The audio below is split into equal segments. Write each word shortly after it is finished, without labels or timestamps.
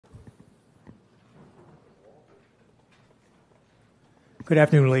Good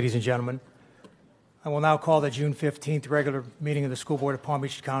afternoon, ladies and gentlemen. I will now call the June 15th regular meeting of the School Board of Palm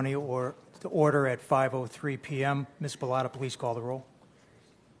Beach County to order at 5:03 p.m. Ms. Bellata, please call the roll.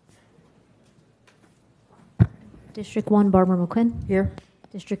 District 1, Barbara McQuinn. Here.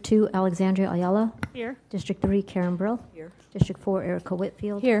 District 2, Alexandria Ayala. Here. District 3, Karen Brill. Here. District 4, Erica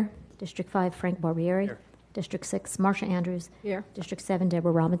Whitfield. Here. District 5, Frank Barbieri. Here. District 6, Marsha Andrews. Here. District 7,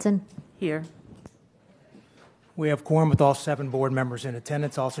 Deborah Robinson. Here. We have quorum with all 7 board members in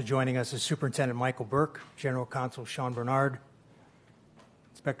attendance. Also joining us is Superintendent Michael Burke, General Counsel Sean Bernard,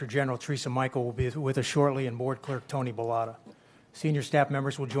 Inspector General Teresa Michael will be with us shortly, and Board Clerk Tony Bellata. Senior staff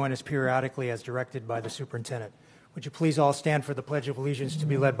members will join us periodically as directed by the Superintendent. Would you please all stand for the Pledge of Allegiance to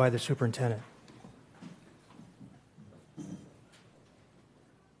be led by the Superintendent? I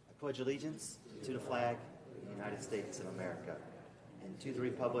pledge allegiance to the flag of the United States of America and to the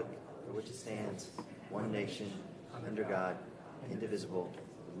republic for which it stands, one nation, under God, indivisible,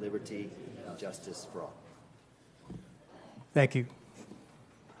 with liberty and justice for all. Thank you.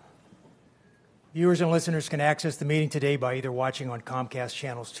 Viewers and listeners can access the meeting today by either watching on Comcast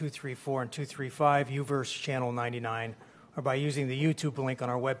channels 234 and 235, UVerse channel 99, or by using the YouTube link on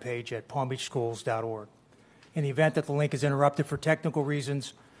our webpage at palmbeachschools.org. In the event that the link is interrupted for technical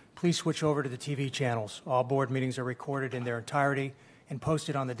reasons, please switch over to the TV channels. All board meetings are recorded in their entirety and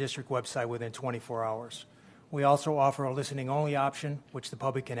posted on the district website within 24 hours. We also offer a listening-only option, which the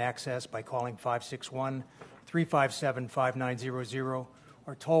public can access by calling 561-357-5900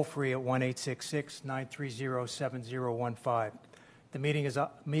 or toll-free at 1-866-930-7015. The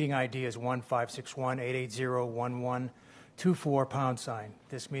meeting ID is 1-561-880-1124 #.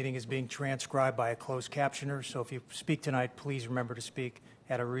 This meeting is being transcribed by a closed captioner, so if you speak tonight, please remember to speak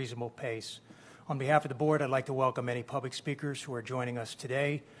at a reasonable pace. On behalf of the board, I'd like to welcome any public speakers who are joining us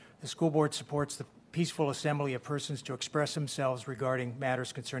today. The school board supports the peaceful assembly of persons to express themselves regarding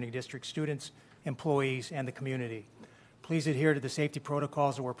matters concerning district students, employees, and the community. Please adhere to the safety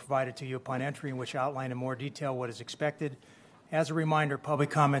protocols that were provided to you upon entry, in which outline in more detail what is expected. As a reminder, public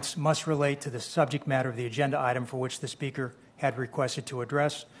comments must relate to the subject matter of the agenda item for which the speaker had requested to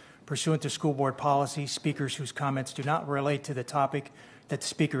address. Pursuant to school board policy, speakers whose comments do not relate to the topic that the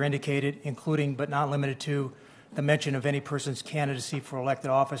speaker indicated, including but not limited to the mention of any person's candidacy for elected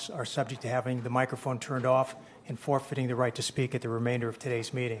office, are subject to having the microphone turned off and forfeiting the right to speak at the remainder of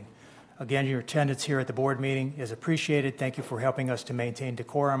today's meeting. Again, your attendance here at the board meeting is appreciated. Thank you for helping us to maintain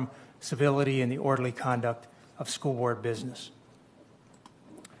decorum, civility, and the orderly conduct of school board business.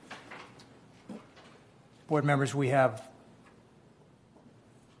 Board members, we have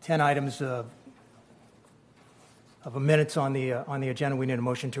 10 items of minutes on the agenda. We need a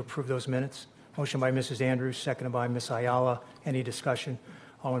motion to approve those minutes. Motion by Mrs. Andrews, seconded by Ms. Ayala. Any discussion?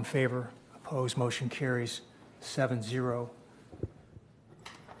 All in favor? Opposed? Motion carries 7-0.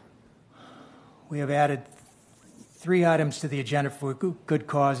 We have added 3 items to the agenda for good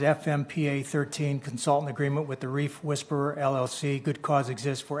cause. FMPA 13 consultant agreement with the Reef Whisperer LLC. Good cause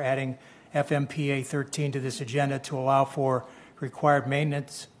exists for adding FMPA 13 to this agenda to allow for required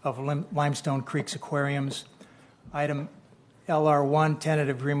maintenance of Limestone Creek's aquariums. Item LR1,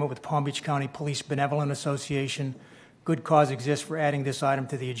 tentative agreement with Palm Beach County Police Benevolent Association. Good cause exists for adding this item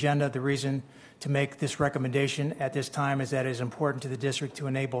to the agenda. The reason to make this recommendation at this time is that it is important to the district to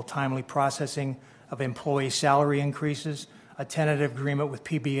enable timely processing of employee salary increases. A tentative agreement with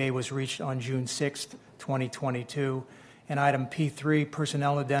PBA was reached on June 6, 2022. And item P3,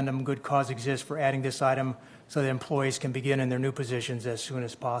 personnel addendum. Good cause exists for adding this item so that employees can begin in their new positions as soon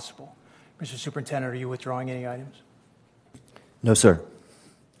as possible. Mr. Superintendent, are you withdrawing any items? No, sir.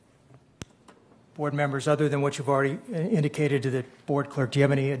 Board members, other than what you've already indicated to the board clerk, do you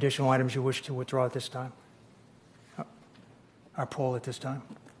have any additional items you wish to withdraw at this time? Our poll at this time.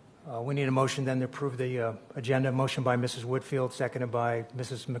 We need a motion then to approve the agenda. Motion by Mrs. Whitfield, seconded by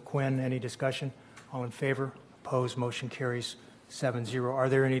Mrs. McQuinn. Any discussion? All in favor? Opposed? Motion carries 7-0. Are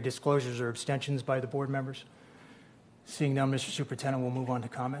there any disclosures or abstentions by the board members? Seeing none, Mr. Superintendent, we'll move on to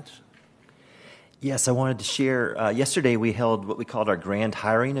comments. Yes, I wanted to share. Yesterday we held what we called our grand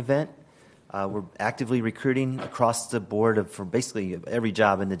hiring event. We're actively recruiting across the board for basically every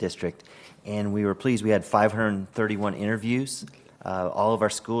job in the district, and we were pleased. We had 531 interviews. All of our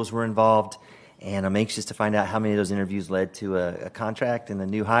schools were involved, and I'm anxious to find out how many of those interviews led to a contract and a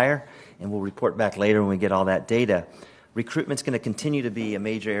new hire, and we'll report back later when we get all that data. Recruitment's going to continue to be a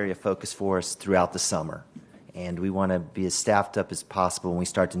major area of focus for us throughout the summer, and we want to be as staffed up as possible when we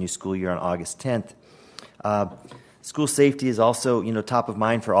start the new school year on August 10th. School safety is also, top of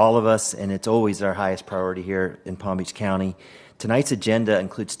mind for all of us, and it's always our highest priority here in Palm Beach County. Tonight's agenda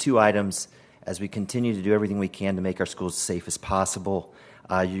includes 2 items, as we continue to do everything we can to make our schools as safe as possible.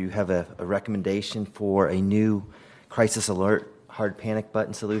 You have a recommendation for a new crisis alert hard panic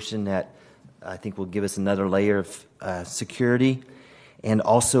button solution that I think will give us another layer of security. And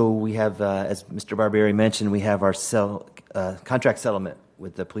also we have, as Mr. Barbieri mentioned, we have our contract settlement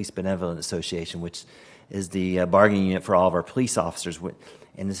with the Police Benevolent Association, which is the bargaining unit for all of our police officers.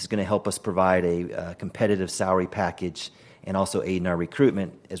 And this is going to help us provide a competitive salary package and also aid in our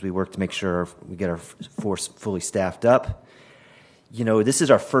recruitment as we work to make sure we get our force fully staffed up. You know, this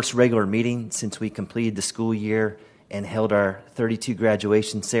is our first regular meeting since we completed the school year and held our 32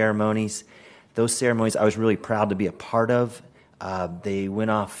 graduation ceremonies. Those ceremonies I was really proud to be a part of. They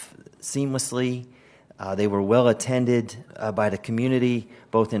went off seamlessly. They were well attended by the community,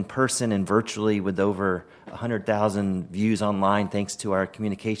 both in person and virtually, with over 100,000 views online thanks to our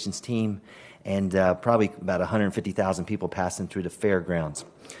communications team, and probably about 150,000 people passing through the fairgrounds.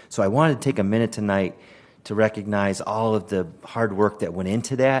 So I wanted to take a minute tonight to recognize all of the hard work that went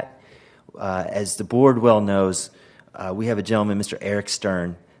into that. As the board well knows, we have a gentleman, Mr. Eric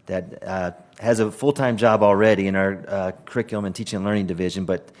Stern, that has a full-time job already in our curriculum and teaching and learning division,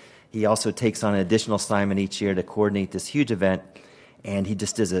 but he also takes on an additional assignment each year to coordinate this huge event, and he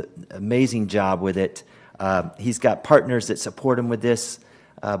just does an amazing job with it. He's got partners that support him with this,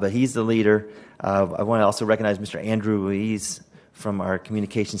 but he's the leader. I want to also recognize Mr. Andrew Ruiz from our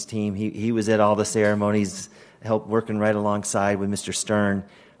communications team. He was at all the ceremonies, helped working right alongside with Mr. Stern.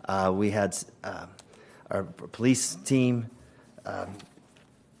 We had our police team.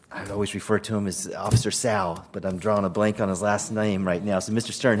 I always refer to him as Officer Sal, but I'm drawing a blank on his last name right now. So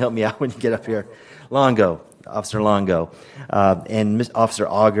Mr. Stern, help me out when you get up here. Officer Longo. And Officer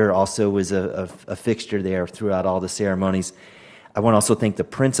Auger also was a fixture there throughout all the ceremonies. I want to also thank the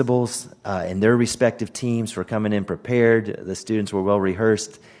principals and their respective teams for coming in prepared. The students were well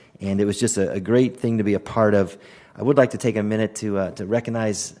rehearsed, and it was just a great thing to be a part of. I would like to take a minute to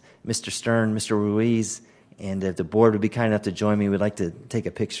recognize Mr. Stern, Mr. Ruiz, and if the board would be kind enough to join me, we'd like to take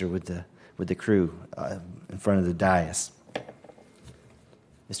a picture with the crew in front of the dais.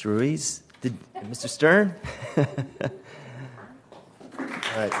 Mr. Ruiz, Mr. Stern? All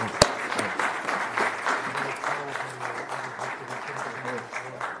right.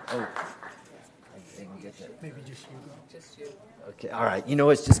 Oh, I didn't get that. Maybe just you go. Just you. Okay, all right. You know,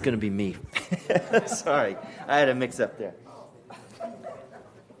 it's just going to be me. Sorry, I had a mix-up there.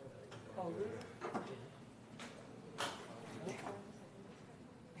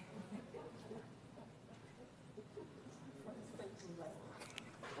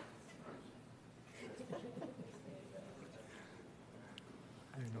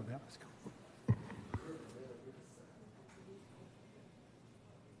 I didn't know that was coming.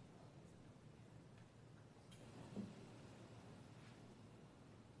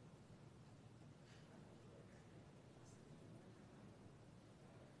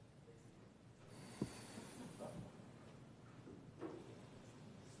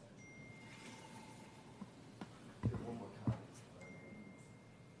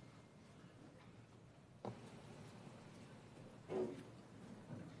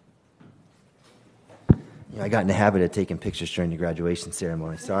 You know, I got in the habit of taking pictures during the graduation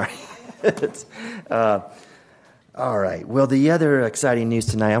ceremony. Sorry. All right. Well, the other exciting news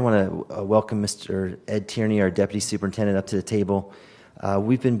tonight, I want to welcome Mr. Ed Tierney, our Deputy Superintendent, up to the table.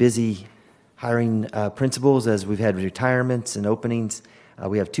 We've been busy hiring principals as we've had retirements and openings.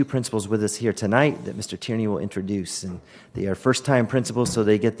 We have two principals with us here tonight that Mr. Tierney will introduce. And they are first-time principals, so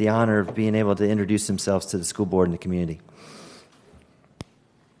they get the honor of being able to introduce themselves to the school board and the community.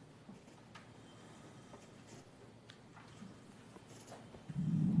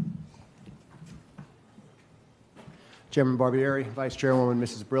 Chairman Barbieri, Vice Chairwoman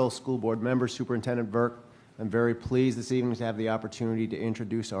Mrs. Brill, School Board members, Superintendent Burke, I'm very pleased this evening to have the opportunity to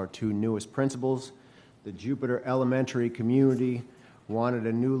introduce our two newest principals. The Jupiter Elementary community wanted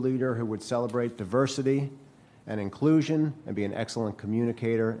a new leader who would celebrate diversity and inclusion and be an excellent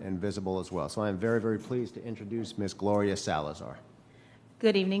communicator and visible as well. So I am very, very pleased to introduce Ms. Gloria Salazar.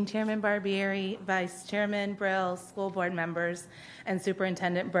 Good evening, Chairman Barbieri, Vice Chairman Brill, School Board members, and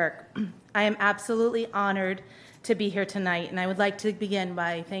Superintendent Burke. I am absolutely honored to be here tonight, and I would like to begin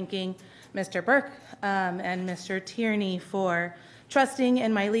by thanking Mr. Burke and Mr. Tierney for trusting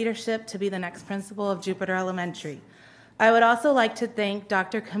in my leadership to be the next principal of Jupiter Elementary. I would also like to thank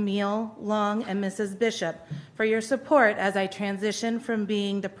Dr. Camille Long and Mrs. Bishop for your support as I transition from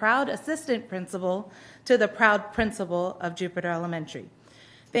being the proud assistant principal to the proud principal of Jupiter Elementary.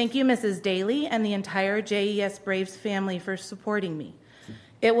 Thank you, Mrs. Daly, and the entire JES Braves family for supporting me.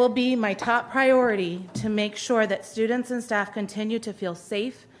 It will be my top priority to make sure that students and staff continue to feel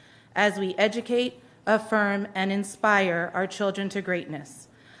safe as we educate, affirm, and inspire our children to greatness.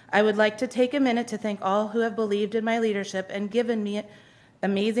 I would like to take a minute to thank all who have believed in my leadership and given me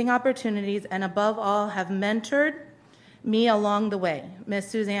amazing opportunities, and above all, have mentored me along the way. Ms.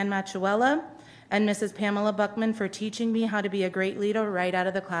 Suzanne Machuela and Mrs. Pamela Buckman for teaching me how to be a great leader right out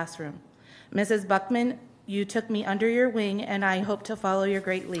of the classroom. Mrs. Buckman, you took me under your wing, and I hope to follow your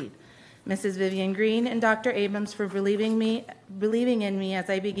great lead. Mrs. Vivian Green and Dr. Abrams for believing in me as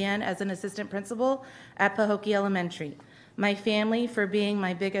I began as an assistant principal at Pahokee Elementary. My family for being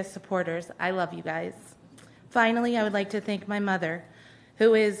my biggest supporters. I love you guys. Finally, I would like to thank my mother,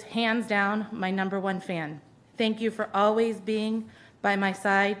 who is hands down my #1 fan. Thank you for always being by my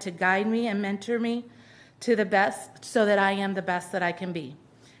side to guide me and mentor me to the best so that I am the best that I can be.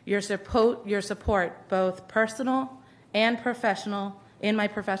 Your support, both personal and professional, in my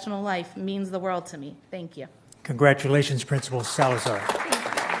professional life means the world to me. Thank you. Congratulations, Principal Salazar.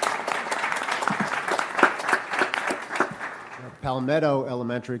 Palmetto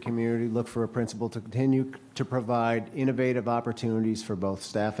Elementary community look for a principal to continue to provide innovative opportunities for both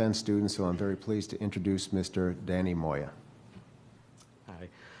staff and students, so I'm very pleased to introduce Mr. Danny Moya.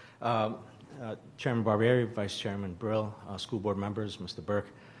 Hi. Chairman Barbieri, Vice Chairman Brill, school board members, Mr. Burke.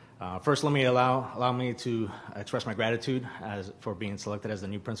 First, let me allow me to express my gratitude for being selected as the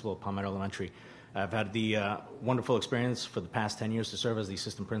new principal of Palmetto Elementary. I've had the wonderful experience for the past 10 years to serve as the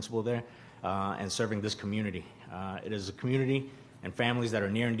assistant principal there and serving this community. It is a community and families that are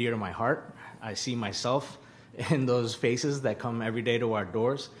near and dear to my heart. I see myself in those faces that come every day to our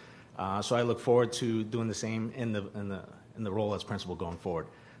doors. So I look forward to doing the same in the role as principal going forward.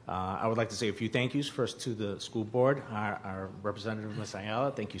 I would like to say a few thank yous first to the school board, our representative, Ms.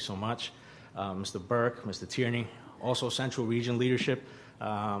 Ayala, thank you so much, Mr. Burke, Mr. Tierney, also Central Region leadership,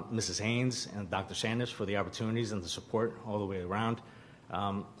 Mrs. Haynes and Dr. Sanders for the opportunities and the support all the way around.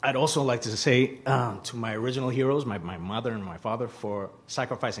 I'd also like to say to my original heroes, my mother and my father, for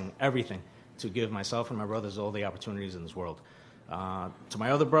sacrificing everything to give myself and my brothers all the opportunities in this world. To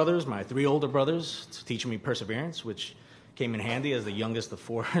my other brothers, my 3 older brothers, to teach me perseverance, which came in handy as the youngest of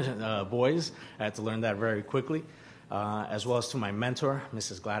 4 boys. I had to learn that very quickly, as well as to my mentor,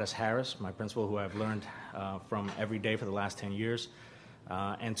 Mrs. Gladys Harris, my principal, who I've learned from every day for the last 10 years,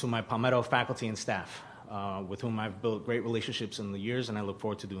 and to my Palmetto faculty and staff, with whom I've built great relationships in the years, and I look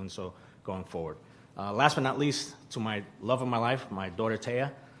forward to doing so going forward. Last but not least, to my love of my life, my daughter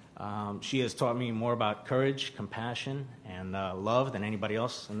Taya. She has taught me more about courage, compassion, and love than anybody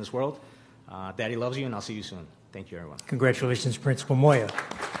else in this world. Daddy loves you, and I'll see you soon. Thank you, everyone. Congratulations, Principal Moya.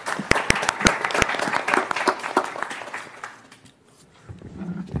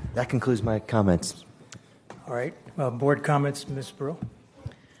 That concludes my comments. All right. Board comments, Ms. Brill.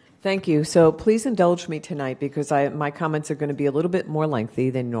 Thank you. So please indulge me tonight because my comments are going to be a little bit more lengthy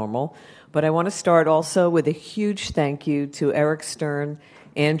than normal. But I want to start also with a huge thank you to Eric Stern,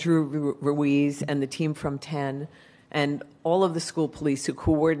 Andrew Ruiz, and the team from 10, and all of the school police who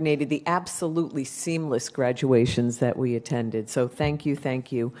coordinated the absolutely seamless graduations that we attended. So thank you,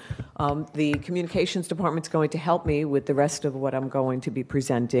 thank you. The communications department's going to help me with the rest of what I'm going to be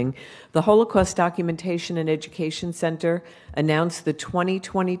presenting. The Holocaust Documentation and Education Center announced the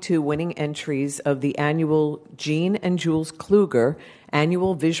 2022 winning entries of the annual Jean and Jules Kluger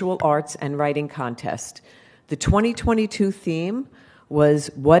Annual Visual Arts and Writing Contest. The 2022 theme was,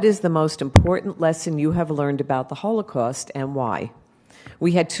 what is the most important lesson you have learned about the Holocaust and why?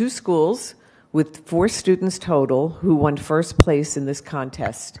 We had 2 schools with 4 students total who won first place in this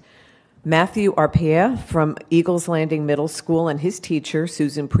contest. Matthew Arpea from Eagles Landing Middle School and his teacher,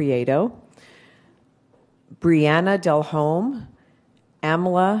 Susan Prieto, Brianna Delhome,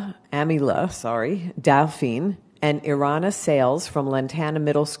 Amila Delphine, and Irana Sales from Lantana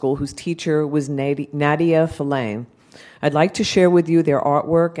Middle School, whose teacher was Nadia Filane. I'd like to share with you their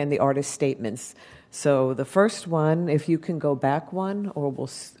artwork and the artist statements. So the first one, if you can go back one, or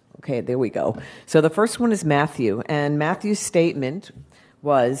okay, there we go. So the first one is Matthew, and Matthew's statement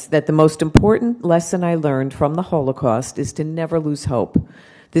was that the most important lesson I learned from the Holocaust is to never lose hope.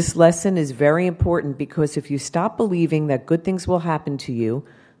 This lesson is very important because if you stop believing that good things will happen to you,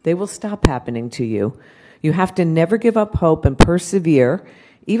 they will stop happening to you. You have to never give up hope and persevere,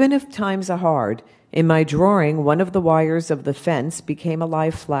 even if times are hard. In my drawing, one of the wires of the fence became a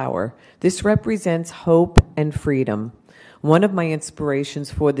live flower. This represents hope and freedom. One of my inspirations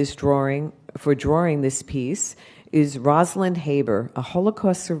for drawing this piece is Rosalind Haber, a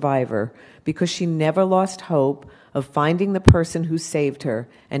Holocaust survivor, because she never lost hope of finding the person who saved her,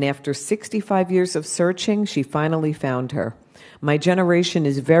 and after 65 years of searching, she finally found her. My generation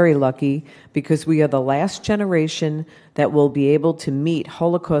is very lucky because we are the last generation that will be able to meet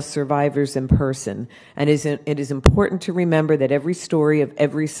Holocaust survivors in person. And it is important to remember that every story of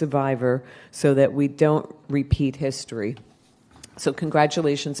every survivor so that we don't repeat history. So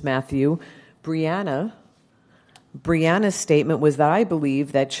congratulations, Matthew. Brianna's statement was that I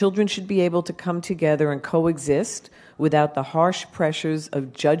believe that children should be able to come together and coexist without the harsh pressures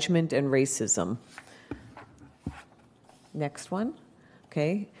of judgment and racism. Next one.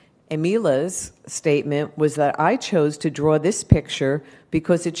 Okay. Emila's statement was that I chose to draw this picture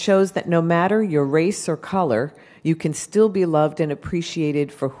because it shows that no matter your race or color, you can still be loved and appreciated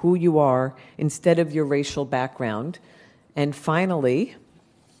for who you are instead of your racial background. And finally,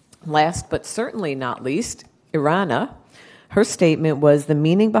 last but certainly not least, Irana, her statement was the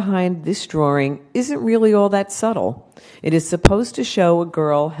meaning behind this drawing isn't really all that subtle. It is supposed to show a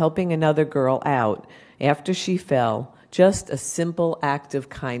girl helping another girl out after she fell. Just a simple act of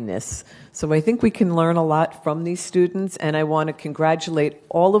kindness. So I think we can learn a lot from these students, and I want to congratulate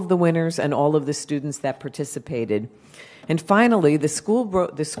all of the winners and all of the students that participated. And finally, the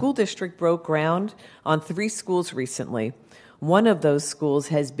school district broke ground on 3 schools recently. One of those schools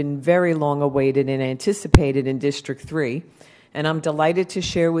has been very long awaited and anticipated in District 3, and I'm delighted to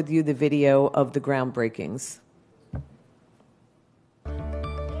share with you the video of the groundbreakings.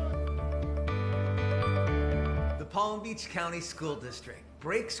 Palm Beach County School District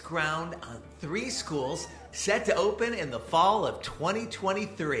breaks ground on 3 schools set to open in the fall of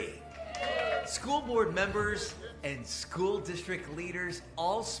 2023. School board members and school district leaders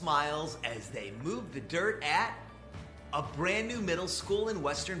all smiles as they move the dirt at a brand new middle school in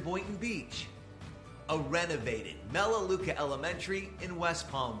Western Boynton Beach, a renovated Melaleuca Elementary in West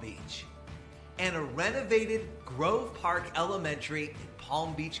Palm Beach, and a renovated Grove Park Elementary in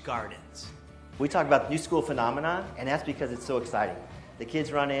Palm Beach Gardens. We talk about the new school phenomenon, and that's because it's so exciting. The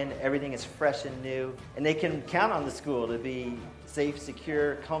kids run in, everything is fresh and new, and they can count on the school to be safe,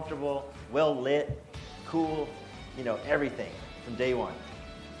 secure, comfortable, well lit, cool, everything from day one.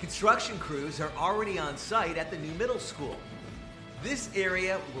 Construction crews are already on site at the new middle school. This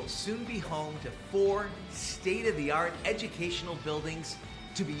area will soon be home to 4 state-of-the-art educational buildings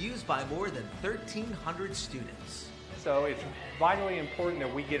to be used by more than 1,300 students. So it's vitally important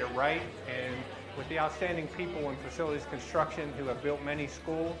that we get it right, and with the outstanding people in facilities construction who have built many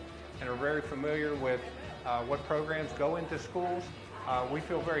schools and are very familiar with what programs go into schools, we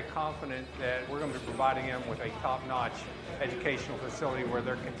feel very confident that we're going to be providing them with a top-notch educational facility where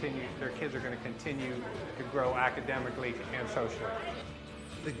their kids are going to continue to grow academically and socially.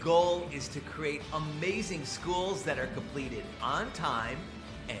 The goal is to create amazing schools that are completed on time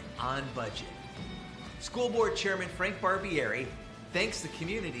and on budget. School Board Chairman Frank Barbieri thanks the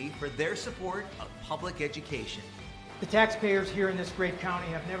community for their support of public education. The taxpayers here in this great county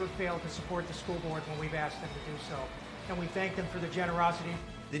have never failed to support the school board when we've asked them to do so, and we thank them for their generosity.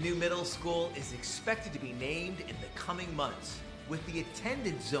 The new middle school is expected to be named in the coming months, with the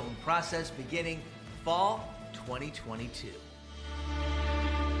attendance zone process beginning fall 2022.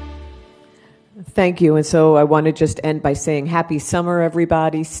 Thank you. And so I want to just end by saying happy summer,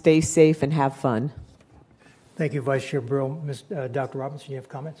 everybody. Stay safe and have fun. Thank you, Vice Chair Brill. Dr. Robinson, you have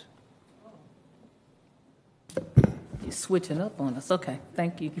comments? You're switching up on us. Okay,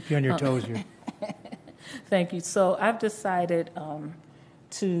 thank you. Keep you on your toes here. Thank you. So I've decided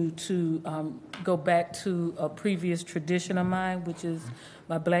to go back to a previous tradition of mine, which is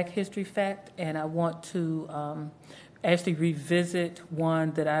my Black History Fact, and I want to actually revisit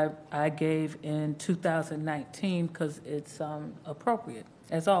one that I gave in 2019 because it's appropriate,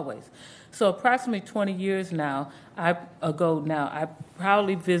 as always. So approximately 20 years ago, I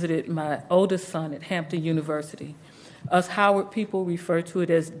proudly visited my oldest son at Hampton University. Us Howard people refer to it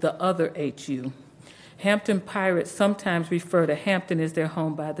as the other HU. Hampton Pirates sometimes refer to Hampton as their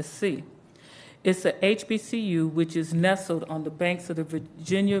home by the sea. It's a HBCU which is nestled on the banks of the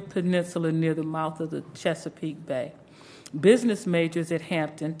Virginia Peninsula near the mouth of the Chesapeake Bay. Business majors at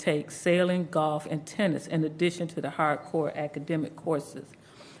Hampton take sailing, golf, and tennis in addition to the hardcore academic courses.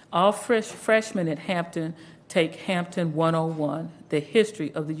 All freshmen at Hampton take Hampton 101, the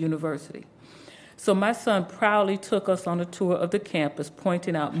history of the university. So my son proudly took us on a tour of the campus,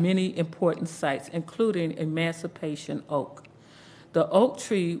 pointing out many important sites, including Emancipation Oak. The oak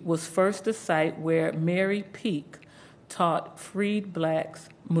tree was first the site where Mary Peake taught freed blacks,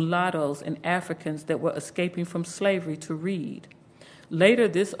 mulattoes, and Africans that were escaping from slavery to read. Later,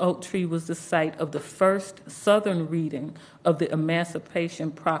 this oak tree was the site of the first Southern reading of the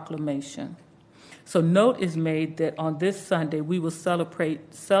Emancipation Proclamation. So note is made that on this Sunday, we will celebrate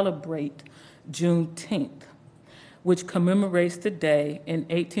Juneteenth, which commemorates the day in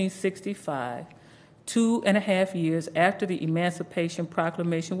 1865, 2.5 years after the Emancipation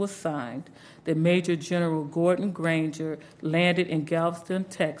Proclamation was signed, that Major General Gordon Granger landed in Galveston,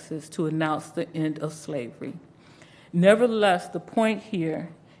 Texas, to announce the end of slavery. Nevertheless, the point here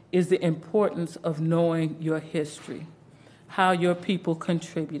is the importance of knowing your history, how your people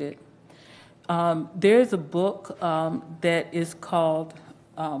contributed. There's a book that is called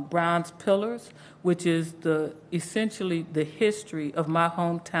Bronze Pillars, which is essentially the history of my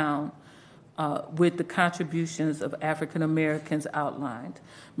hometown with the contributions of African Americans outlined.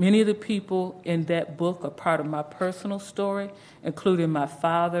 Many of the people in that book are part of my personal story, including my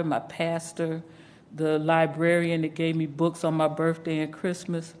father, my pastor, the librarian that gave me books on my birthday and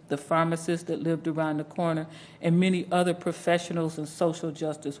Christmas, the pharmacist that lived around the corner, and many other professionals and social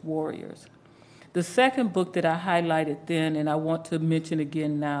justice warriors. The second book that I highlighted then, and I want to mention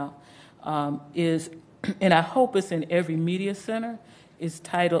again now, is, and I hope it's in every media center, is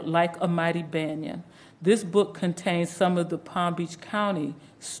titled Like a Mighty Banyan. This book contains some of the Palm Beach County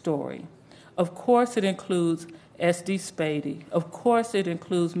story. Of course, it includes S.D. Spady. Of course, it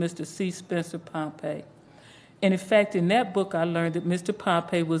includes Mr. C. Spencer Pompey. And in fact, in that book, I learned that Mr.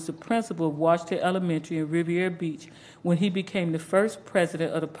 Pompey was the principal of Washington Elementary in Riviera Beach when he became the first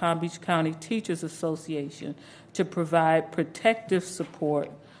president of the Palm Beach County Teachers Association to provide protective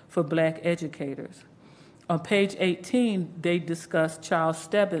support for black educators. On page 18, they discuss Charles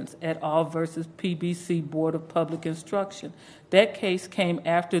Stebbins et al. Versus PBC Board of Public Instruction. That case came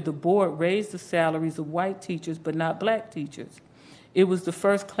after the board raised the salaries of white teachers but not black teachers. It was the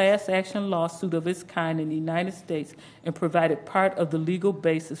first class action lawsuit of its kind in the United States and provided part of the legal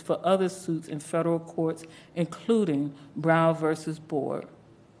basis for other suits in federal courts, including Brown versus Board.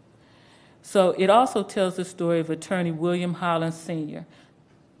 So it also tells the story of attorney William Holland Sr.,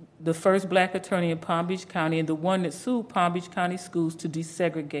 the first black attorney in Palm Beach County and the one that sued Palm Beach County schools to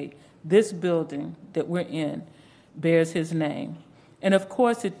desegregate. This building that we're in bears his name. And of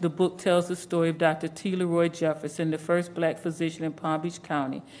course, the book tells the story of Dr. T. Leroy Jefferson, the first black physician in Palm Beach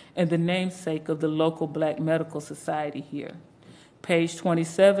County, and the namesake of the local black medical society here. Page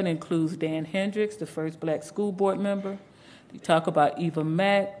 27 includes Dan Hendricks, the first black school board member. They talk about Eva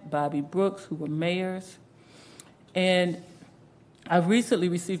Mack, Bobby Brooks, who were mayors. And I recently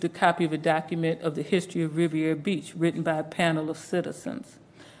received a copy of a document of the history of Riviera Beach written by a panel of citizens.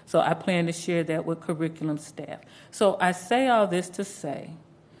 So I plan to share that with curriculum staff. So I say all this to say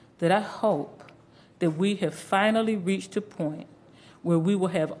that I hope that we have finally reached a point where we will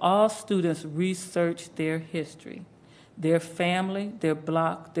have all students research their history, their family, their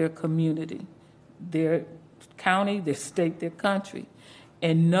block, their community, their county, their state, their country,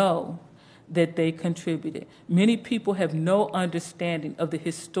 and know that they contributed. Many people have no understanding of the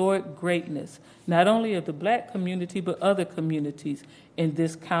historic greatness, not only of the black community, but other communities in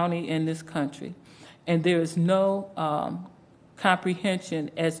this county and this country. And there is no comprehension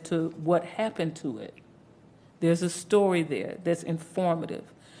as to what happened to it. There's a story there that's informative.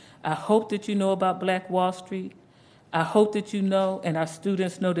 I hope that you know about Black Wall Street. I hope that you know, and our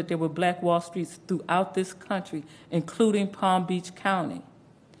students know, that there were Black Wall Streets throughout this country, including Palm Beach County.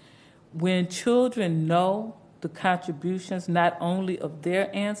 When children know the contributions not only of their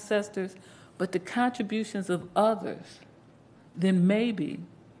ancestors, but the contributions of others, then maybe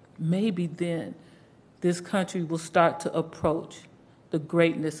then this country will start to approach the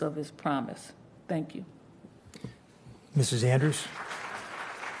greatness of its promise. Thank you. Mrs. Andrews.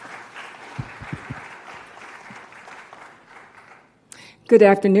 Good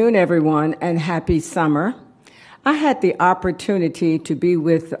afternoon, everyone, and happy summer. I had the opportunity to be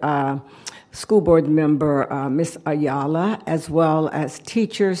with school board member Ms. Ayala, as well as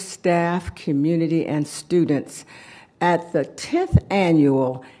teachers, staff, community, and students at the 10th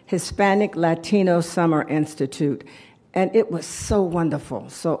Annual Hispanic Latino Summer Institute, and it was so wonderful.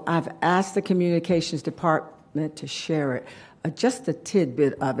 So I've asked the communications department to share it, just a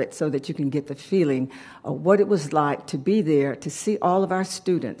tidbit of it, so that you can get the feeling of what it was like to be there, to see all of our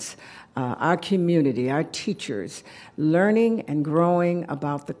students, our community, our teachers, learning and growing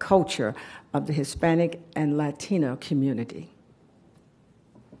about the culture of the Hispanic and Latino community.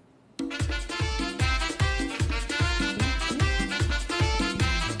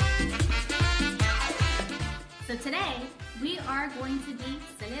 So today, we are going to be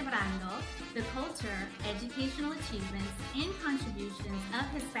celebrando the culture, educational achievements, and contributions of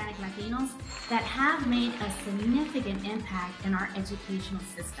Hispanic Latinos that have made a significant impact in our educational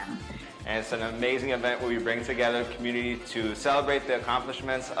system. And it's an amazing event where we bring together the community to celebrate the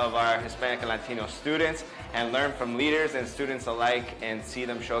accomplishments of our Hispanic and Latino students and learn from leaders and students alike and see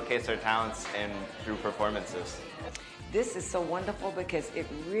them showcase their talents and through performances. This is so wonderful because it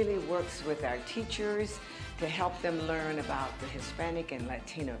really works with our teachers to help them learn about the Hispanic and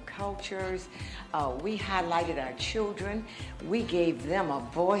Latino cultures. We highlighted our children. We gave them a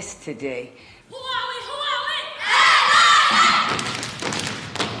voice today. Who are we? Who are we?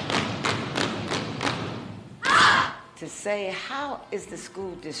 To say, how is the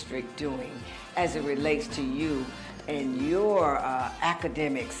school district doing as it relates to you and your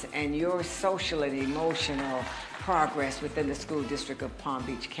academics and your social and emotional progress within the school district of Palm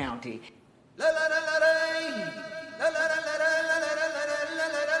Beach County?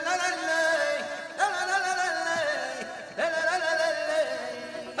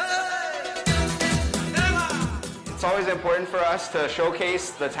 It's always important for us to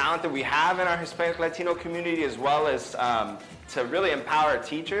showcase the talent that we have in our Hispanic Latino community, as well as to really empower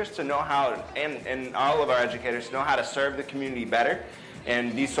teachers to know how, and all of our educators to know how to serve the community better.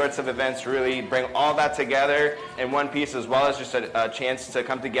 And these sorts of events really bring all that together in one piece, as well as just a chance to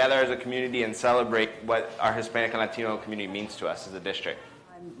come together as a community and celebrate what our Hispanic and Latino community means to us as a district.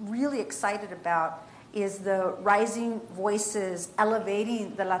 I'm really excited about is the rising voices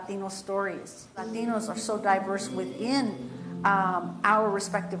elevating the Latino stories. Latinos are so diverse within our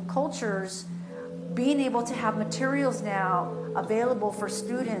respective cultures. Being able to have materials now available for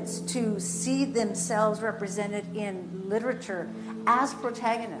students to see themselves represented in literature as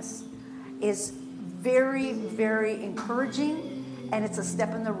protagonists is very, very encouraging, and it's a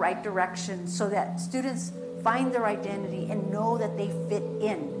step in the right direction so that students find their identity and know that they fit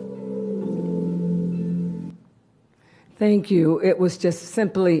in. Thank you. It was just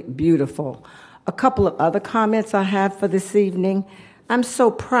simply beautiful. A couple of other comments I have for this evening. I'm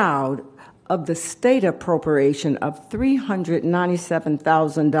so proud of the state appropriation of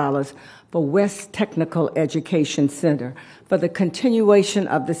 $397,000 for West Technical Education Center for the continuation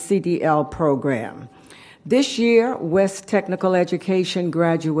of the CDL program. This year, West Technical Education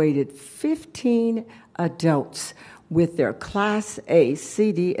graduated 15 adults with their Class A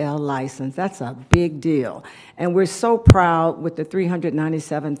CDL license. That's a big deal. And we're so proud with the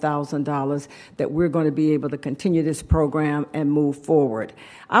 $397,000 that we're going to be able to continue this program and move forward.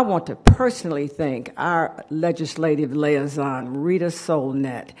 I want to personally thank our legislative liaison, Rita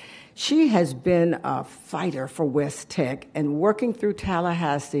Solnett. She has been a fighter for West Tech and working through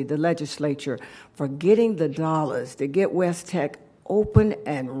Tallahassee, the legislature, for getting the dollars to get West Tech open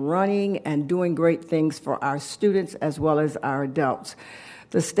and running and doing great things for our students as well as our adults.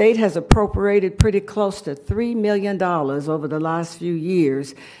 The state has appropriated pretty close to $3 million over the last few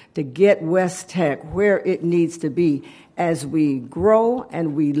years to get West Tech where it needs to be as we grow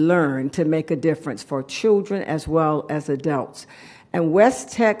and we learn to make a difference for children as well as adults. And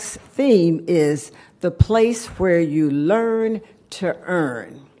West Tech's theme is the place where you learn to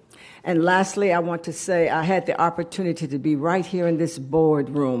earn. And lastly, I want to say I had the opportunity to be right here in this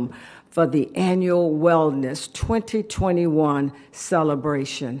boardroom for the annual Wellness 2021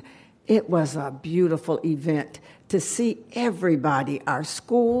 celebration. It was a beautiful event to see everybody, our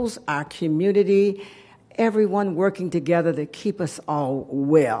schools, our community, everyone working together to keep us all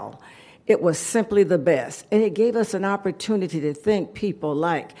well. It was simply the best, and it gave us an opportunity to thank people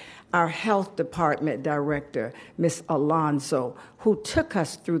like our health department director, Ms. Alonso, who took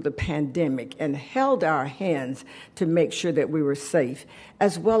us through the pandemic and held our hands to make sure that we were safe,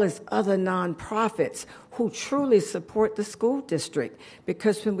 as well as other nonprofits who truly support the school district.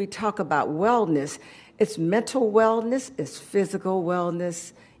 Because when we talk about wellness, it's mental wellness, it's physical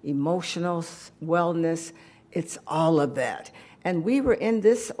wellness, emotional wellness, it's all of that. And we were in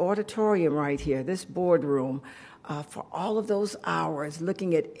this auditorium right here, this boardroom, for all of those hours,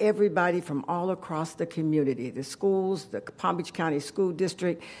 looking at everybody from all across the community, the schools, the Palm Beach County School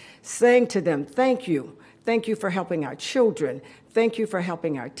District, saying to them, thank you. Thank you for helping our children. Thank you for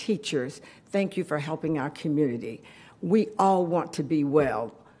helping our teachers. Thank you for helping our community. We all want to be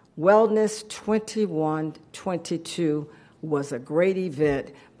well. Wellness 21-22 was a great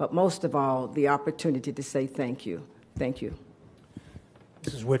event, but most of all, the opportunity to say thank you. Thank you.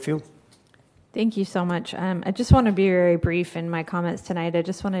 Mrs. Whitfield. Thank you so much. I just want to be very brief in my comments tonight. I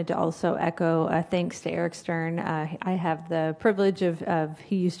just wanted to also echo thanks to Eric Stern. I have the privilege of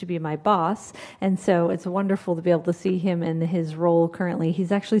he used to be my boss, and so it's wonderful to be able to see him in his role currently.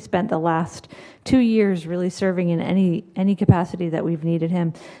 He's actually spent the last 2 years really serving in any capacity that we've needed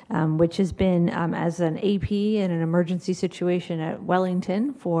him, which has been as an AP in an emergency situation at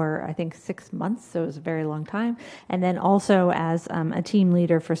Wellington for, I think, 6 months, so it was a very long time, and then also as a team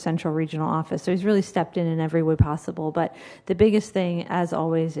leader for Central Regional Office. So he's really stepped in every way possible. But the biggest thing, as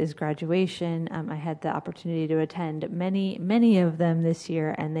always, is graduation. I had the opportunity to attend many of them this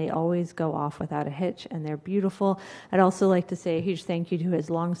year, and they always go off without a hitch, and they're beautiful. I'd also like to say a huge thank you to his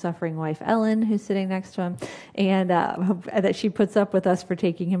long-suffering wife, Ellen, who's sitting next to him, and that she puts up with us for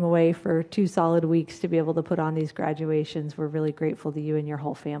taking him away for 2 solid weeks to be able to put on these graduations. We're really grateful to you and your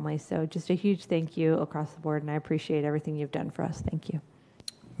whole family. So just a huge thank you across the board, and I appreciate everything you've done for us. Thank you.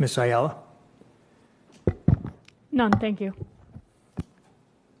 Ms. Ayala? None, thank you.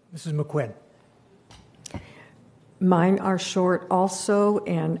 Mrs. McQuinn? Mine are short also,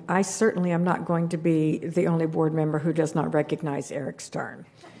 and I certainly am not going to be the only board member who does not recognize Eric Stern.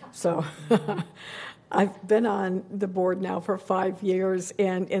 So I've been on the board now for 5 years,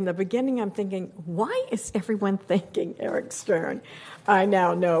 and in the beginning I'm thinking, why is everyone thanking Eric Stern? I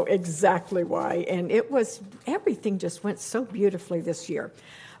now know exactly why, and everything just went so beautifully this year.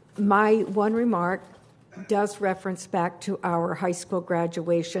 My one remark does reference back to our high school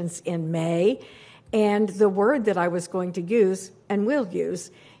graduations in May, and the word that I was going to use and will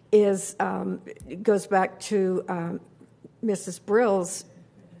use is goes back to Mrs. Brill's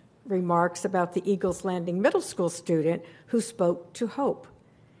remarks about the Eagles Landing Middle School student who spoke to hope,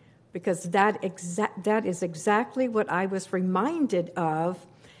 because that is exactly what I was reminded of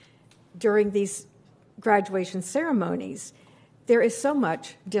during these graduation ceremonies. There is so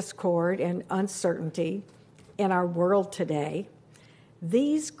much discord and uncertainty in our world today.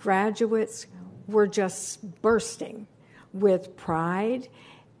 These graduates were just bursting with pride.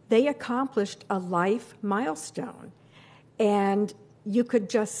 They accomplished a life milestone, and you could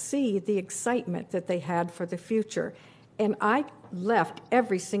just see the excitement that they had for the future. And I left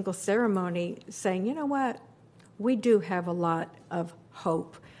every single ceremony saying, you know what? We do have a lot of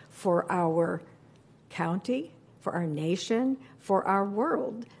hope for our county, for our nation, for our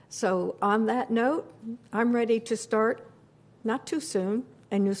world. So on that note, I'm ready to start, not too soon,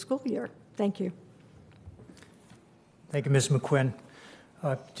 a new school year. Thank you. Thank you, Ms. McQuinn.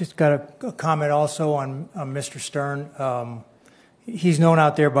 Just got a comment also on Mr. Stern. He's known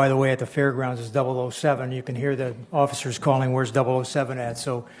out there, by the way, at the fairgrounds as 007. You can hear the officers calling, where's 007 at?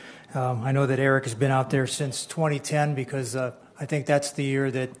 So I know that Eric has been out there since 2010 because I think that's the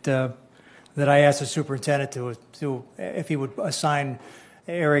year that I asked the superintendent to if he would assign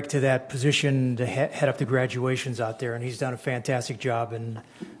Eric to that position to head up the graduations out there, and he's done a fantastic job. And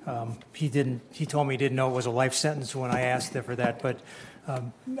he told me he didn't know it was a life sentence when I asked him for that. But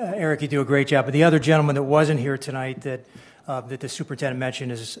Eric, you do a great job. But the other gentleman that wasn't here tonight that the superintendent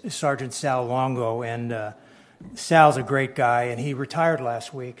mentioned is Sergeant Sal Longo, and Sal's a great guy, and he retired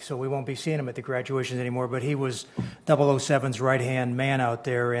last week, so we won't be seeing him at the graduations anymore. But he was 007's right-hand man out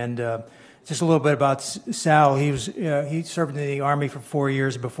there, and just a little bit about Sal. He served in the Army for 4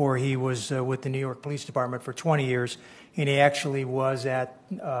 years before he was with the New York Police Department for 20 years, and he actually was at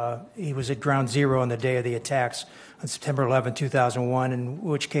Ground Zero on the day of the attacks on September 11, 2001. In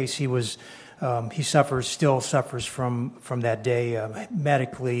which case he still suffers from that day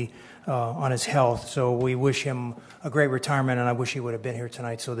medically on his health. So we wish him a great retirement, and I wish he would have been here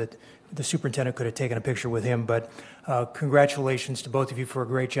tonight so that the superintendent could have taken a picture with him. But congratulations to both of you for a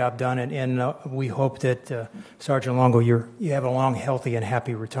great job done, and we hope that Sergeant Longo, you have a long, healthy, and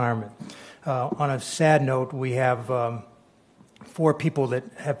happy retirement. On a sad note, we have 4 people that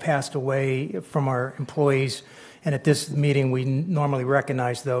have passed away from our employees, and at this meeting we normally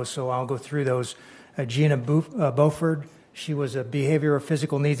recognize those, so I'll go through those. Gina Beauford, she was a behavior or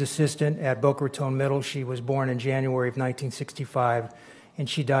physical needs assistant at Boca Raton Middle. She was born in January of 1965, and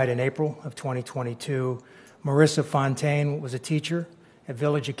she died in April of 2022. Marissa Fontaine was a teacher at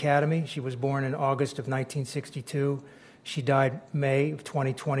Village Academy. She was born in August of 1962. She died May of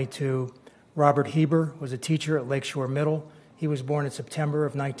 2022. Robert Heber was a teacher at Lakeshore Middle. He was born in September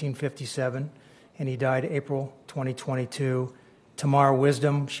of 1957, and he died April 2022. Tamar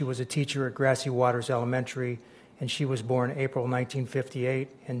Wisdom, she was a teacher at Grassy Waters Elementary, and she was born April 1958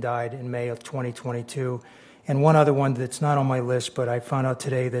 and died in May of 2022. And one other one that's not on my list, but I found out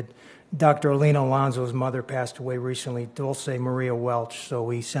today that Dr. Alina Alonso's mother passed away recently, Dulce Maria Welch, so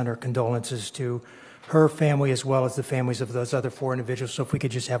we send our condolences to her family as well as the families of those other 4 individuals. So if we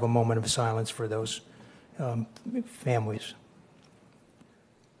could just have a moment of silence for those families.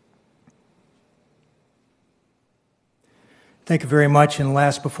 Thank you very much. And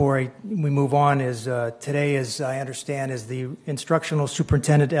last, before we move on, is today, as I understand, is the instructional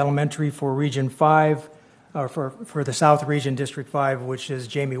superintendent elementary for Region 5, or for the South Region, District 5, which is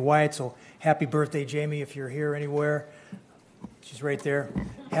Jamie Wyatt. So happy birthday, Jamie, if you're here anywhere. She's right there.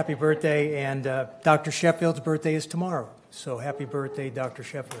 Happy birthday. And Dr. Sheffield's birthday is tomorrow. So happy birthday, Dr.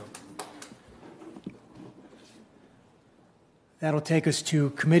 Sheffield. That'll take us to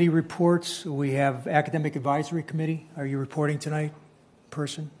committee reports. We have Academic Advisory Committee. Are you reporting tonight,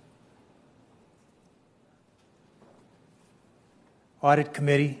 person? Audit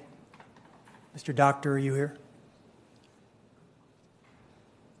Committee. Mr. Doctor, are you here?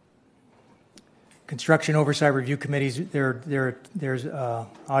 Construction Oversight Review Committees. There's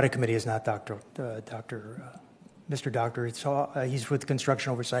Audit Committee is not Mr. Doctor. He's with the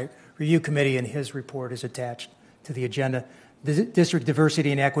Construction Oversight Review Committee, and his report is attached to the agenda. The District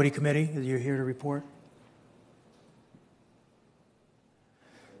Diversity and Equity Committee, are you here to report?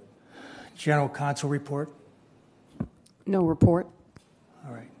 General Counsel report? No report.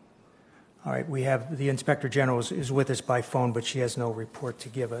 All right, we have the Inspector General is with us by phone, but she has no report to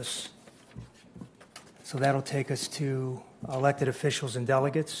give us. So that'll take us to elected officials and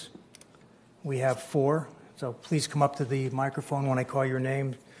delegates. We have 4, so please come up to the microphone when I call your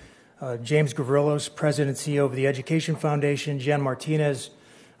name. James Gavrilos, President and CEO of the Education Foundation, Jen Martinez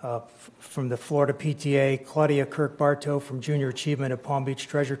from the Florida PTA, Claudia Kirk-Bartow from Junior Achievement at Palm Beach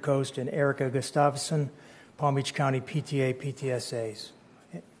Treasure Coast, and Erica Gustafson, Palm Beach County PTA, PTSAs.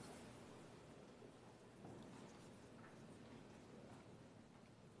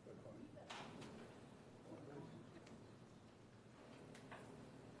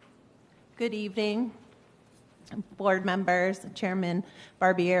 Good evening, board members, Chairman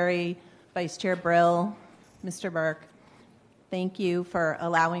Barbieri, Vice Chair Brill, Mr. Burke. Thank you for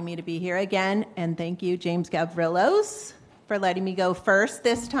allowing me to be here again, and thank you, James Gavrilos, for letting me go first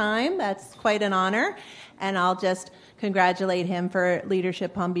this time. That's quite an honor, and I'll just congratulate him for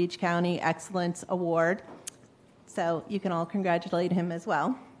Leadership Palm Beach County Excellence Award. So you can all congratulate him as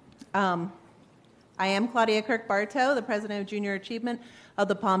well. I am Claudia Kirk-Bartow, the President of Junior Achievement of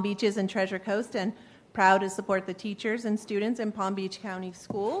the Palm Beaches and Treasure Coast, and proud to support the teachers and students in Palm Beach County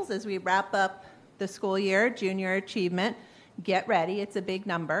schools as we wrap up the school year. Junior Achievement, get ready, it's a big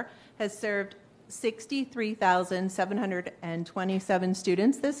number, has served 63,727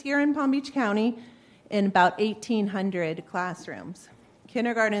 students this year in Palm Beach County in about 1,800 classrooms.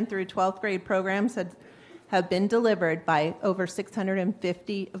 Kindergarten through 12th grade programs have been delivered by over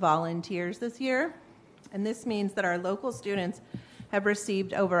 650 volunteers this year, and this means that our local students have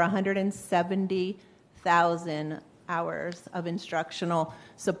received over 170,000 hours of instructional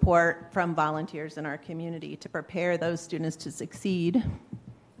support from volunteers in our community to prepare those students to succeed.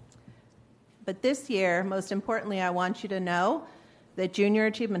 But this year, most importantly, I want you to know that Junior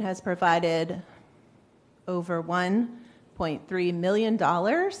Achievement has provided over $1.3 million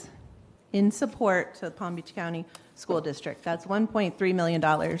in support to the Palm Beach County School District. That's $1.3 million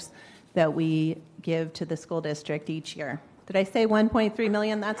that we give to the school district each year. Did I say 1.3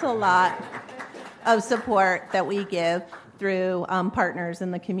 million? That's a lot of support that we give through partners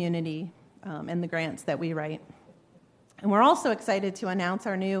in the community and the grants that we write. And we're also excited to announce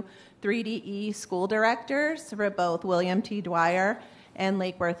our new 3DE school directors for both William T. Dwyer and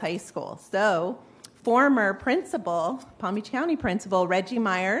Lake Worth High School. So former principal, Palm Beach County principal, Reggie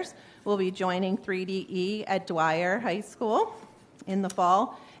Myers will be joining 3DE at Dwyer High School in the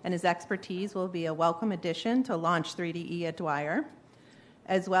fall, and his expertise will be a welcome addition to launch 3DE at Dwyer,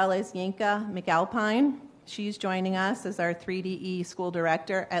 as well as Yinka McAlpine. She's joining us as our 3DE school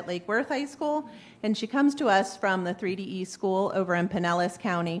director at Lake Worth High School, and she comes to us from the 3DE school over in Pinellas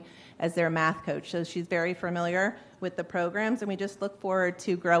County as their math coach. So she's very familiar with the programs, and we just look forward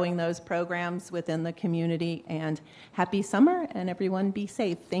to growing those programs within the community. And happy summer, and everyone be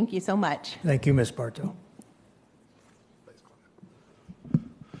safe. Thank you so much. Thank you, Ms. Bartow.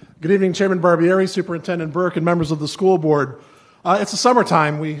 Good evening, Chairman Barbieri, Superintendent Burke, and members of the school board. It's the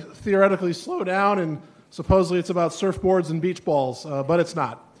summertime. We theoretically slow down, and supposedly it's about surfboards and beach balls, but it's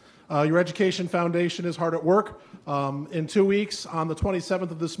not. Your Education Foundation is hard at work. In 2 weeks, on the 27th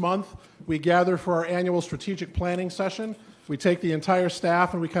of this month, we gather for our annual strategic planning session. We take the entire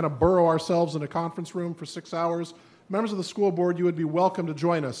staff and we kind of burrow ourselves in a conference room for 6 hours. Members of the school board, you would be welcome to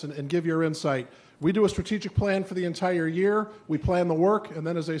join us and give your insight. We do a strategic plan for the entire year. We plan the work, and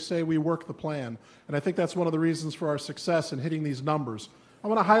then, as they say, we work the plan. And I think that's one of the reasons for our success in hitting these numbers. I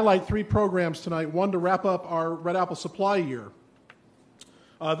want to highlight 3 programs tonight. One, to wrap up our Red Apple Supply Year.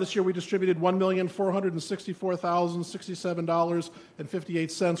 This year we distributed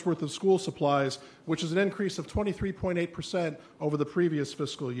 $1,464,067.58 worth of school supplies, which is an increase of 23.8% over the previous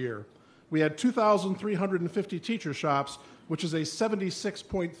fiscal year. We had 2,350 teacher shops, which is a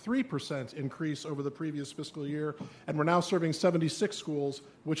 76.3% increase over the previous fiscal year, and we're now serving 76 schools,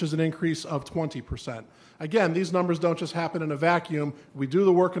 which is an increase of 20%. Again, these numbers don't just happen in a vacuum. We do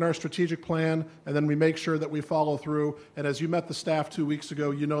the work in our strategic plan, and then we make sure that we follow through, and as you met the staff 2 weeks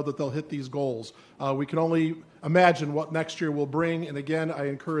ago, you know that they'll hit these goals. We can only imagine what next year will bring, and again, I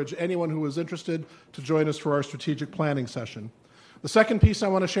encourage anyone who is interested to join us for our strategic planning session. The second piece I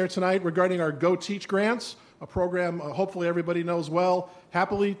want to share tonight regarding our Go Teach grants, a program hopefully everybody knows well.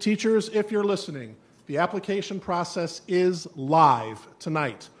 Happily, teachers, if you're listening, the application process is live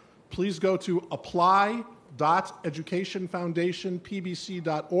tonight. Please go to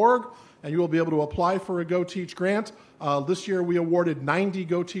apply.educationfoundationpbc.org and you will be able to apply for a Go Teach grant. This year we awarded 90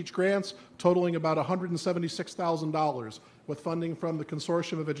 Go Teach grants, totaling about $176,000, with funding from the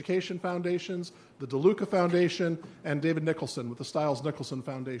Consortium of Education Foundations, the DeLuca Foundation, and David Nicholson with the Stiles Nicholson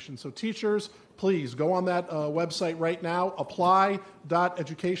Foundation. So teachers, please go on that website right now,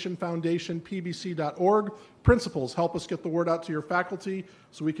 apply.educationfoundationpbc.org. Principals, help us get the word out to your faculty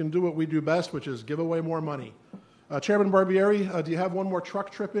so we can do what we do best, which is give away more money. Chairman Barbieri, do you have one more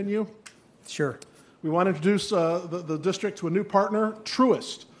truck trip in you? Sure. We want to introduce the district to a new partner,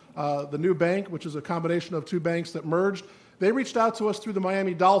 Truist, the new bank, which is a combination of 2 banks that merged. They reached out to us through the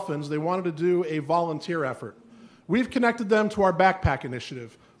Miami Dolphins. They wanted to do a volunteer effort. We've connected them to our backpack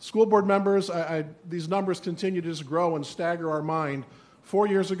initiative. School board members, these numbers continue to just grow and stagger our mind. 4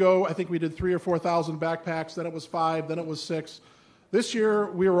 years ago, I think we did 3,000 or 4,000 backpacks, then it was 5, then it was 6. This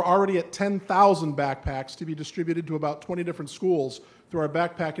year, we were already at 10,000 backpacks to be distributed to about 20 different schools through our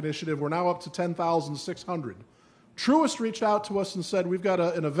backpack initiative. We're now up to 10,600. Truist reached out to us and said, we've got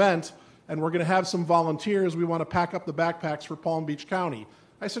an event, and we're going to have some volunteers. We want to pack up the backpacks for Palm Beach County.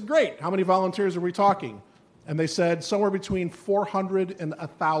 I said, great. How many volunteers are we talking? And they said somewhere between 400 and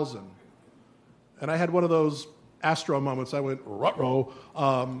 1,000. And I had one of those Astro moments. I went, ruh-roh.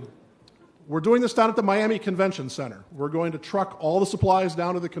 We're doing this down at the Miami Convention Center. We're going to truck all the supplies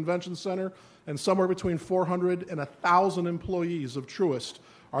down to the convention center, and somewhere between 400 and 1,000 employees of Truist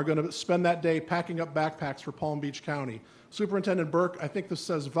are going to spend that day packing up backpacks for Palm Beach County. Superintendent Burke, I think this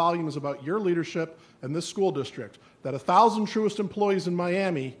says volumes about your leadership and this school district, that 1,000 Truist employees in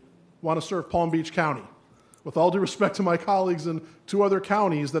Miami want to serve Palm Beach County. With all due respect to my colleagues in 2 other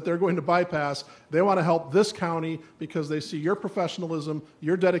counties that they're going to bypass, they want to help this county because they see your professionalism,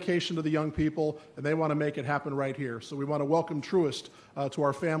 your dedication to the young people, and they want to make it happen right here. So we want to welcome Truist to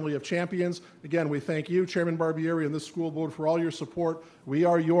our family of champions. Again, we thank you, Chairman Barbieri, and this school board for all your support. We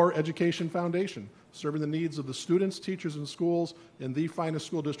are your education foundation, serving the needs of the students, teachers, and schools in the finest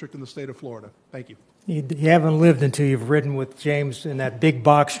school district in the state of Florida. Thank you. You haven't lived until you've ridden with James in that big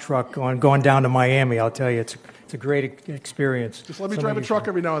box truck going down to Miami. I'll tell you, it's a great experience. Just let me drive a truck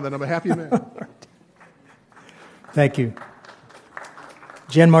every now and then. I'm a happy man. Thank you.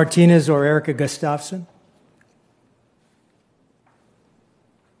 Jen Martinez or Erica Gustafson?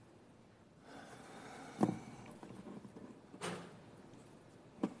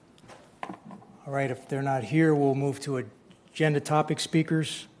 All right, if they're not here, we'll move to agenda topic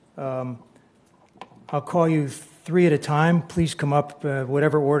speakers. I'll call you 3 at a time. Please come up.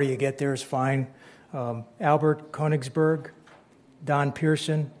 Whatever order you get there is fine. Albert Konigsberg, Don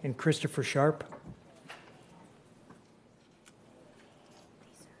Pearson, and Christopher Sharp.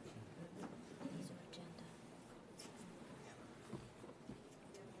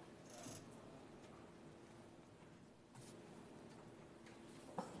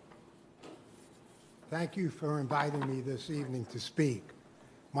 Thank you for inviting me this evening to speak.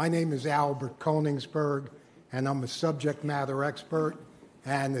 My name is Albert Konigsberg, and I'm a subject matter expert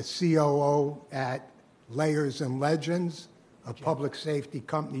and the COO at Layers and Legends, a public safety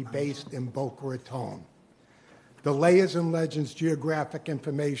company based in Boca Raton. The Layers and Legends Geographic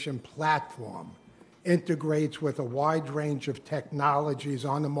Information Platform integrates with a wide range of technologies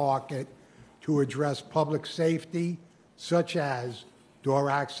on the market to address public safety, such as door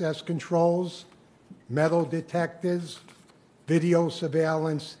access controls, metal detectors, video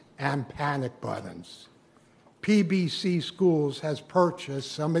surveillance, and panic buttons. PBC Schools has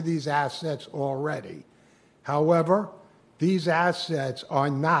purchased some of these assets already. However, these assets are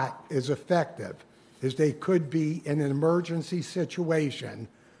not as effective as they could be in an emergency situation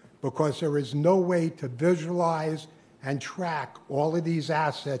because there is no way to visualize and track all of these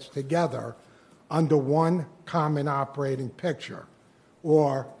assets together under one common operating picture.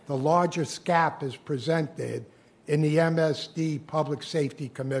 or the largest gap is presented in the MSD Public Safety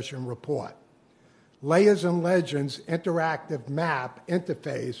Commission report. Layers and Legends interactive map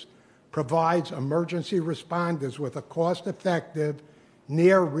interface provides emergency responders with a cost-effective,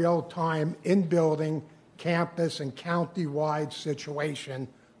 near real-time, in-building, campus, and county-wide situation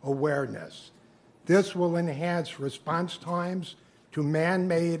awareness. This will enhance response times to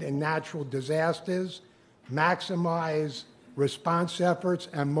man-made and natural disasters, maximize response efforts,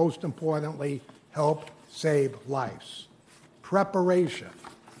 and most importantly, help save lives. Preparation.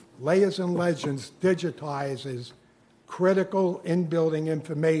 Layers and Legends digitizes critical in-building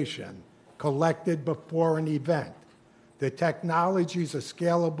information collected before an event. The technologies are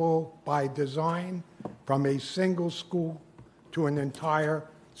scalable by design from a single school to an entire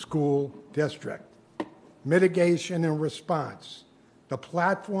school district. Mitigation and response. The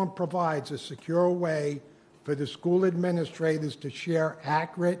platform provides a secure way for the school administrators to share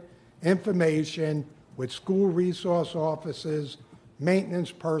accurate information with school resource officers,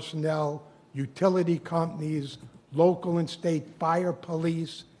 maintenance personnel, utility companies, local and state fire,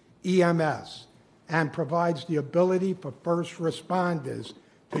 police, EMS, and provides the ability for first responders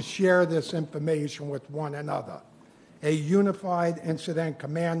to share this information with one another. A unified incident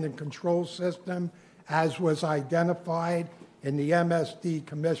command and control system, as was identified in the MSD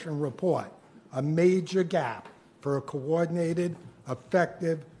Commission report, a major gap for a coordinated,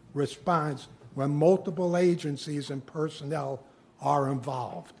 effective response when multiple agencies and personnel are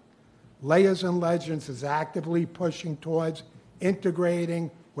involved. Layers and Legends is actively pushing towards integrating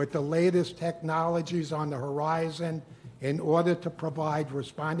with the latest technologies on the horizon in order to provide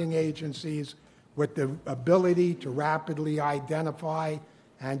responding agencies with the ability to rapidly identify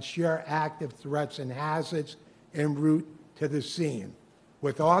and share active threats and hazards en route to the scene.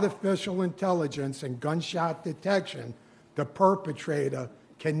 With artificial intelligence and gunshot detection, the perpetrator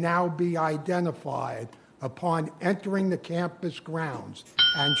can now be identified upon entering the campus grounds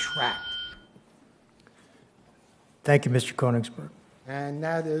and tracked. Thank you, Mr. Koenigsberg. And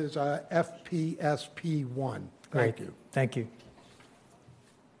that is FPSP1. Thank you. Thank you.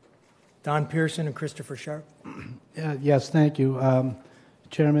 Don Pearson and Christopher Sharp. Yes, thank you.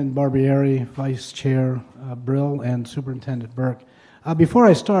 Chairman Barbieri, Vice Chair Brill, and Superintendent Burke. Before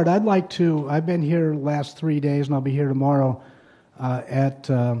I start, I've been here the last 3 days, and I'll be here tomorrow at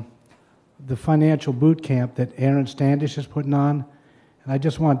the financial boot camp that Aaron Standish is putting on. And I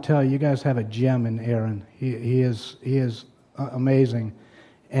just want to tell you, you guys have a gem in Aaron. He is amazing.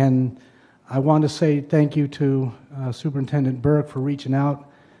 And I want to say thank you to Superintendent Burke for reaching out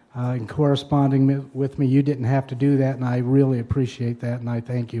and corresponding with me. You didn't have to do that, and I really appreciate that, and I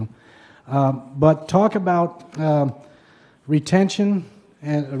thank you. But talk about retention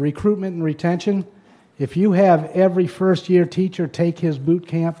and recruitment and retention. If you have every first-year teacher take his boot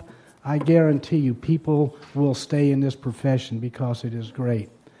camp, I guarantee you people will stay in this profession because it is great.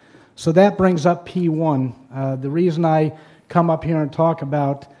 So that brings up P1. The reason I come up here and talk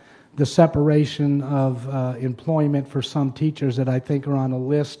about the separation of employment for some teachers that I think are on a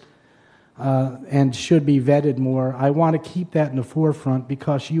list and should be vetted more, I want to keep that in the forefront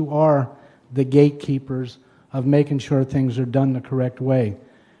because you are the gatekeepers of making sure things are done the correct way.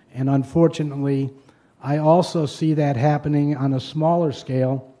 And unfortunately, I also see that happening on a smaller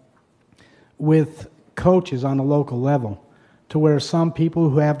scale with coaches on a local level, to where some people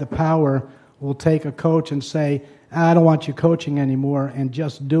who have the power will take a coach and say, I don't want you coaching anymore, and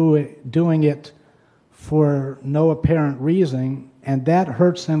just doing it for no apparent reason, and that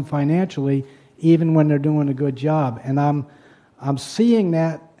hurts them financially even when they're doing a good job. And I'm seeing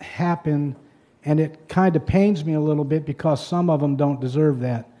that happen, and it kind of pains me a little bit because some of them don't deserve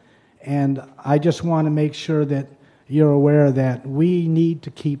that. And I just want to make sure that you're aware that we need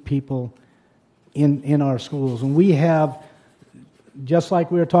to keep people in our schools. And we have, just like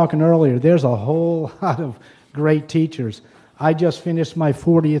we were talking earlier, there's a whole lot of great teachers. I just finished my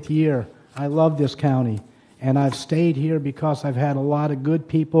 40th year. I love this county. And I've stayed here because I've had a lot of good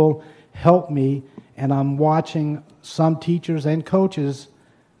people help me, and I'm watching some teachers and coaches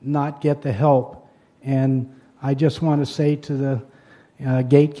not get the help. And I just want to say to the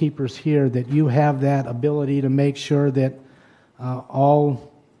gatekeepers here that you have that ability to make sure that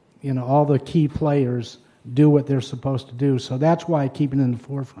all the key players do what they're supposed to do. So that's why I keep it in the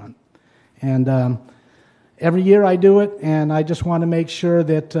forefront. And every year I do it, and I just want to make sure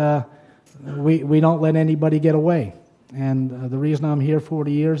that we don't let anybody get away. And the reason I'm here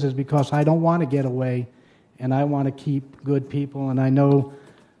 40 years is because I don't want to get away, and I want to keep good people. And I know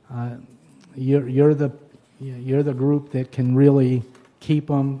you're the group that can really keep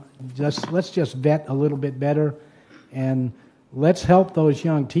them. Let's just vet a little bit better, and let's help those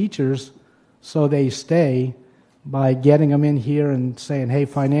young teachers so they stay by getting them in here and saying, hey,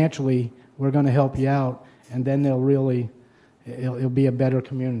 financially, we're going to help you out, and then it'll be a better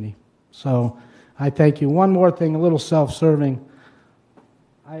community. So I thank you. One more thing, a little self-serving.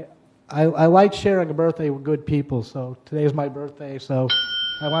 I like sharing a birthday with good people, so today's my birthday, so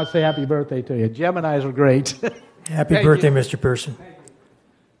I want to say happy birthday to you. Geminis are great. Happy birthday, Mr. Person.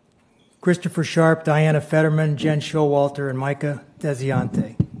 Christopher Sharp, Diana Fetterman, Jen Showalter, and Micah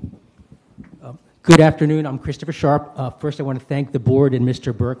Desiante. Good afternoon. I'm Christopher Sharp. First, I want to thank the board and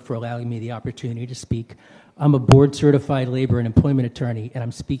Mr. Burke for allowing me the opportunity to speak. I'm a board-certified labor and employment attorney, and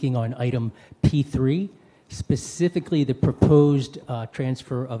I'm speaking on item P3, specifically the proposed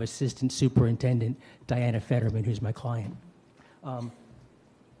transfer of Assistant Superintendent Diana Fetterman, who's my client.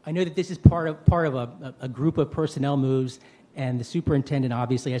 I know that this is part of a group of personnel moves, and the superintendent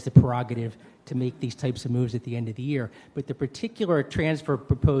obviously has the prerogative to make these types of moves at the end of the year. But the particular transfer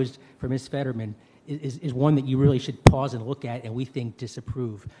proposed for Ms. Fetterman is one that you really should pause and look at, and we think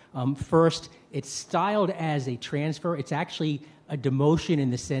disapprove. First, it's styled as a transfer. It's actually a demotion in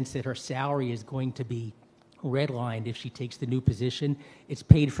the sense that her salary is going to be redlined if she takes the new position. It's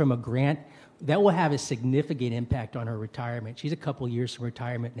paid from a grant. That will have a significant impact on her retirement. She's a couple years from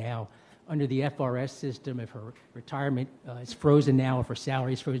retirement now. Under the FRS system, if her retirement is frozen now, if her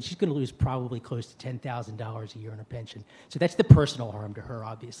salary is frozen, she's going to lose probably close to $10,000 a year in her pension. So that's the personal harm to her,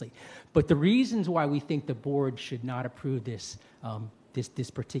 obviously. But the reasons why we think the board should not approve this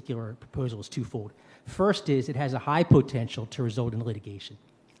particular proposal is twofold. First is it has a high potential to result in litigation.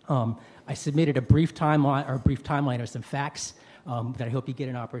 I submitted a brief timeline of some facts that I hope you get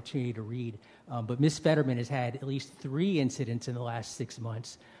an opportunity to read. But Ms. Fetterman has had at least 3 incidents in the last 6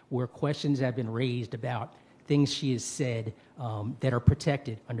 months where questions have been raised about things she has said that are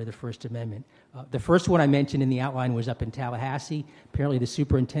protected under the First Amendment. The first one I mentioned in the outline was up in Tallahassee. Apparently the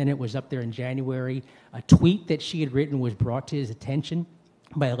superintendent was up there in January. A tweet that she had written was brought to his attention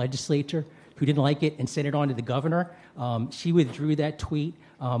by a legislator who didn't like it and sent it on to the governor. She withdrew that tweet,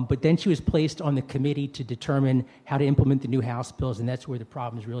 but then she was placed on the committee to determine how to implement the new House bills, and that's where the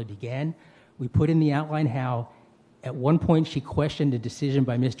problems really began. We put in the outline how at one point she questioned a decision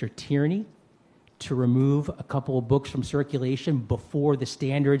by Mr. Tierney to remove a couple of books from circulation before the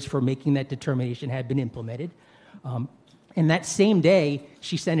standards for making that determination had been implemented. And that same day,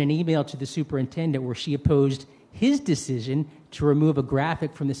 she sent an email to the superintendent where she opposed his decision to remove a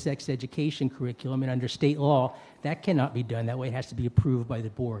graphic from the sex education curriculum, and under state law, that cannot be done. That way it has to be approved by the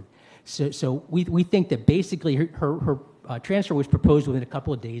board. So we think that basically her transfer was proposed within a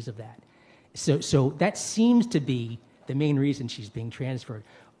couple of days of that. So that seems to be the main reason she's being transferred.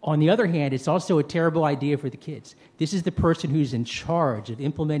 On the other hand, it's also a terrible idea for the kids. This is the person who's in charge of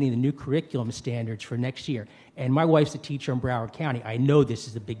implementing the new curriculum standards for next year. And my wife's a teacher in Broward County. I know this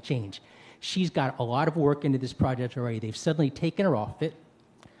is a big change. She's got a lot of work into this project already. They've suddenly taken her off it.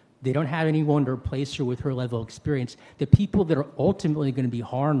 They don't have anyone to replace her with her level of experience. The people that are ultimately going to be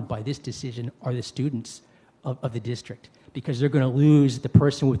harmed by this decision are the students of the district, because they're going to lose the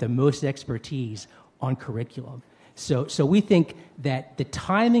person with the most expertise on curriculum. So we think that the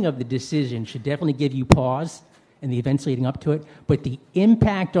timing of the decision should definitely give you pause in the events leading up to it, but the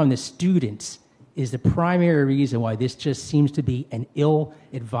impact on the students is the primary reason why this just seems to be an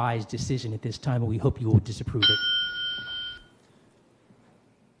ill-advised decision at this time, and we hope you will disapprove it.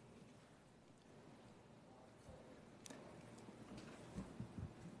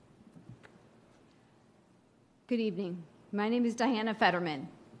 Good evening. My name is Diana Fetterman.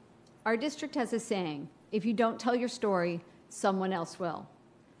 Our district has a saying, if you don't tell your story, someone else will.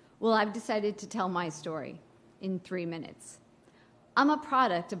 Well, I've decided to tell my story in 3 minutes. I'm a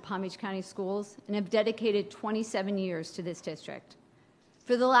product of Palm Beach County Schools and have dedicated 27 years to this district.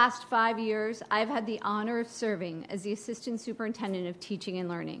 For the last 5 years, I've had the honor of serving as the Assistant Superintendent of Teaching and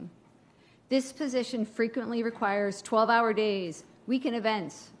Learning. This position frequently requires 12-hour days, weekend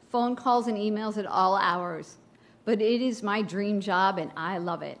events, phone calls, and emails at all hours. But it is my dream job, and I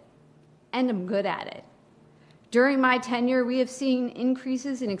love it. And I'm good at it. During my tenure, we have seen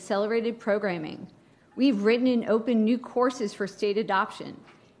increases in accelerated programming. We've written and opened new courses for state adoption,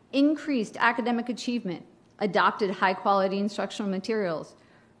 increased academic achievement, adopted high-quality instructional materials,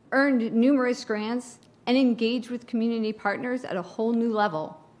 earned numerous grants, and engaged with community partners at a whole new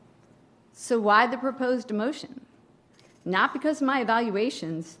level. So why the proposed demotion? Not because of my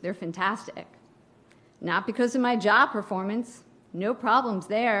evaluations, they're fantastic. Not because of my job performance, no problems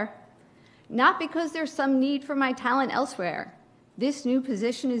there. Not because there's some need for my talent elsewhere. This new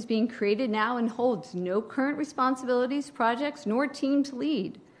position is being created now and holds no current responsibilities, projects, nor team to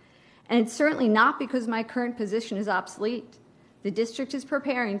lead. And it's certainly not because my current position is obsolete. The district is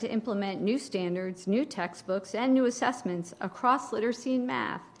preparing to implement new standards, new textbooks, and new assessments across literacy and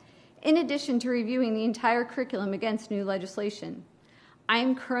math, in addition to reviewing the entire curriculum against new legislation. I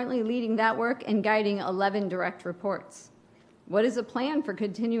am currently leading that work and guiding 11 direct reports. What is the plan for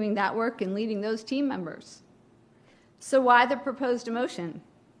continuing that work and leading those team members? So why the proposed motion?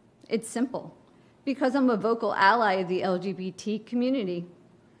 It's simple. Because I'm a vocal ally of the LGBT community.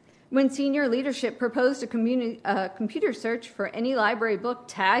 When senior leadership proposed a computer search for any library book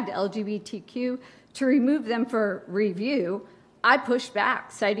tagged LGBTQ to remove them for review, I pushed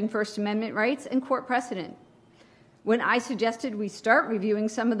back, citing First Amendment rights and court precedent. When I suggested we start reviewing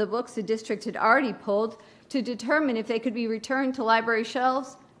some of the books the district had already pulled to determine if they could be returned to library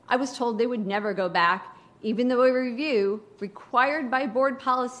shelves, I was told they would never go back, even though a review required by board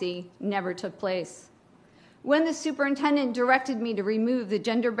policy never took place. When the superintendent directed me to remove the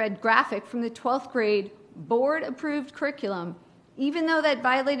gender-bed graphic from the 12th grade board-approved curriculum, even though that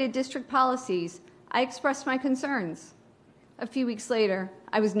violated district policies, I expressed my concerns. A few weeks later,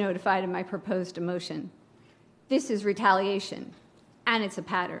 I was notified of my proposed demotion. This is retaliation, and it's a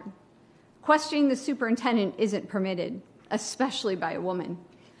pattern. Questioning the superintendent isn't permitted, especially by a woman.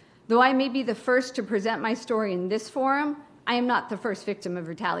 Though I may be the first to present my story in this forum, I am not the first victim of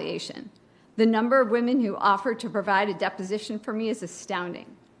retaliation. The number of women who offered to provide a deposition for me is astounding.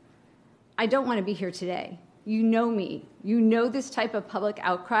 I don't want to be here today. You know me. You know this type of public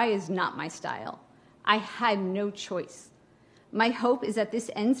outcry is not my style. I had no choice. My hope is that this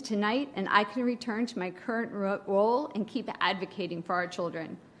ends tonight and I can return to my current role and keep advocating for our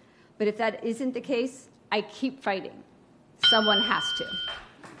children. But if that isn't the case, I keep fighting. Someone has to.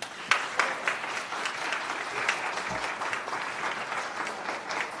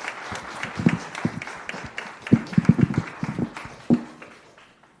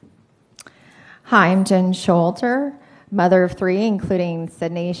 Hi, I'm Jen Scholter, mother of three, including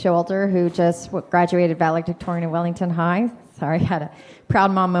Sydney Scholter, who just graduated valedictorian at Wellington High. Sorry, had a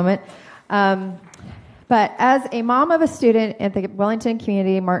proud mom moment. But as a mom of a student at the Wellington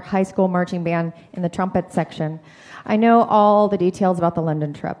Community High School Marching Band in the trumpet section, I know all the details about the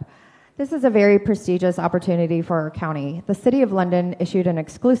London trip. This is a very prestigious opportunity for our county. The City of London issued an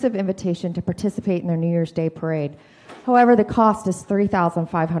exclusive invitation to participate in their New Year's Day parade. However, the cost is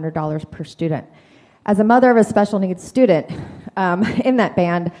 $3,500 per student. As a mother of a special needs student in that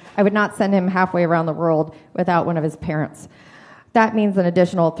band, I would not send him halfway around the world without one of his parents. That means an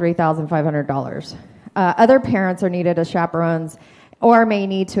additional $3,500. Other parents are needed as chaperones or may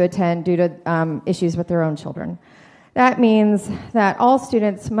need to attend due to issues with their own children. That means that all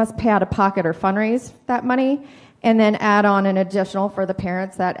students must pay out of pocket or fundraise that money and then add on an additional for the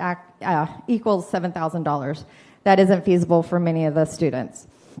parents that equals $7,000. That isn't feasible for many of the students.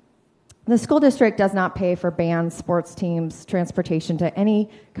 The school district does not pay for bands, sports teams, transportation to any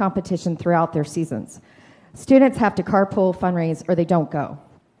competition throughout their seasons. Students have to carpool, fundraise, or they don't go.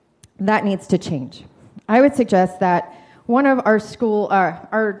 That needs to change. I would suggest that one of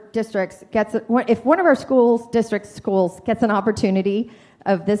our districts gets, if one of our schools gets an opportunity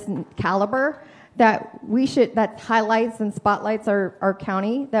of this caliber, that highlights and spotlights our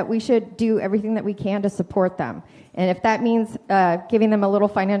county, that we should do everything that we can to support them. And if that means giving them a little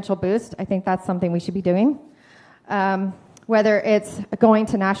financial boost, I think that's something we should be doing. Whether it's going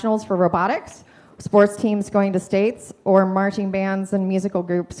to nationals for robotics, sports teams going to states, or marching bands and musical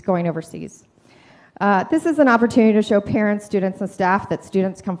groups going overseas. This is an opportunity to show parents, students, and staff that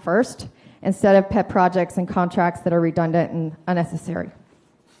students come first instead of pet projects and contracts that are redundant and unnecessary.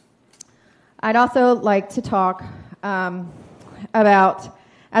 I'd also like to talk about,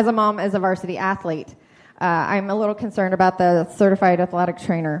 as a mom, as a varsity athlete, I'm a little concerned about the certified athletic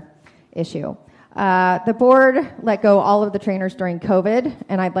trainer issue. The board let go all of the trainers during COVID,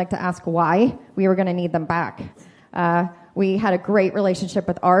 and I'd like to ask why. We were going to need them back. We had a great relationship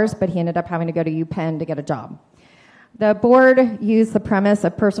with ours, but he ended up having to go to UPenn to get a job. The board used the premise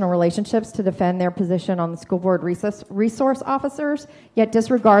of personal relationships to defend their position on the school board resource officers, yet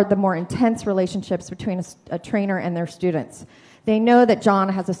disregard the more intense relationships between a trainer and their students. They know that John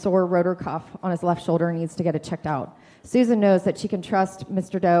has a sore rotor cuff on his left shoulder and needs to get it checked out. Susan knows that she can trust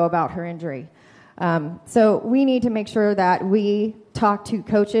Mr. Doe about her injury. So we need to make sure that we talk to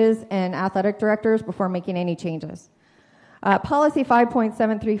coaches and athletic directors before making any changes. Policy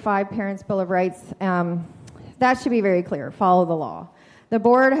 5.735, Parents' Bill of Rights, that should be very clear. Follow the law. The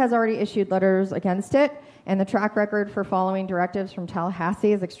board has already issued letters against it, and the track record for following directives from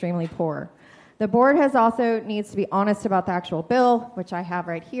Tallahassee is extremely poor. The board has also needs to be honest about the actual bill, which I have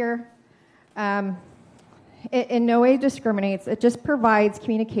right here. It in no way discriminates. It just provides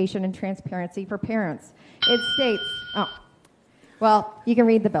communication and transparency for parents. It Well, you can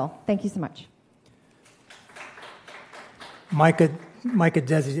read the bill. Thank you so much. Micah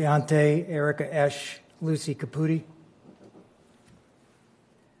Desiante, Erica Esch, Lucy Caputi.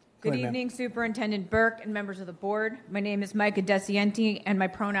 Good evening, Superintendent Burke and members of the board. My name is Micah Desiante, and my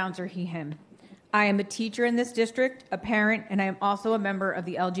pronouns are he, him. I am a teacher in this district, a parent, and I am also a member of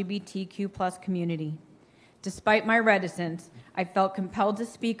the LGBTQ+ community. Despite my reticence, I felt compelled to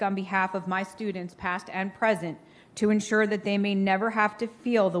speak on behalf of my students, past and present, to ensure that they may never have to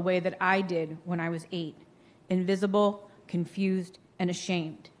feel the way that I did when I was 8, invisible, confused, and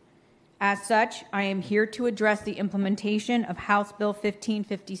ashamed. As such, I am here to address the implementation of House Bill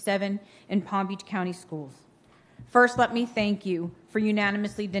 1557 in Palm Beach County Schools. First, let me thank you for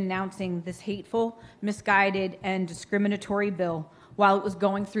unanimously denouncing this hateful, misguided, and discriminatory bill while it was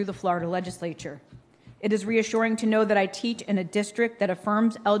going through the Florida legislature. It is reassuring to know that I teach in a district that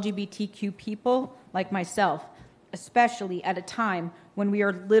affirms LGBTQ people like myself, especially at a time when we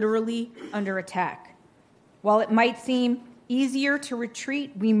are literally under attack. While it might seem easier to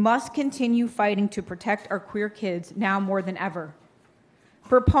retreat, we must continue fighting to protect our queer kids now more than ever.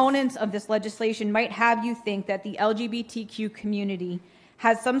 Proponents of this legislation might have you think that the LGBTQ community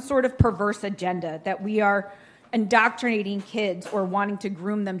has some sort of perverse agenda, that we are indoctrinating kids or wanting to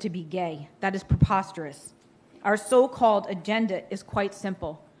groom them to be gay. That is preposterous. Our so-called agenda is quite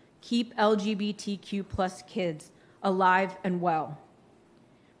simple. Keep LGBTQ+ kids alive and well.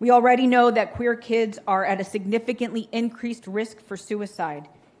 We already know that queer kids are at a significantly increased risk for suicide.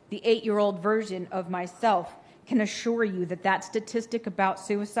 The 8-year-old version of myself can assure you that that statistic about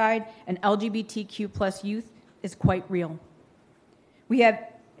suicide and LGBTQ+ youth is quite real. We have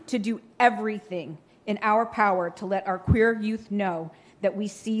to do everything in our power to let our queer youth know that we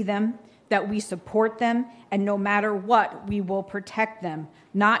see them, that we support them, and no matter what, we will protect them,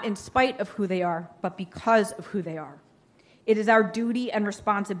 not in spite of who they are, but because of who they are. It is our duty and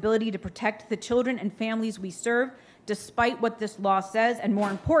responsibility to protect the children and families we serve, despite what this law says, and more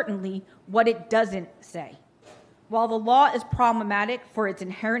importantly, what it doesn't say. While the law is problematic for its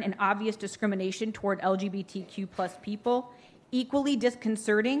inherent and obvious discrimination toward LGBTQ+ people, equally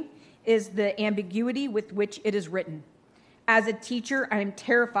disconcerting is the ambiguity with which it is written. As a teacher, I am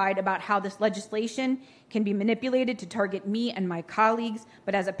terrified about how this legislation can be manipulated to target me and my colleagues,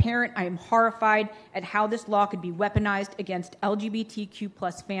 but as a parent, I am horrified at how this law could be weaponized against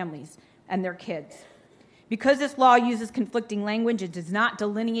LGBTQ+ families and their kids. Because this law uses conflicting language, it does not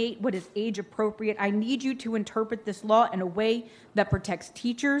delineate what is age appropriate. I need you to interpret this law in a way that protects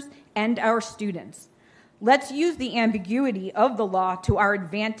teachers and our students. Let's use the ambiguity of the law to our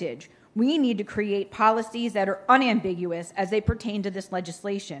advantage. We need to create policies that are unambiguous as they pertain to this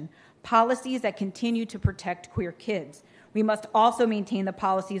legislation, policies that continue to protect queer kids. We must also maintain the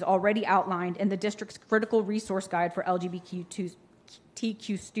policies already outlined in the district's critical resource guide for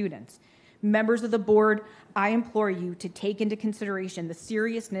LGBTQ students. Members of the board, I implore you to take into consideration the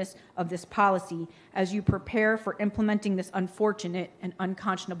seriousness of this policy as you prepare for implementing this unfortunate and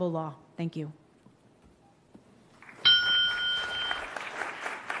unconscionable law. Thank you.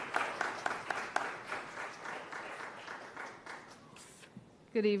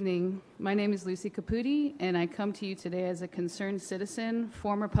 Good evening. My name is Lucy Caputi, and I come to you today as a concerned citizen,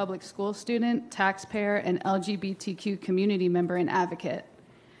 former public school student, taxpayer, and LGBTQ community member and advocate.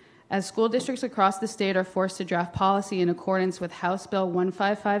 As school districts across the state are forced to draft policy in accordance with House Bill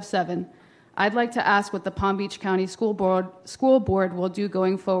 1557, I'd like to ask what the Palm Beach County School Board will do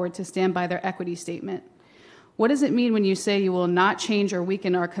going forward to stand by their equity statement. What does it mean when you say you will not change or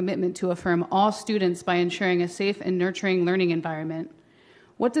weaken our commitment to affirm all students by ensuring a safe and nurturing learning environment?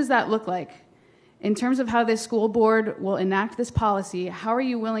 What does that look like? In terms of how this school board will enact this policy, how are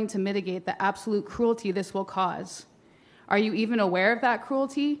you willing to mitigate the absolute cruelty this will cause? Are you even aware of that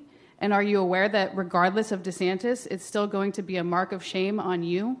cruelty? And are you aware that regardless of DeSantis, it's still going to be a mark of shame on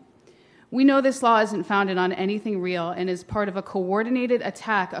you? We know this law isn't founded on anything real and is part of a coordinated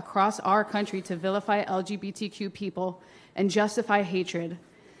attack across our country to vilify LGBTQ people and justify hatred.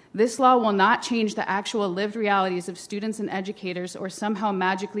 This law will not change the actual lived realities of students and educators or somehow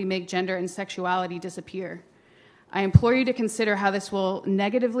magically make gender and sexuality disappear. I implore you to consider how this will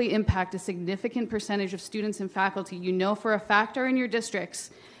negatively impact a significant percentage of students and faculty you know for a fact are in your districts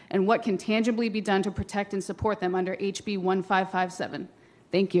and what can tangibly be done to protect and support them under HB 1557.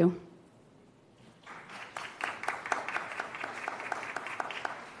 Thank you.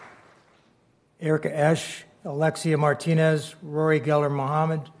 Erica Esch, Alexia Martinez, Rory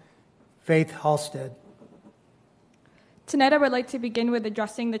Geller-Mohammed, Faith Halstead. Tonight I would like to begin with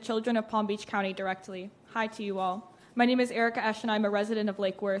addressing the children of Palm Beach County directly. Hi to you all. My name is Erica Esch and I'm a resident of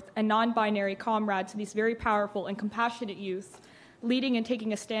Lake Worth, a non-binary comrade to these very powerful and compassionate youth leading and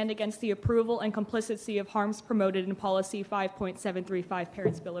taking a stand against the approval and complicity of harms promoted in Policy 5.735,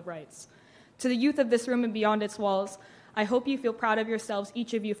 Parents' Bill of Rights. To the youth of this room and beyond its walls, I hope you feel proud of yourselves,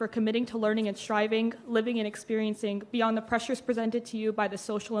 each of you, for committing to learning and striving, living and experiencing beyond the pressures presented to you by the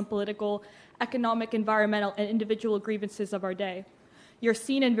social and political, economic, environmental, and individual grievances of our day. You're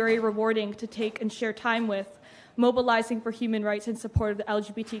seen and very rewarding to take and share time with, mobilizing for human rights in support of the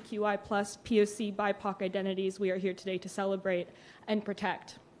LGBTQI+, POC, BIPOC identities we are here today to celebrate and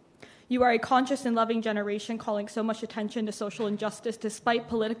protect. You are a conscious and loving generation calling so much attention to social injustice despite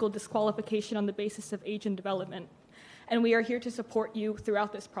political disqualification on the basis of age and development. And we are here to support you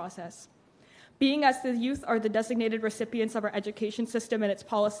throughout this process. Being as the youth are the designated recipients of our education system and its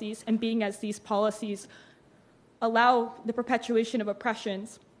policies, and being as these policies allow the perpetuation of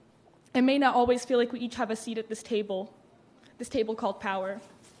oppressions, it may not always feel like we each have a seat at this table called power.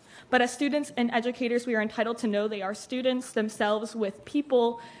 But as students and educators, we are entitled to know they are students themselves with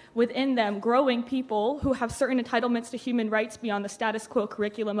people within them, growing people who have certain entitlements to human rights beyond the status quo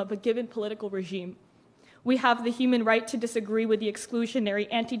curriculum of a given political regime. We have the human right to disagree with the exclusionary,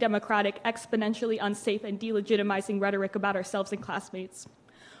 anti-democratic, exponentially unsafe, and delegitimizing rhetoric about ourselves and classmates.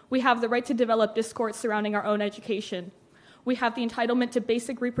 We have the right to develop discourse surrounding our own education. We have the entitlement to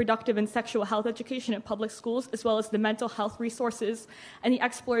basic reproductive and sexual health education in public schools, as well as the mental health resources and the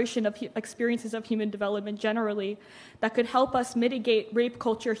exploration of experiences of human development generally that could help us mitigate rape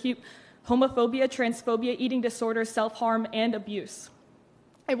culture, homophobia, transphobia, eating disorders, self-harm, and abuse.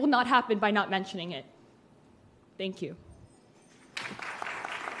 It will not happen by not mentioning it. Thank you.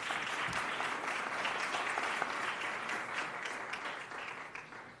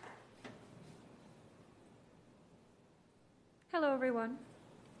 Hello, everyone.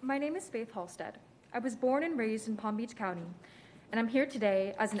 My name is Faith Halstead. I was born and raised in Palm Beach County, and I'm here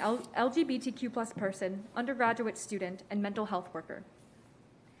today as an LGBTQ+ person, undergraduate student, and mental health worker.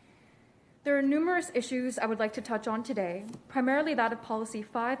 There are numerous issues I would like to touch on today, primarily that of Policy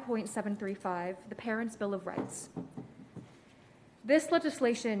 5.735, the Parents' Bill of Rights. This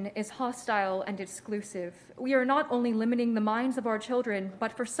legislation is hostile and exclusive. We are not only limiting the minds of our children,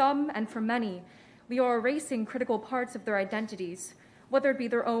 but for some and for many, we are erasing critical parts of their identities, whether it be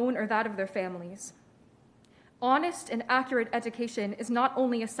their own or that of their families. Honest and accurate education is not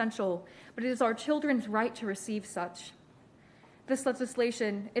only essential, but it is our children's right to receive such. This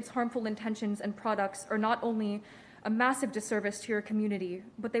legislation, its harmful intentions and products are not only a massive disservice to your community,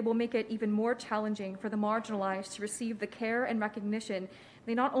 but they will make it even more challenging for the marginalized to receive the care and recognition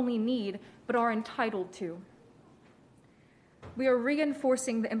they not only need, but are entitled to. We are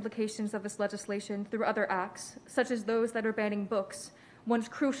reinforcing the implications of this legislation through other acts, such as those that are banning books, once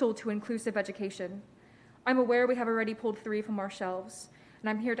crucial to inclusive education. I'm aware we have already pulled 3 from our shelves, and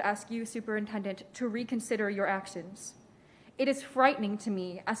I'm here to ask you, Superintendent, to reconsider your actions. It is frightening to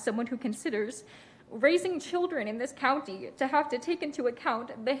me, as someone who considers raising children in this county, to have to take into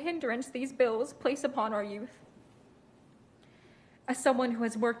account the hindrance these bills place upon our youth. As someone who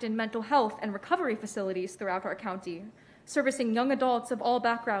has worked in mental health and recovery facilities throughout our county, servicing young adults of all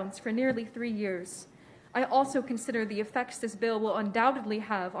backgrounds for nearly 3 years, I also consider the effects this bill will undoubtedly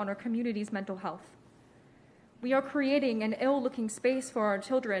have on our community's mental health. We are creating an ill-looking space for our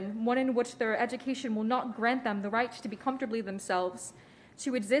children, one in which their education will not grant them the right to be comfortably themselves,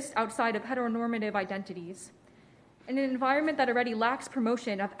 to exist outside of heteronormative identities. In an environment that already lacks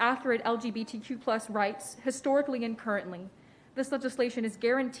promotion of accurate LGBTQ+ rights, historically and currently, this legislation is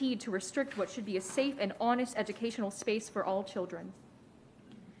guaranteed to restrict what should be a safe and honest educational space for all children.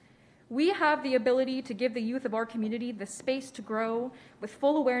 We have the ability to give the youth of our community the space to grow with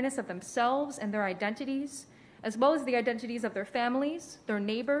full awareness of themselves and their identities, as well as the identities of their families, their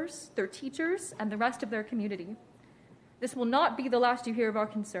neighbors, their teachers, and the rest of their community. This will not be the last you hear of our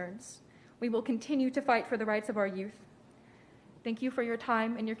concerns. We will continue to fight for the rights of our youth. Thank you for your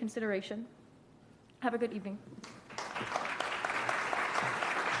time and your consideration. Have a good evening.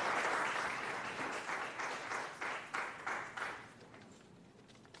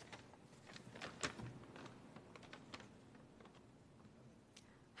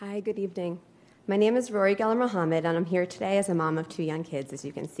 Hi, good evening. My name is Rory Geller Mohammed, and I'm here today as a mom of 2 young kids, as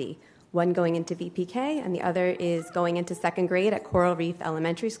you can see. One going into VPK, and the other is going into 2nd grade at Coral Reef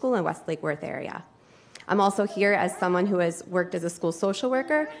Elementary School in Westlake Worth area. I'm also here as someone who has worked as a school social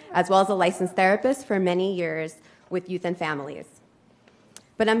worker, as well as a licensed therapist for many years with youth and families.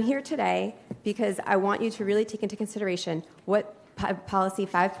 But I'm here today because I want you to really take into consideration what Policy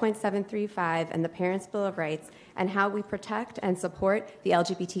 5.735 and the Parents' Bill of Rights and how we protect and support the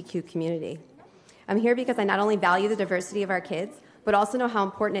LGBTQ community. I'm here because I not only value the diversity of our kids, but also know how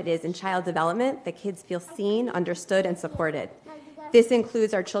important it is in child development that kids feel seen, understood, and supported. This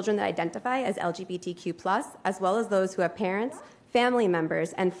includes our children that identify as LGBTQ+, as well as those who have parents, family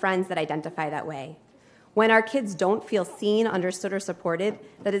members, and friends that identify that way. When our kids don't feel seen, understood, or supported,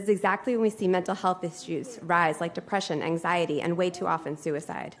 that is exactly when we see mental health issues rise, like depression, anxiety, and way too often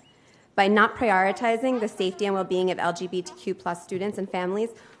suicide. By not prioritizing the safety and well-being of LGBTQ+ students and families,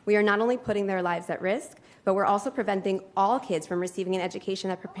 we are not only putting their lives at risk, but we're also preventing all kids from receiving an education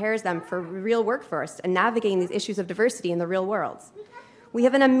that prepares them for real workforce and navigating these issues of diversity in the real world. We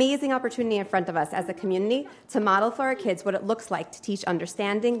have an amazing opportunity in front of us as a community to model for our kids what it looks like to teach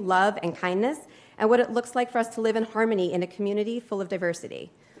understanding, love, and kindness, and what it looks like for us to live in harmony in a community full of diversity.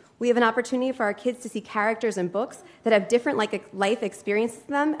 We have an opportunity for our kids to see characters in books that have different life experiences to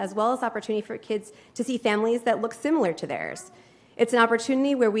them, as well as opportunity for kids to see families that look similar to theirs. It's an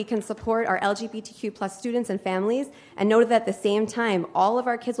opportunity where we can support our LGBTQ+ students and families and know that at the same time, all of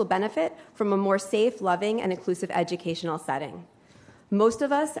our kids will benefit from a more safe, loving, and inclusive educational setting. Most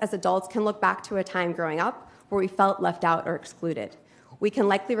of us as adults can look back to a time growing up where we felt left out or excluded. We can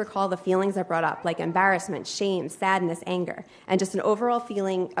likely recall the feelings that brought up, like embarrassment, shame, sadness, anger, and just an overall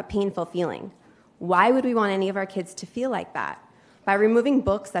feeling, a painful feeling. Why would we want any of our kids to feel like that? By removing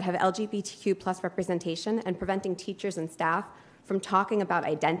books that have LGBTQ+ representation and preventing teachers and staff from talking about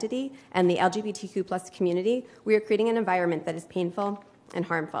identity and the LGBTQ+ community, we are creating an environment that is painful and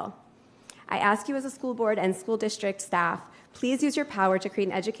harmful. I ask you as a school board and school district staff, please use your power to create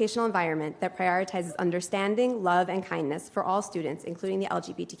an educational environment that prioritizes understanding, love, and kindness for all students, including the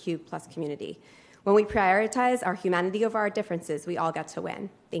LGBTQ+ community. When we prioritize our humanity over our differences, we all get to win.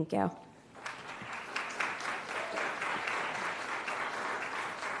 Thank you.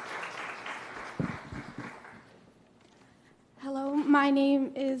 Hello, my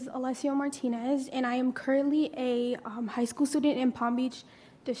name is Alessio Martinez, and I am currently a high school student in Palm Beach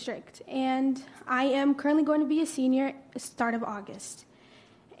District, and I am currently going to be a senior at the start of August.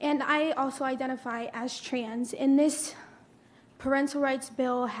 And I also identify as trans, and this parental rights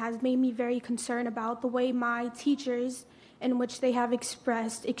bill has made me very concerned about the way my teachers, in which they have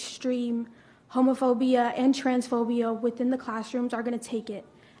expressed extreme homophobia and transphobia within the classrooms, are going to take it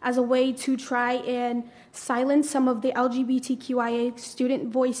as a way to try and silence some of the LGBTQIA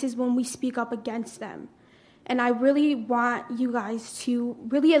student voices when we speak up against them. And I really want you guys to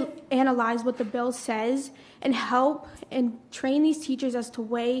really analyze what the bill says and help and train these teachers as to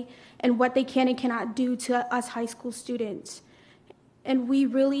way and what they can and cannot do to us high school students. And we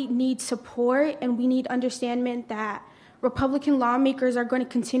really need support, and we need understanding that Republican lawmakers are going to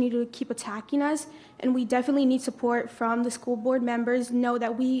continue to keep attacking us, and we definitely need support from the school board members. Know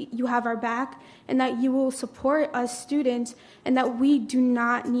that you have our back, and that you will support us students, and that we do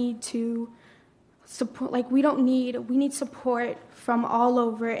not need to support, we need support from all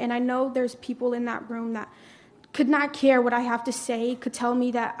over. And I know there's people in that room that could not care what I have to say, could tell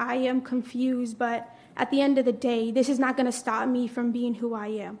me that I am confused, but at the end of the day, this is not going to stop me from being who I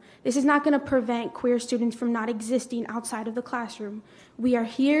am. This is not going to prevent queer students from not existing outside of the classroom. We are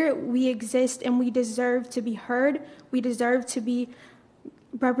here, we exist, and we deserve to be heard. We deserve to be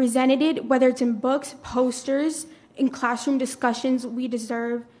represented, whether it's in books, posters, in classroom discussions. We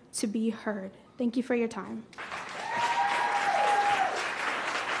deserve to be heard. Thank you for your time.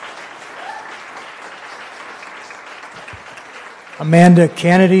 Amanda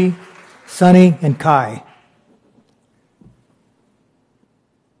Kennedy, Sunny, and Kai.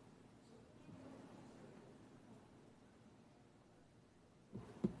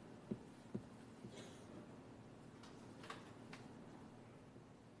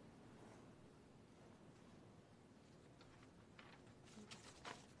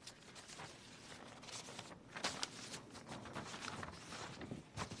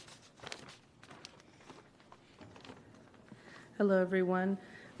 Hello, everyone.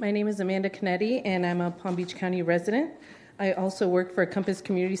 My name is Amanda Canetti, and I'm a Palm Beach County resident. I also work for Compass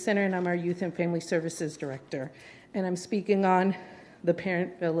Community Center, and I'm our Youth and Family Services Director. And I'm speaking on the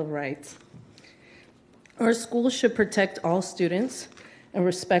Parent Bill of Rights. Our schools should protect all students and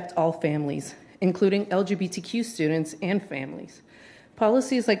respect all families, including LGBTQ students and families.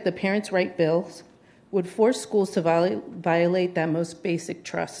 Policies like the Parents' Right Bills would force schools to violate that most basic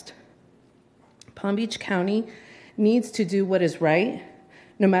trust. Palm Beach County needs to do what is right,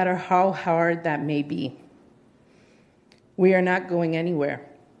 no matter how hard that may be. We are not going anywhere.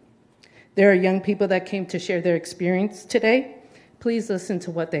 There are young people that came to share their experience today. Please listen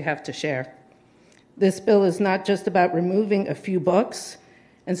to what they have to share. This bill is not just about removing a few books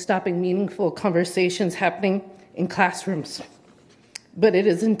and stopping meaningful conversations happening in classrooms, but it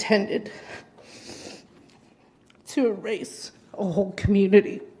is intended to erase a whole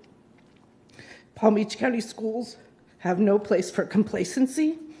community. Palm Beach County schools have no place for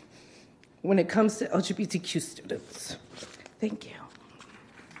complacency when it comes to LGBTQ students. Thank you.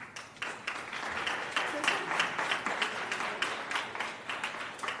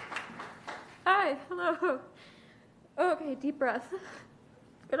 Hi, hello. Okay, deep breath.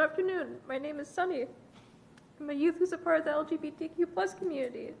 Good afternoon. My name is Sunny. I'm a youth who's a part of the LGBTQ plus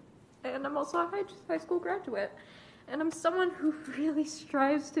community, and I'm also a high school graduate. And I'm someone who really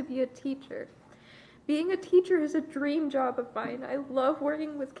strives to be a teacher. Being a teacher is a dream job of mine. I love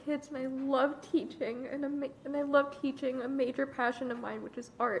working with kids, and I love teaching, and I love teaching a major passion of mine, which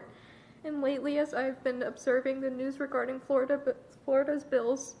is art. And lately, as I've been observing the news regarding Florida's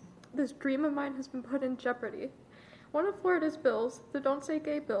bills, this dream of mine has been put in jeopardy. One of Florida's bills, the Don't Say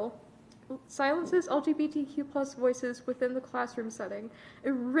Gay bill, silences LGBTQ plus voices within the classroom setting. It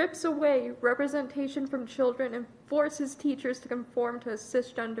rips away representation from children and forces teachers to conform to a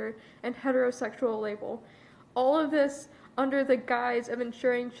cisgender and heterosexual label. All of this under the guise of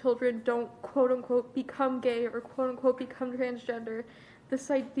ensuring children don't quote-unquote become gay or quote-unquote become transgender. This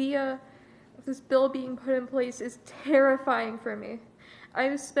idea of this bill being put in place is terrifying for me. I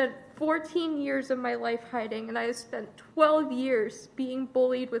have spent 14 years of my life hiding, and I have spent 12 years being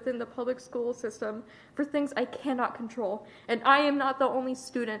bullied within the public school system for things I cannot control. And I am not the only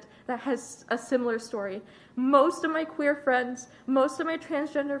student that has a similar story. Most of my queer friends, most of my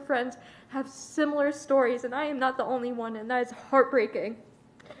transgender friends have similar stories, and I am not the only one, and that is heartbreaking.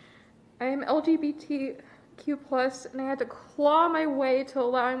 I am LGBTQ+, and I had to claw my way to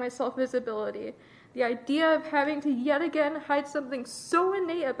allowing myself visibility. The idea of having to yet again hide something so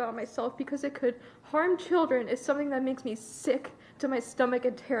innate about myself because it could harm children is something that makes me sick to my stomach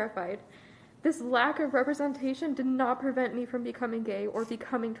and terrified. This lack of representation did not prevent me from becoming gay or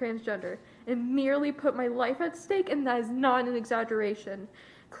becoming transgender. It merely put my life at stake, and that is not an exaggeration.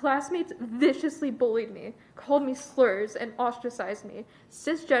 Classmates viciously bullied me, called me slurs, and ostracized me.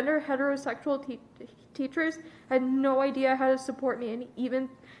 Cisgender heterosexual teachers had no idea how to support me and even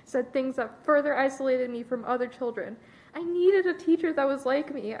said things that further isolated me from other children. I needed a teacher that was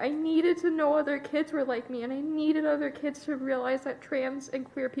like me. I needed to know other kids were like me, and I needed other kids to realize that trans and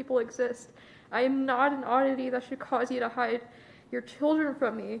queer people exist. I am not an oddity that should cause you to hide your children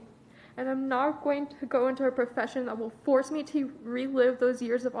from me, and I'm not going to go into a profession that will force me to relive those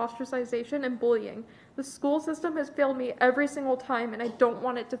years of ostracization and bullying. The school system has failed me every single time, and I don't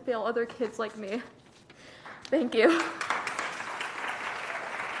want it to fail other kids like me. Thank you.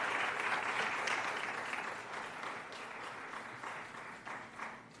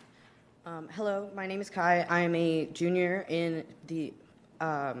 Hello, my name is Kai. I am a junior in the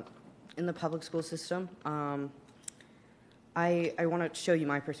public school system. I want to show you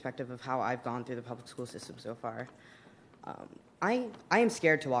my perspective of how I've gone through the public school system so far. I am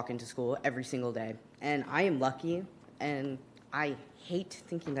scared to walk into school every single day, and I am lucky, and I hate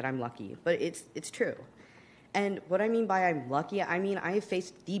thinking that I'm lucky, but it's true. And what I mean by I'm lucky, I mean I have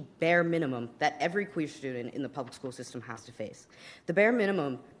faced the bare minimum that every queer student in the public school system has to face. The bare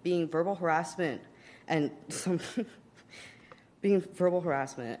minimum being verbal harassment and the verbal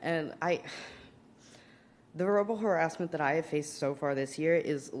harassment that I have faced so far this year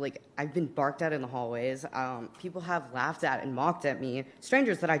is like I've been barked at in the hallways. People have laughed at and mocked at me,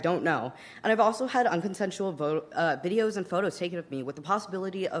 strangers that I don't know. And I've also had unconsensual videos and photos taken of me with the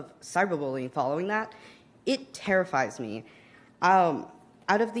possibility of cyberbullying following that. It terrifies me. Out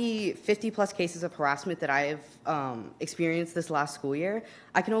of the 50-plus cases of harassment that I have experienced this last school year,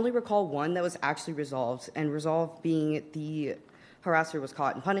 I can only recall one that was actually resolved, and resolved being the harasser was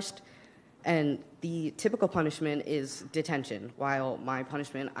caught and punished, and the typical punishment is detention, while my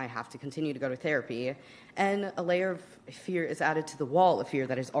punishment, I have to continue to go to therapy, and a layer of fear is added to the wall of fear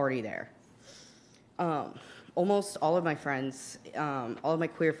that is already there. Almost all of my friends, all of my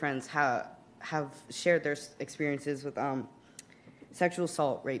queer friends have shared their experiences with sexual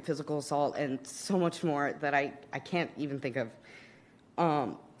assault, rape, physical assault, and so much more that I can't even think of.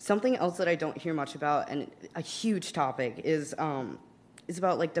 Something else that I don't hear much about, and a huge topic, is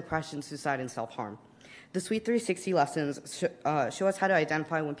about like depression, suicide, and self-harm. The Sweet 360 lessons show us how to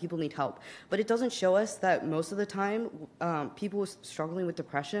identify when people need help, but it doesn't show us that most of the time people struggling with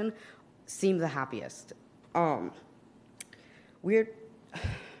depression seem the happiest.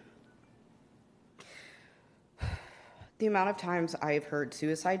 The amount of times I've heard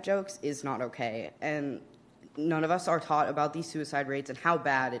suicide jokes is not okay, and none of us are taught about these suicide rates and how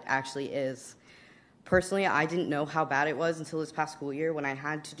bad it actually is. Personally, I didn't know how bad it was until this past school year when I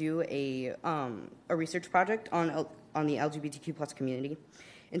had to do a research project on the LGBTQ plus community.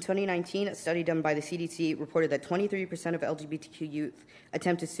 In 2019, a study done by the CDC reported that 23% of LGBTQ youth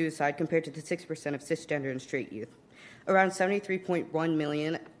attempted suicide compared to the 6% of cisgender and straight youth. Around 73.1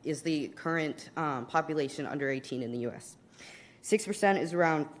 million is the current population under 18 in the U.S. 6% is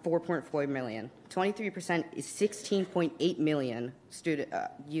around 4.4 million. 23% is 16.8 million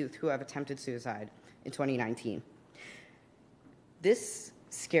youth who have attempted suicide in 2019. This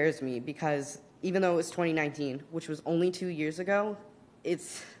scares me because even though it was 2019, which was only 2 years ago,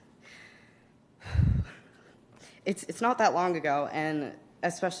 it's not that long ago, and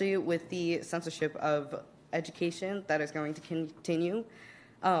especially with the censorship of education that is going to continue.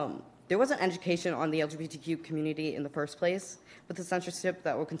 There wasn't education on the LGBTQ community in the first place, but the censorship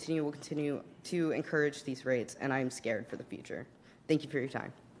that will continue to encourage these rates, and I'm scared for the future. Thank you for your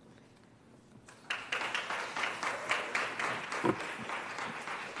time.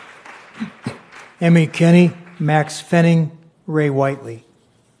 Emmy Kenny, Max Fenning, Ray Whiteley.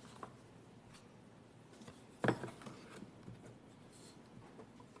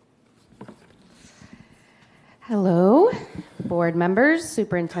 Hello, board members,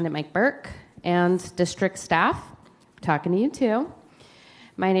 Superintendent Mike Burke, and district staff. Talking to you too.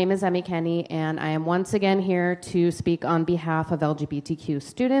 My name is Emmy Kenny, and I am once again here to speak on behalf of LGBTQ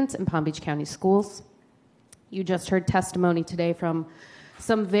students in Palm Beach County Schools. You just heard testimony today from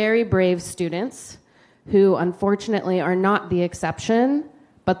some very brave students who unfortunately are not the exception,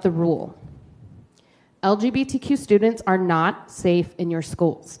 but the rule. LGBTQ students are not safe in your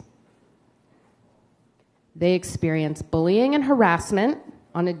schools. They experience bullying and harassment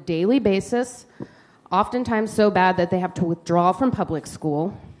on a daily basis, oftentimes so bad that they have to withdraw from public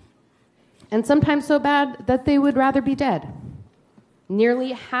school, and sometimes so bad that they would rather be dead.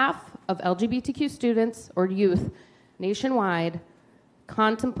 Nearly half of LGBTQ students or youth nationwide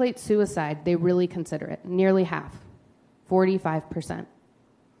contemplate suicide. They really consider it. Nearly half, 45%.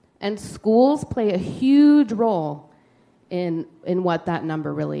 And schools play a huge role in what that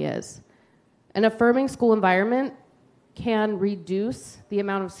number really is. An affirming school environment can reduce the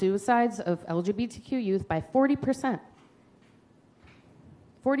amount of suicides of LGBTQ youth by 40%.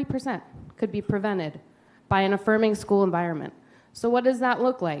 40% could be prevented by an affirming school environment. So what does that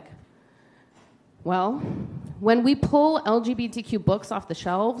look like? Well, when we pull LGBTQ books off the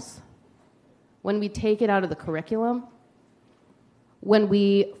shelves, when we take it out of the curriculum, when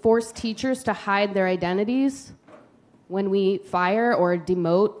we force teachers to hide their identities, when we fire or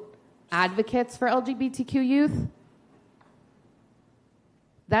demote advocates for LGBTQ youth,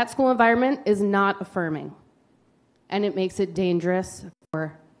 that school environment is not affirming, and it makes it dangerous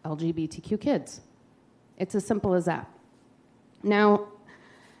for LGBTQ kids. It's as simple as that. Now,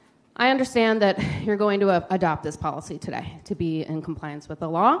 I understand that you're going to adopt this policy today to be in compliance with the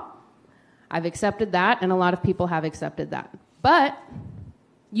law. I've accepted that, and a lot of people have accepted that. But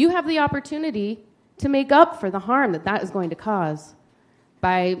you have the opportunity to make up for the harm that that is going to cause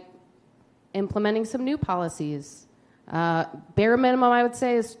by implementing some new policies. Bare minimum, I would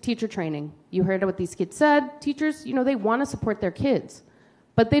say, is teacher training. You heard what these kids said. Teachers, they want to support their kids,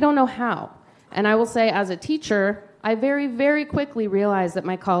 but they don't know how. And I will say, as a teacher, I very, very quickly realized that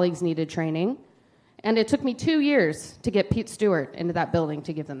my colleagues needed training, and it took me 2 years to get Pete Stewart into that building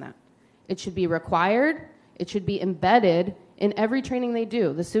to give them that. It should be required. It should be embedded in every training they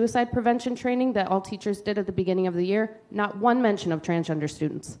do. The suicide prevention training that all teachers did at the beginning of the year, not one mention of transgender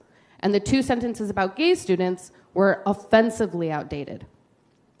students. And the 2 sentences about gay students were offensively outdated.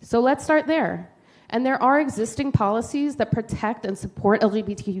 So let's start there. And there are existing policies that protect and support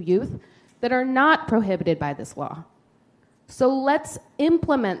LGBTQ youth that are not prohibited by this law. So let's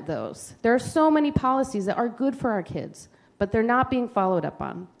implement those. There are so many policies that are good for our kids, but they're not being followed up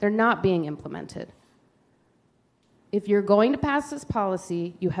on. They're not being implemented. If you're going to pass this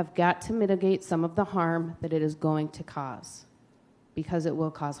policy, you have got to mitigate some of the harm that it is going to cause, because it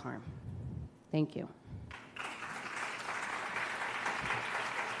will cause harm. Thank you.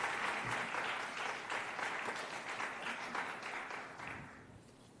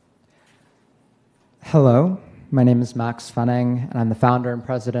 Hello, my name is Max Fenning, and I'm the founder and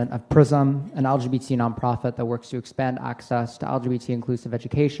president of PRISM, an LGBT nonprofit that works to expand access to LGBT inclusive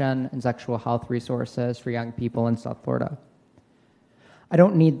education and sexual health resources for young people in South Florida. I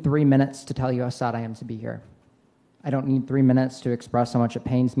don't need 3 minutes to tell you how sad I am to be here. I don't need 3 minutes to express how much it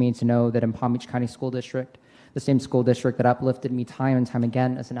pains me to know that in Palm Beach County School District, the same school district that uplifted me time and time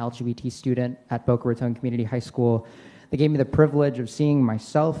again as an LGBT student at Boca Raton Community High School, they gave me the privilege of seeing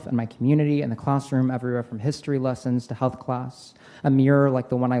myself and my community in the classroom everywhere from history lessons to health class, a mirror like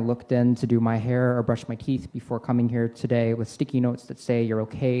the one I looked in to do my hair or brush my teeth before coming here today with sticky notes that say you're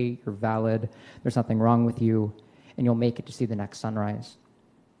okay, you're valid, there's nothing wrong with you, and you'll make it to see the next sunrise.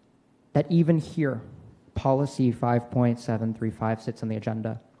 That even here, Policy 5.735 sits on the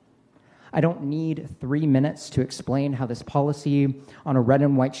agenda. I don't need 3 minutes to explain how this policy on a red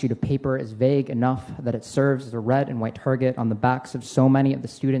and white sheet of paper is vague enough that it serves as a red and white target on the backs of so many of the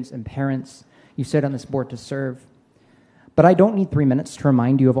students and parents you sit on this board to serve. But I don't need 3 minutes to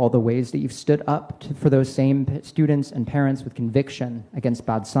remind you of all the ways that you've stood up for those same students and parents with conviction against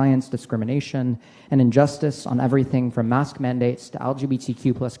bad science, discrimination, and injustice on everything from mask mandates to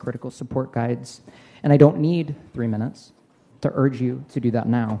LGBTQ plus critical support guides. And I don't need 3 minutes to urge you to do that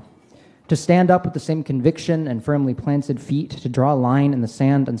now. To stand up with the same conviction and firmly planted feet, to draw a line in the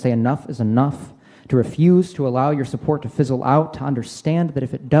sand and say enough is enough, to refuse to allow your support to fizzle out, to understand that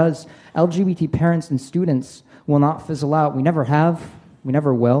if it does, LGBT parents and students will not fizzle out. We never have, we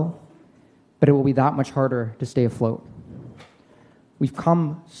never will, but it will be that much harder to stay afloat. We've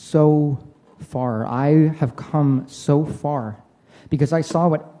come so far. I have come so far because I saw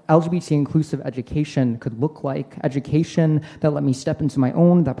what LGBT inclusive education could look like, education that let me step into my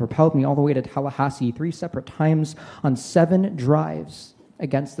own, that propelled me all the way to Tallahassee 3 separate times on 7 drives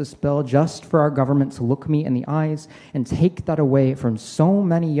against this bill just for our government to look me in the eyes and take that away from so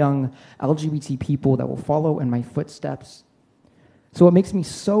many young LGBT people that will follow in my footsteps. So what makes me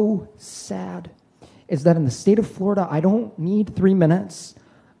so sad is that in the state of Florida, I don't need 3 minutes,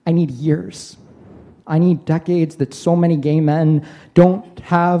 I need years. I need decades that so many gay men don't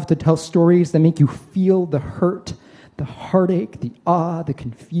have to tell stories that make you feel the hurt, the heartache, the awe, the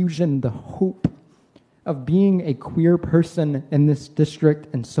confusion, the hope of being a queer person in this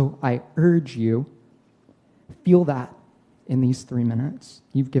district. And so I urge you, feel that in these 3 minutes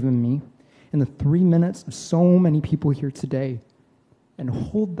you've given me, in the 3 minutes of so many people here today, and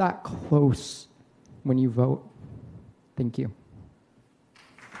hold that close when you vote. Thank you.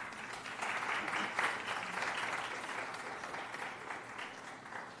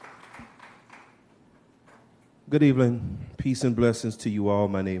 Good evening. Peace and blessings to you all.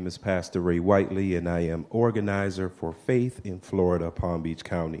 My name is Pastor Ray Whiteley, and I am organizer for Faith in Florida, Palm Beach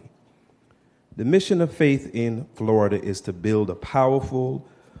County. The mission of Faith in Florida is to build a powerful,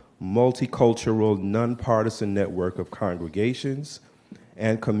 multicultural, nonpartisan network of congregations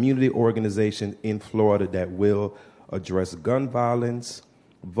and community organizations in Florida that will address gun violence,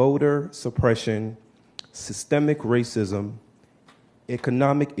 voter suppression, systemic racism,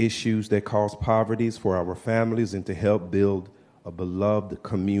 economic issues that cause poverty for our families, and to help build a beloved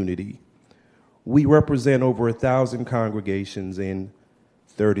community. We represent over 1,000 congregations in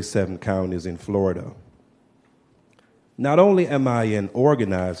 37 counties in Florida. Not only am I an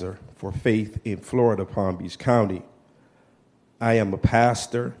organizer for Faith in Florida, Palm Beach County, I am a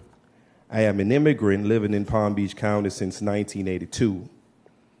pastor. I am an immigrant living in Palm Beach County since 1982.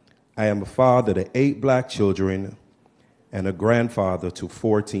 I am a father to 8 black children and a grandfather to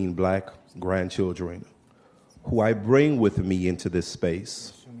 14 black grandchildren, who I bring with me into this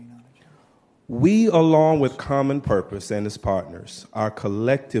space. We, along with Common Purpose and its partners, are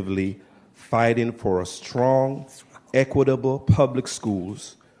collectively fighting for a strong, equitable public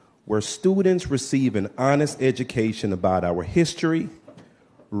schools where students receive an honest education about our history,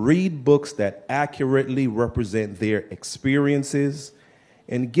 read books that accurately represent their experiences,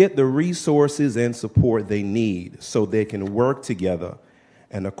 and get the resources and support they need so they can work together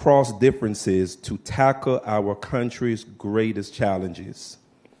and across differences to tackle our country's greatest challenges.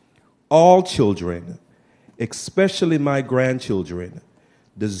 All children, especially my grandchildren,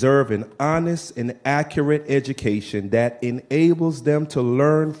 deserve an honest and accurate education that enables them to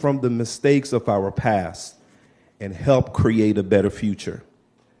learn from the mistakes of our past and help create a better future.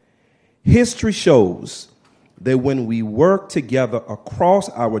 History shows that when we work together across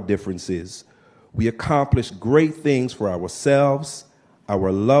our differences, we accomplish great things for ourselves,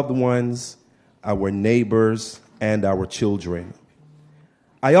 our loved ones, our neighbors, and our children.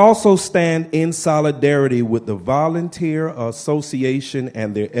 I also stand in solidarity with the Volunteer Association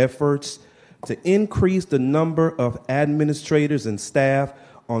and their efforts to increase the number of administrators and staff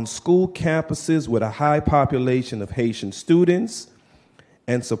on school campuses with a high population of Haitian students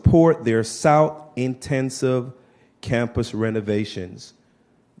and support their South intensive campus renovations.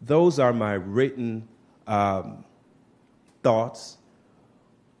 Those are my written thoughts,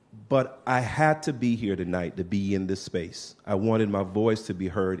 but I had to be here tonight to be in this space. I wanted my voice to be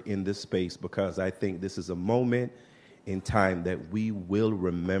heard in this space because I think this is a moment in time that we will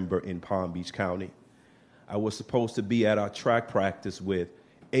remember in Palm Beach County. I was supposed to be at our track practice with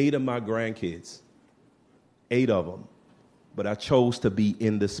 8 of my grandkids, 8 of them, but I chose to be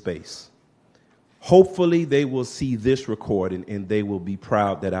in this space. Hopefully they will see this recording and they will be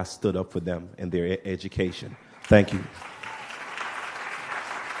proud that I stood up for them and their education. Thank you.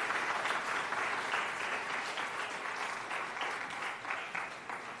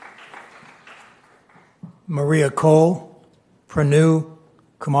 Maria Cole, Pranu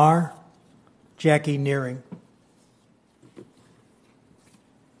Kumar, Jackie Nearing.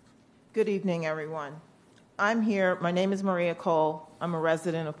 Good evening, everyone. I'm here. My name is Maria Cole. I'm a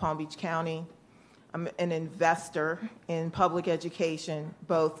resident of Palm Beach County. I'm an investor in public education,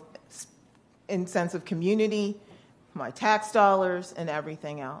 both in sense of community, my tax dollars, and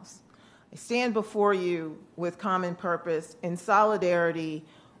everything else. I stand before you with common purpose in solidarity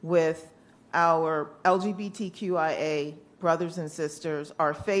with our LGBTQIA brothers and sisters,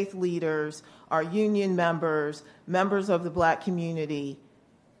 our faith leaders, our union members, members of the Black community,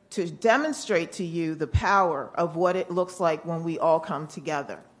 to demonstrate to you the power of what it looks like when we all come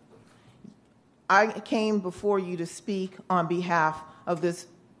together. I came before you to speak on behalf of this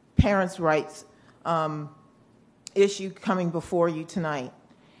parents' rights issue coming before you tonight.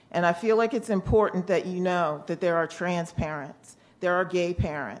 And I feel like it's important that you know that there are trans parents, there are gay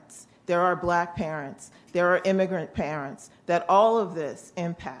parents, there are Black parents, there are immigrant parents, that all of this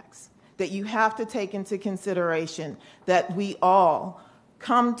impacts, that you have to take into consideration that we all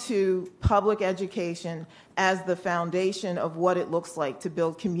come to public education as the foundation of what it looks like to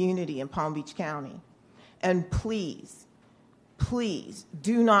build community in Palm Beach County. And please, please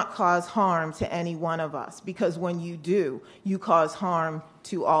do not cause harm to any one of us, because when you do, you cause harm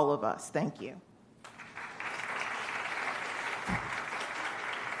to all of us. Thank you.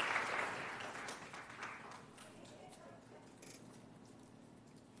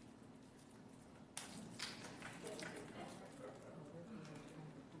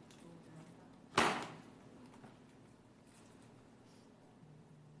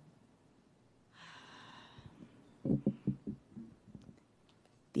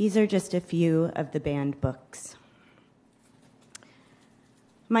 These are just a few of the banned books.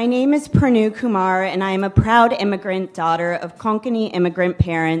 My name is Pranu Kumar, and I am a proud immigrant daughter of Konkani immigrant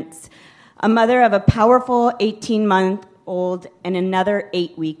parents, a mother of a powerful 18-month-old and another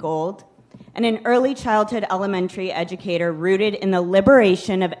 8-week-old, and an early childhood elementary educator rooted in the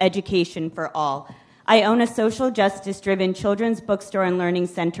liberation of education for all. I own a social justice-driven children's bookstore and learning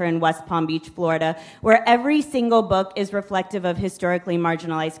center in West Palm Beach, Florida, where every single book is reflective of historically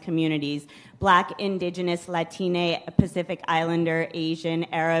marginalized communities: Black, Indigenous, Latina, Pacific Islander, Asian,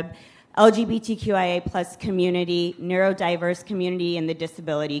 Arab, LGBTQIA+ community, neurodiverse community, and the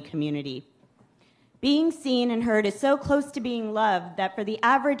disability community. Being seen and heard is so close to being loved that for the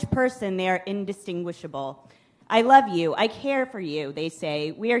average person, they are indistinguishable. I love you, I care for you, they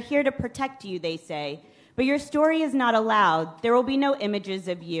say. We are here to protect you, they say. But your story is not allowed. There will be no images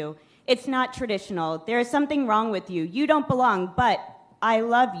of you. It's not traditional. There is something wrong with you. You don't belong, but I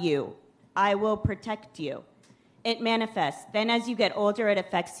love you. I will protect you. It manifests. Then as you get older, it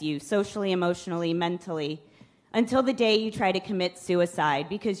affects you socially, emotionally, mentally, until the day you try to commit suicide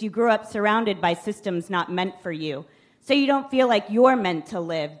because you grew up surrounded by systems not meant for you. So you don't feel like you're meant to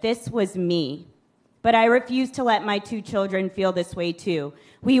live. This was me. But I refuse to let my 2 children feel this way too.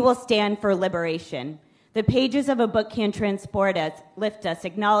 We will stand for liberation. The pages of a book can transport us, lift us,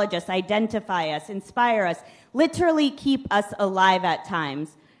 acknowledge us, identify us, inspire us, literally keep us alive at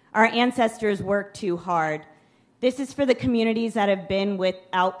times. Our ancestors worked too hard. This is for the communities that have been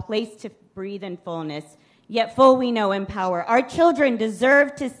without place to breathe in fullness, yet full we know in power. Our children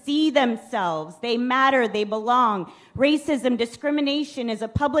deserve to see themselves. They matter, they belong. Racism, discrimination is a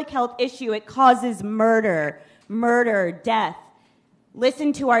public health issue. It causes murder, death.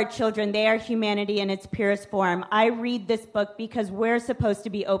 Listen to our children. They are humanity in its purest form. I read this book because we're supposed to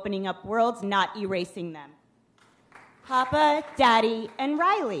be opening up worlds, not erasing them. Papa, Daddy, and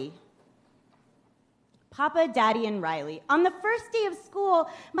Riley. Papa, Daddy, and Riley. On the first day of school,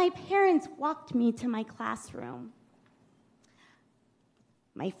 my parents walked me to my classroom.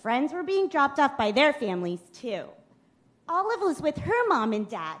 My friends were being dropped off by their families, too. Olive was with her mom and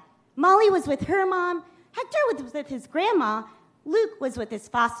dad. Molly was with her mom. Hector was with his grandma. Luke was with his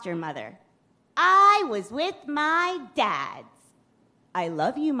foster mother. I was with my dad's. I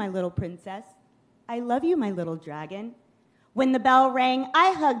love you, my little princess. I love you, my little dragon. When the bell rang,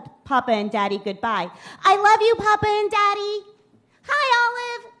 I hugged Papa and Daddy goodbye. I love you, Papa and Daddy.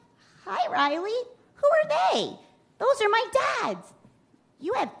 Hi, Olive. Hi, Riley. Who are they? Those are my dads.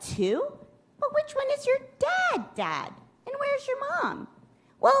 You have 2? But which one is your dad? And where's your mom?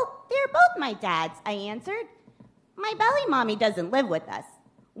 Well, they're both my dads, I answered. My belly mommy doesn't live with us.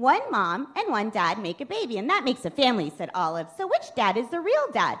 One mom and one dad make a baby, and that makes a family, said Olive. So which dad is the real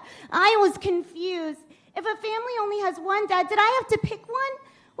dad? I was confused. If a family only has one dad, did I have to pick one?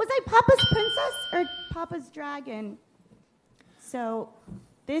 Was I Papa's princess or Papa's dragon? So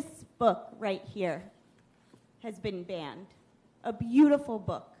this book right here has been banned. A beautiful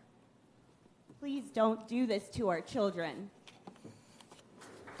book. Please don't do this to our children.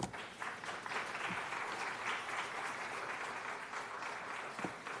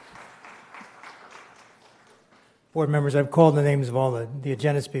 Board members, I've called the names of all the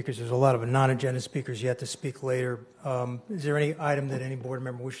agenda speakers. There's a lot of non-agenda speakers yet to speak later. Is there any item that any board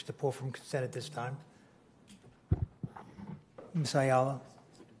member wishes to pull from consent at this time? Ms. Ayala?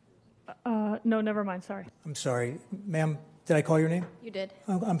 No, never mind, sorry. I'm sorry. Ma'am, did I call your name? You did.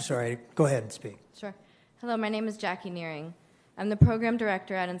 Oh, I'm sorry. Go ahead and speak. Sure. Hello, my name is Jackie Nearing. I'm the program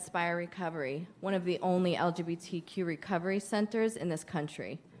director at Inspire Recovery, one of the only LGBTQ recovery centers in this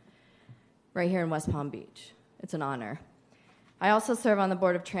country, right here in West Palm Beach. It's an honor. I also serve on the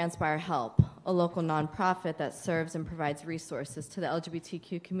board of Transpire Help, a local nonprofit that serves and provides resources to the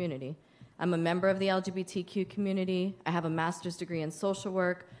LGBTQ community. I'm a member of the LGBTQ community. I have a master's degree in social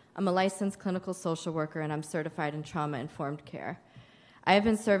work. I'm a licensed clinical social worker, and I'm certified in trauma-informed care. I have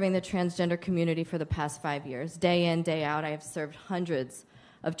been serving the transgender community for the past 5 years. Day in, day out, I have served hundreds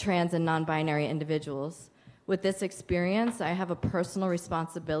of trans and non-binary individuals. With this experience, I have a personal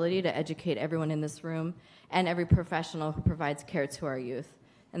responsibility to educate everyone in this room and every professional who provides care to our youth,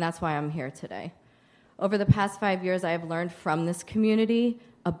 and that's why I'm here today. Over the past 5 years, I have learned from this community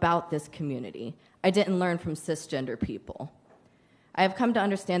about this community. I didn't learn from cisgender people. I have come to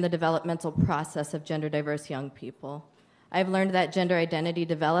understand the developmental process of gender diverse young people. I have learned that gender identity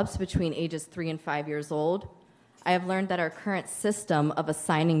develops between ages 3 and 5 years old. I have learned that our current system of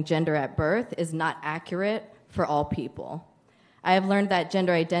assigning gender at birth is not accurate for all people. I have learned that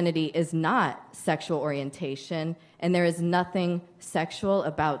gender identity is not sexual orientation, and there is nothing sexual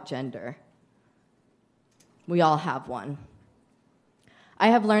about gender. We all have one. I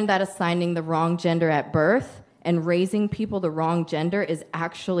have learned that assigning the wrong gender at birth and raising people the wrong gender is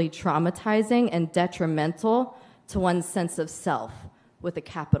actually traumatizing and detrimental to one's sense of self, with a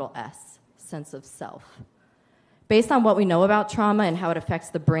capital S, sense of self. Based on what we know about trauma and how it affects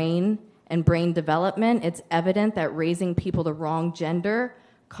the brain and brain development, it's evident that raising people the wrong gender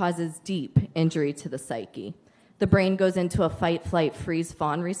causes deep injury to the psyche. The brain goes into a fight, flight, freeze,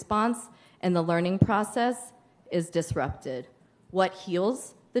 fawn response, and the learning process is disrupted. What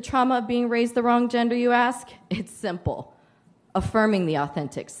heals the trauma of being raised the wrong gender, you ask? It's simple. Affirming the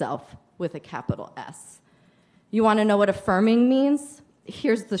authentic self with a capital S. You want to know what affirming means?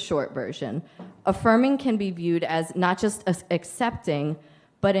 Here's the short version. Affirming can be viewed as not just accepting,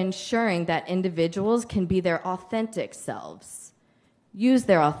 but ensuring that individuals can be their authentic selves, use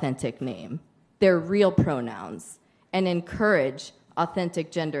their authentic name, their real pronouns, and encourage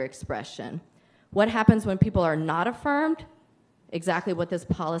authentic gender expression. What happens when people are not affirmed? Exactly what this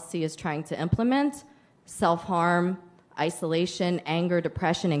policy is trying to implement: self-harm, isolation, anger,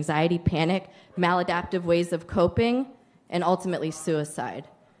 depression, anxiety, panic, maladaptive ways of coping, and ultimately suicide.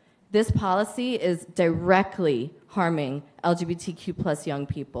 This policy is directly harming LGBTQ plus young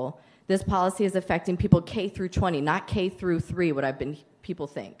people. This policy is affecting people K through 20, not K through 3, what people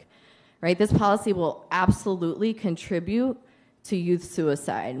think, right? This policy will absolutely contribute to youth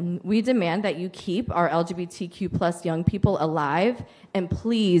suicide. We demand that you keep our LGBTQ plus young people alive, and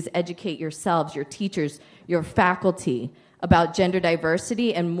please educate yourselves, your teachers, your faculty about gender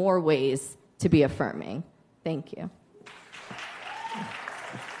diversity and more ways to be affirming. Thank you.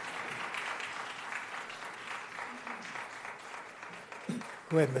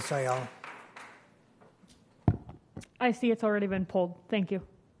 Go ahead, Ms. Ayala. I see it's already been pulled. Thank you.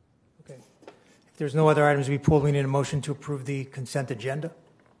 Okay. If there's no other items to be pulled, we need a motion to approve the consent agenda.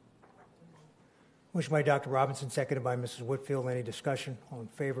 Motion by Dr. Robinson, seconded by Mrs. Whitfield. Any discussion? All in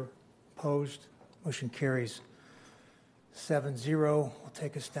favor? Opposed? Motion carries 7-0. Will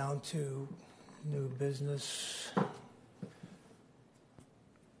take us down to new business.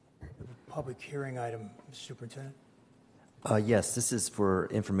 Public hearing item, Mr. Superintendent. Yes, this is for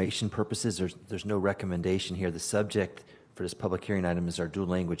information purposes. There's no recommendation here. The subject for this public hearing item is our dual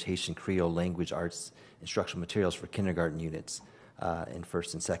language Haitian Creole language arts instructional materials for kindergarten units in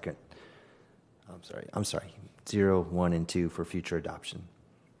first and second. I'm sorry, 0, 1, and 2 for future adoption.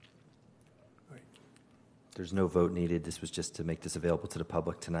 Right. There's no vote needed. This was just to make this available to the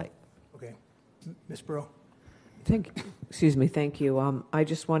public tonight. Okay. Ms. Burrow. Thank you. I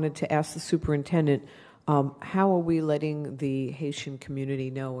just wanted to ask the superintendent, how are we letting the Haitian community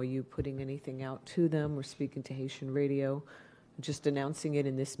know? Are you putting anything out to them or speaking to Haitian radio? Just announcing it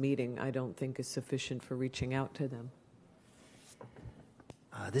in this meeting, I don't think is sufficient for reaching out to them.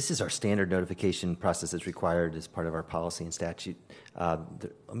 This is our standard notification process that's required as part of our policy and statute.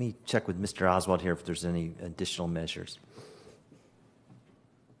 Let me check with Mr. Oswald here if there's any additional measures.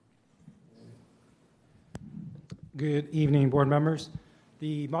 Good evening, board members.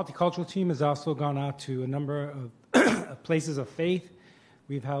 The multicultural team has also gone out to a number of places of faith.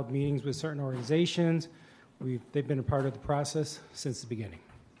 We've held meetings with certain organizations. They've been a part of the process since the beginning.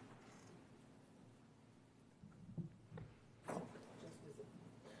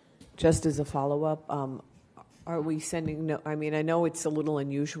 Just as a follow-up, are we sending, no, I mean, I know it's a little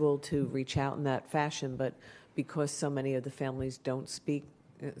unusual to reach out in that fashion, but because so many of the families don't speak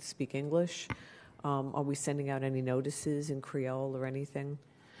English, are we sending out any notices in Creole or anything?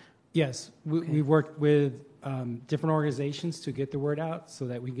 Yes, we've worked with different organizations to get the word out so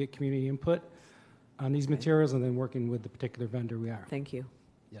that we get community input on these materials, and then working with the particular vendor we are. Thank you.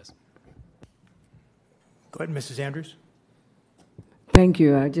 Yes. Go ahead, Mrs. Andrews. Thank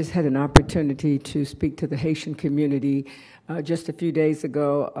you. I just had an opportunity to speak to the Haitian community just a few days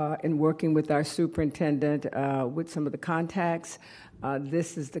ago in working with our superintendent with some of the contacts.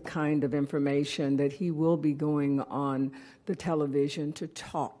 This is the kind of information that he will be going on the television to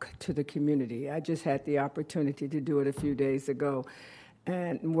talk to the community. I just had the opportunity to do it a few days ago.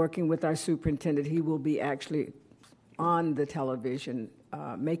 And working with our superintendent, he will be actually on the television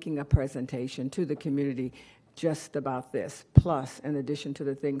making a presentation to the community just about this, plus in addition to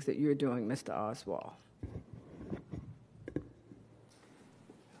the things that you're doing, Mr. Oswald. All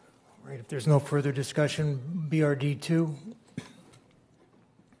right, if there's no further discussion, BRD 2.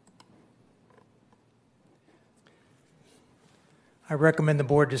 I recommend the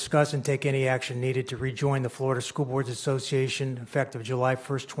board discuss and take any action needed to rejoin the Florida School Boards Association effective July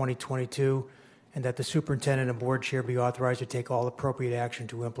 1st, 2022, and that the superintendent and board chair be authorized to take all appropriate action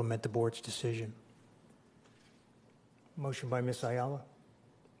to implement the board's decision. Motion by Ms. Ayala,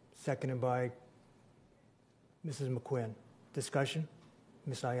 seconded by Mrs. McQuinn. Discussion?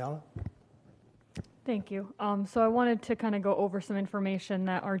 Ms. Ayala? Thank you. So I wanted to kind of go over some information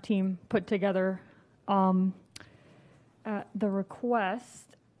that our team put together at the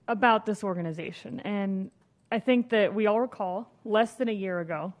request about this organization. And I think that we all recall, less than a year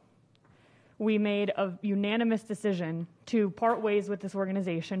ago, we made a unanimous decision to part ways with this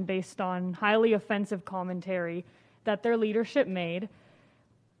organization based on highly offensive commentary that their leadership made,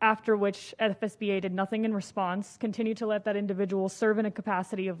 after which FSBA did nothing in response, continued to let that individual serve in a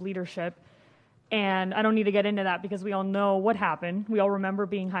capacity of leadership. And I don't need to get into that because we all know what happened. We all remember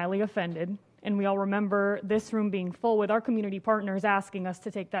being highly offended, and we all remember this room being full with our community partners asking us to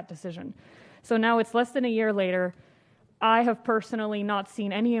take that decision. So now it's less than a year later. I have personally not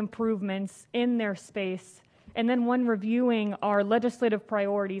seen any improvements in their space. And then when reviewing our legislative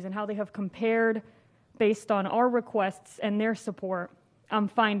priorities and how they have compared based on our requests and their support, I'm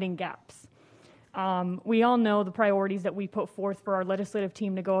finding gaps. We all know the priorities that we put forth for our legislative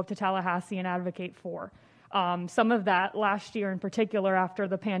team to go up to Tallahassee and advocate for. Some of that last year in particular, after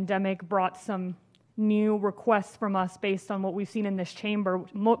the pandemic, brought some new requests from us based on what we've seen in this chamber,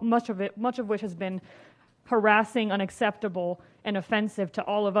 much of which has been harassing, unacceptable, and offensive to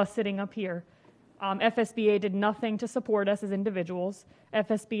all of us sitting up here. FSBA did nothing to support us as individuals.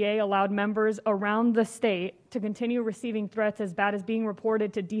 FSBA allowed members around the state to continue receiving threats as bad as being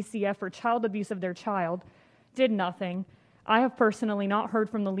reported to DCF for child abuse of their child. Did nothing. I have personally not heard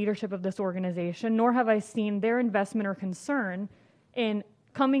from the leadership of this organization, nor have I seen their investment or concern in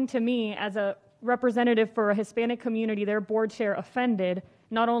coming to me as a representative for a Hispanic community, their board chair offended,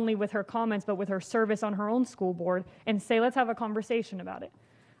 not only with her comments, but with her service on her own school board, and say, let's have a conversation about it.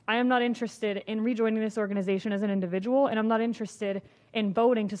 I am not interested in rejoining this organization as an individual, and I'm not interested in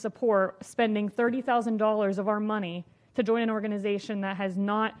voting to support spending $30,000 of our money to join an organization that has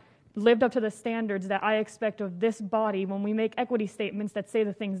not lived up to the standards that I expect of this body when we make equity statements that say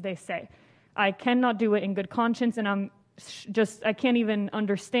the things they say. I cannot do it in good conscience, and I can't even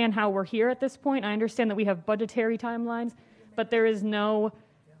understand how we're here at this point. I understand that we have budgetary timelines, but there is no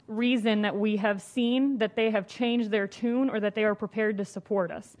reason that we have seen that they have changed their tune or that they are prepared to support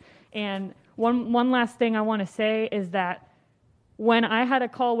us. And one last thing I want to say is that when I had a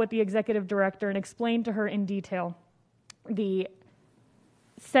call with the executive director and explained to her in detail the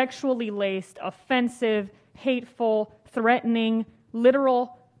sexually laced, offensive, hateful, threatening,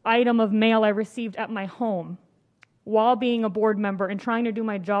 literal item of mail I received at my home while being a board member and trying to do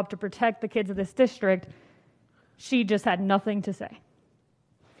my job to protect the kids of this district, she just had nothing to say.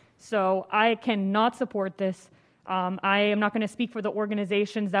 So I cannot support this. I am not going to speak for the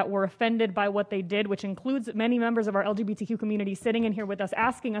organizations that were offended by what they did, which includes many members of our LGBTQ community sitting in here with us,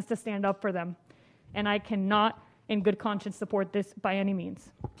 asking us to stand up for them. And I cannot, in good conscience, support this by any means.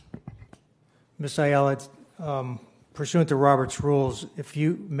 Ms. Ayala, pursuant to Robert's rules, if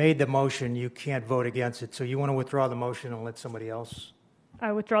you made the motion, you can't vote against it. So you want to withdraw the motion and let somebody else?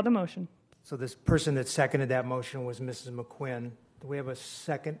 I withdraw the motion. So this person that seconded that motion was Mrs. McQuinn. Do we have a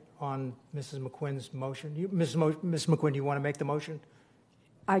second on Mrs. McQuinn's motion? Ms. McQuinn, do you want to make the motion?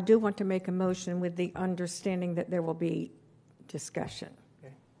 I do want to make a motion with the understanding that there will be discussion.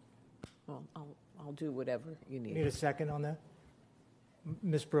 Okay. Well, I'll do whatever you need. Need a second on that?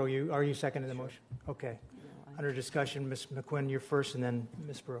 Ms. Breaux, are you seconding the motion? Okay. Under discussion, Ms. McQuinn, you're first, and then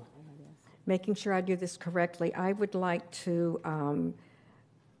Ms. Breaux. Making sure I do this correctly, I would like to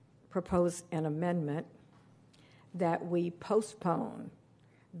propose an amendment that we postpone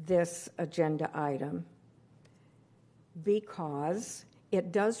this agenda item because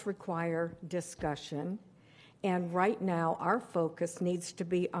it does require discussion, and right now our focus needs to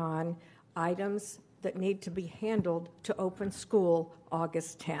be on items that need to be handled to open school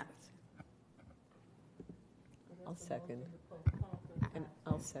August 10th. I'll second. And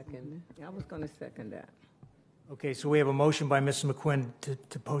I'll second. I was going to second that. Okay, so we have a motion by Ms. McQuinn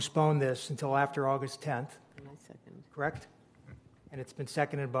to postpone this until after August 10th, And I second. correct? And it's been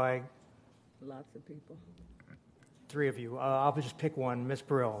seconded by Lots of people. 3 of you. I'll just pick one, Ms.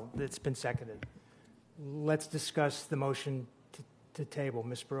 Brill. It's been seconded. Let's discuss the motion to table.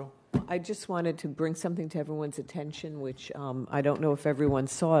 Ms. Brill? I just wanted to bring something to everyone's attention, which I don't know if everyone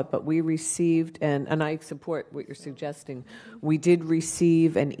saw it, but we received, and I support what you're suggesting, we did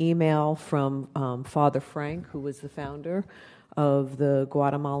receive an email from Father Frank, who was the founder of the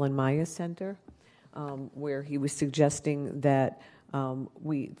Guatemalan Maya Center, where he was suggesting that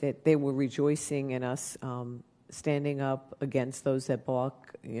that they were rejoicing in us standing up against those that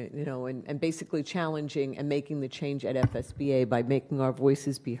balk, and basically challenging and making the change at FSBA by making our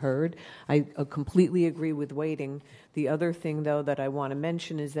voices be heard. I completely agree with waiting. The other thing, though, that I want to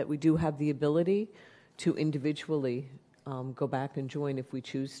mention is that we do have the ability to individually go back and join if we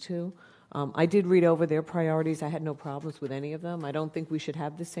choose to. I did read over their priorities. I had no problems with any of them. I don't think we should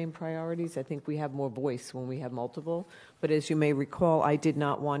have the same priorities. I think we have more voice when we have multiple. But as you may recall, I did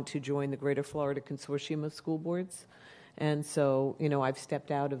not want to join the Greater Florida Consortium of School Boards. And so, I've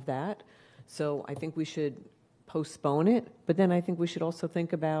stepped out of that. So I think we should postpone it. But then I think we should also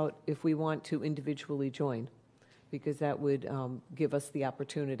think about if we want to individually join, because that would give us the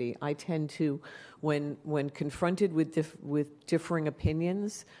opportunity. I tend to, when confronted with differing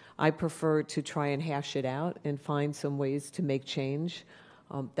opinions, I prefer to try and hash it out and find some ways to make change.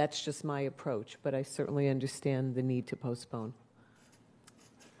 That's just my approach, but I certainly understand the need to postpone.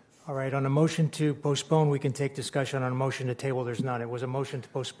 All right, on a motion to postpone, we can take discussion. On a motion to table, there's none. It was a motion to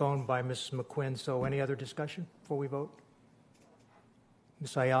postpone by Mrs. McQuinn, so any other discussion before we vote?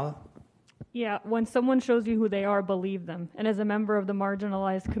 Ms. Ayala? Yeah, when someone shows you who they are, believe them. And as a member of the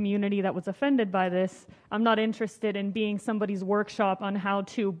marginalized community that was offended by this, I'm not interested in being somebody's workshop on how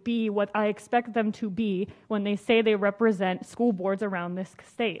to be what I expect them to be when they say they represent school boards around this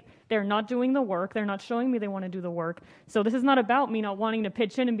state. They're not doing the work. They're not showing me they want to do the work. So this is not about me not wanting to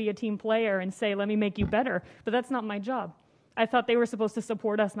pitch in and be a team player and say, let me make you better. But that's not my job. I thought they were supposed to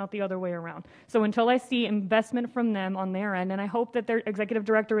support us, not the other way around. So until I see investment from them on their end, and I hope that their executive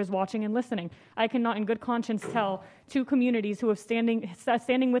director is watching and listening, I cannot in good conscience tell 2 communities who are standing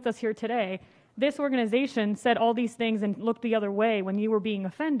with us here today, this organization said all these things and looked the other way when you were being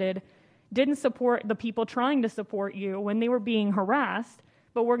offended, didn't support the people trying to support you when they were being harassed,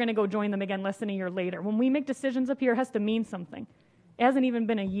 but we're going to go join them again less than a year later. When we make decisions up here, it has to mean something. It hasn't even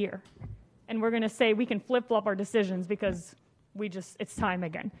been a year. And we're going to say we can flip-flop our decisions because it's time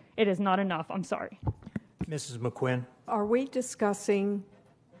again. It is not enough. I'm sorry. Mrs. McQuinn? Are we discussing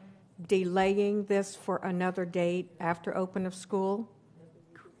delaying this for another date after open of school?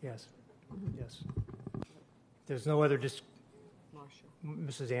 Yes. Yes. There's no other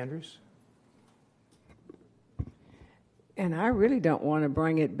Mrs. Andrews? And I really don't want to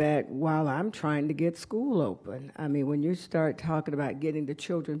bring it back while I'm trying to get school open. I mean, when you start talking about getting the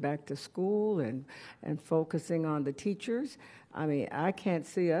children back to school and focusing on the teachers, I mean, I can't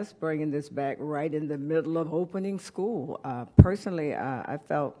see us bringing this back right in the middle of opening school. Personally, I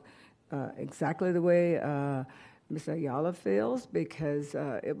felt exactly the way Ms. Ayala feels, because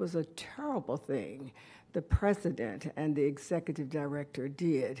it was a terrible thing the president and the executive director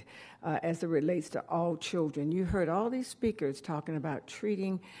did as it relates to all children. You heard all these speakers talking about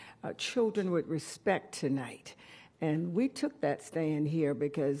treating children with respect tonight. And we took that stand here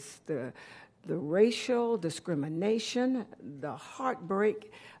because the racial discrimination, the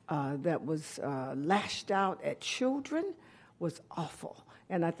heartbreak that was lashed out at children was awful.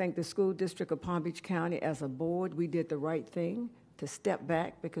 And I think the school district of Palm Beach County, as a board, we did the right thing to step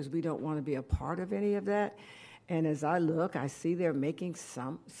back because we don't want to be a part of any of that. And as I look, I see they're making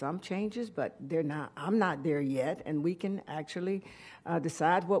some changes, but they're not. I'm not there yet, and we can actually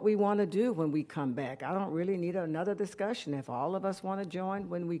decide what we want to do when we come back. I don't really need another discussion. If all of us want to join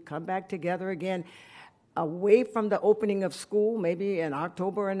when we come back together again, away from the opening of school, maybe in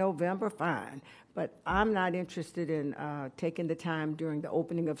October or November, fine. But I'm not interested in taking the time during the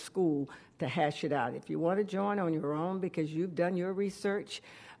opening of school to hash it out. If you want to join on your own because you've done your research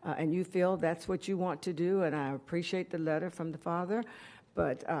and you feel that's what you want to do, and I appreciate the letter from the father,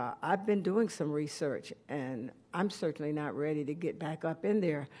 but I've been doing some research, and I'm certainly not ready to get back up in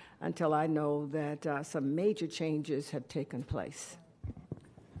there until I know that some major changes have taken place.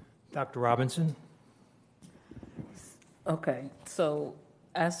 Dr. Robinson? Okay, so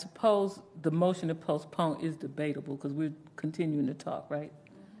I suppose the motion to postpone is debatable because we're continuing to talk, right?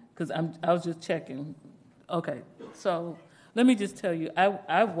 Because I was just checking. Okay, so let me just tell you,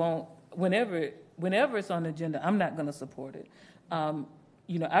 I won't, whenever it's on the agenda, I'm not going to support it.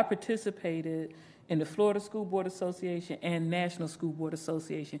 I participated in the Florida School Board Association and National School Board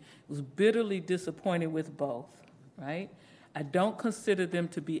Association. Was bitterly disappointed with both, right? I don't consider them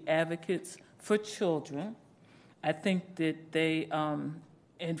to be advocates for children. I think that they,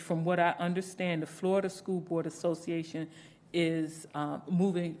 and from what I understand, the Florida School Board Association is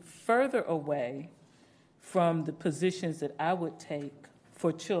moving further away from the positions that I would take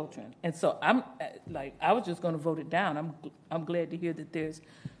for children. And so I was just going to vote it down. I'm glad to hear that there's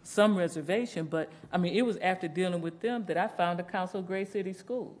some reservation, but I mean, it was after dealing with them that I found the Council of Great City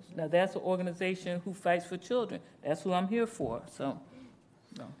Schools. Now that's an organization who fights for children. That's who I'm here for, so.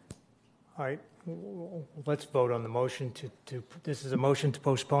 No. All right, let's vote on the motion this is a motion to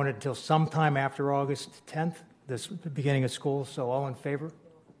postpone it until sometime after August 10th, the beginning of school, so all in favor?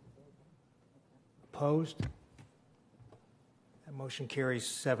 Opposed? That motion carries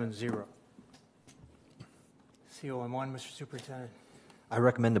 7-0. COM1, Mr. Superintendent. I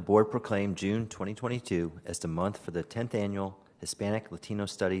recommend the board proclaim June 2022 as the month for the 10th Annual Hispanic Latino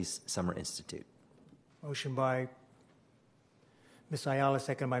Studies Summer Institute. Motion by Ms. Ayala,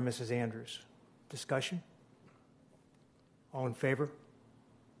 second by Mrs. Andrews. Discussion? All in favor?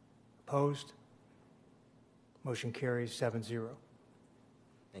 Opposed? Motion carries 7-0.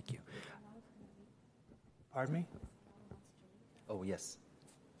 Thank you. Pardon me? Oh, yes.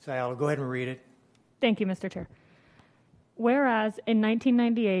 Ms. Ayala, go ahead and read it. Thank you, Mr. Chair. Whereas in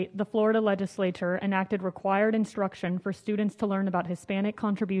 1998, the Florida legislature enacted required instruction for students to learn about Hispanic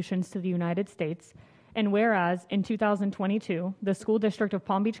contributions to the United States, and whereas in 2022, the School District of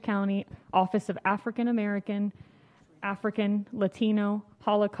Palm Beach County Office of African American, African, Latino,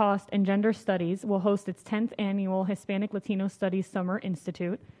 Holocaust, and Gender Studies will host its 10th annual Hispanic Latino Studies Summer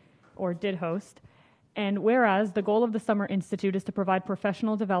Institute, or did host. And whereas the goal of the Summer Institute is to provide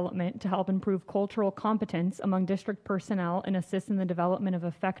professional development to help improve cultural competence among district personnel and assist in the development of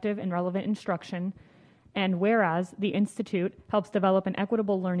effective and relevant instruction, and whereas the Institute helps develop an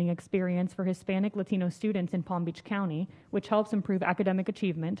equitable learning experience for Hispanic Latino students in Palm Beach County, which helps improve academic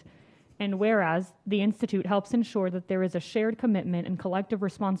achievement, and whereas the Institute helps ensure that there is a shared commitment and collective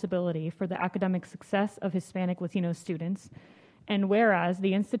responsibility for the academic success of Hispanic Latino students, and whereas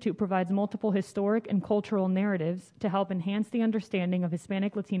the Institute provides multiple historic and cultural narratives to help enhance the understanding of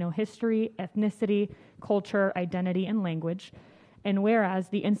Hispanic Latino history, ethnicity, culture, identity, and language, and whereas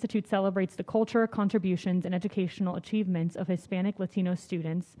the Institute celebrates the culture, contributions, and educational achievements of Hispanic Latino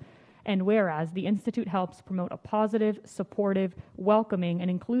students, and whereas the Institute helps promote a positive, supportive, welcoming, and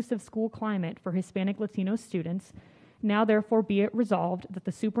inclusive school climate for Hispanic Latino students, now therefore be it resolved that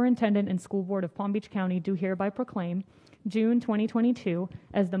the Superintendent and School Board of Palm Beach County do hereby proclaim June 2022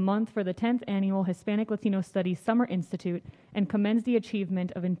 as the month for the 10th Annual Hispanic Latino Studies Summer Institute and commends the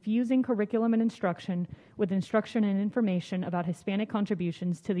achievement of infusing curriculum and instruction with instruction and information about Hispanic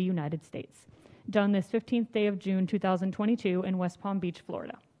contributions to the United States. Done this 15th day of June 2022 in West Palm Beach,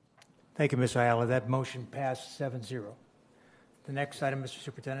 Florida. Thank you, Ms. Ayala. That motion passed 7-0. The next item, Mr.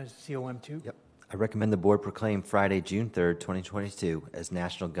 Superintendent, is COM2. Yep. I recommend the board proclaim Friday, June 3rd, 2022 as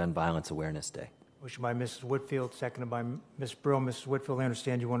National Gun Violence Awareness Day. Motion by Mrs. Whitfield, seconded by Ms. Brill. Mrs. Whitfield, I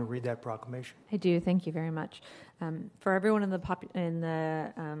understand you want to read that proclamation. I do. Thank you very much. For everyone in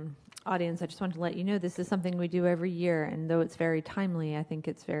the audience, I just wanted to let you know this is something we do every year, and though it's very timely, I think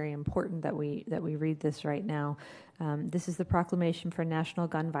it's very important that we read this right now. This is the proclamation for National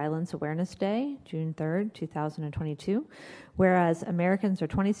Gun Violence Awareness Day, June 3rd, 2022. Whereas Americans are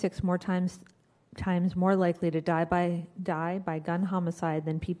 26 more times more likely to die by gun homicide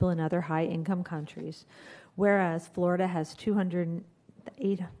than people in other high-income countries. Whereas Florida has 200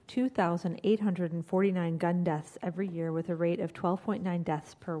 2,849 gun deaths every year with a rate of 12.9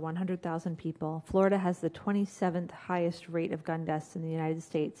 deaths per 100,000 people. Florida has the 27th highest rate of gun deaths in the United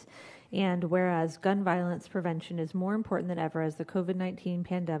States. And whereas gun violence prevention is more important than ever as the COVID-19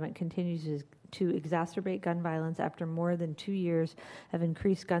 pandemic continues to exacerbate gun violence after more than 2 years of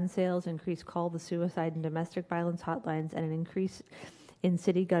increased gun sales, increased call to suicide and domestic violence hotlines, and an increase in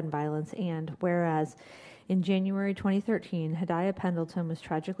city gun violence. And whereas in January 2013, Hadiah Pendleton was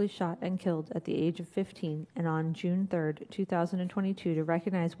tragically shot and killed at the age of 15, and on June 3, 2022, to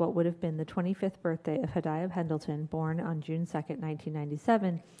recognize what would have been the 25th birthday of Hadiah Pendleton, born on June 2,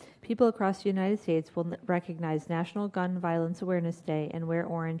 1997, people across the United States will recognize National Gun Violence Awareness Day and wear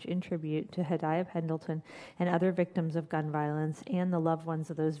orange in tribute to Hadiah Pendleton and other victims of gun violence and the loved ones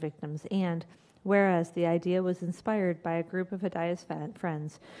of those victims. And whereas the idea was inspired by a group of Hadiah's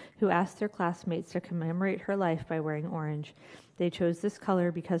friends who asked their classmates to commemorate her life by wearing orange. They chose this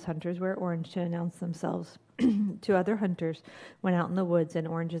color because hunters wear orange to announce themselves to other hunters when out in the woods, and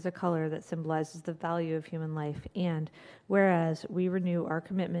orange is a color that symbolizes the value of human life. And whereas we renew our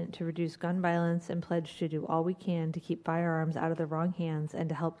commitment to reduce gun violence and pledge to do all we can to keep firearms out of the wrong hands and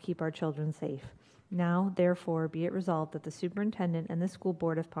to help keep our children safe. Now, therefore, be it resolved that the Superintendent and the School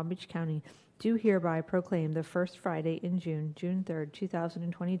Board of Palm Beach County do hereby proclaim the first Friday in June, June 3rd,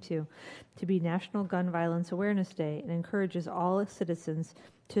 2022, to be National Gun Violence Awareness Day, and encourages all citizens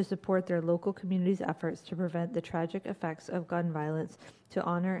to support their local community's efforts to prevent the tragic effects of gun violence, to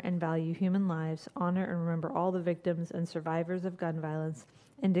honor and value human lives, honor and remember all the victims and survivors of gun violence,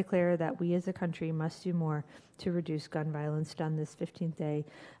 and declare that we as a country must do more to reduce gun violence, done this 15th day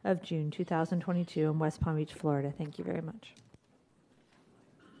of June 2022 in West Palm Beach, Florida. Thank you very much.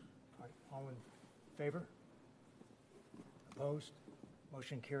 All in favor? Opposed?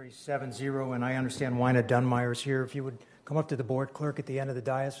 Motion carries 7-0, and I understand Wina Dunmire is here. If you would come up to the board clerk at the end of the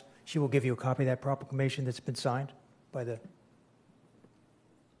dais, she will give you a copy of that proclamation that's been signed by the...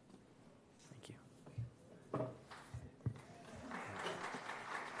 Thank you.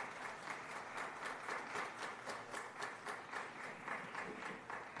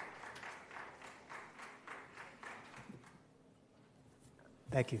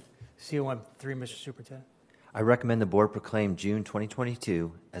 Thank you. COM 3, Mr. Superintendent. I recommend the board proclaim June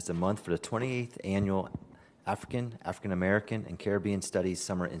 2022 as the month for the 28th Annual African, African American, and Caribbean Studies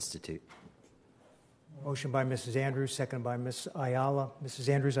Summer Institute. Motion by Mrs. Andrews, seconded by Ms. Ayala. Mrs.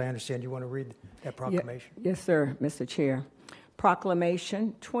 Andrews, I understand you want to read that proclamation. Yes, sir, Mr. Chair.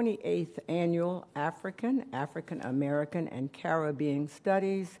 Proclamation, 28th Annual African, African American, and Caribbean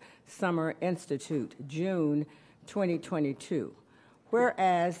Studies Summer Institute, June 2022.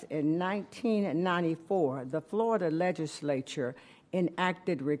 Whereas in 1994, the Florida legislature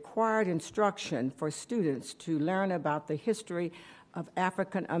enacted required instruction for students to learn about the history of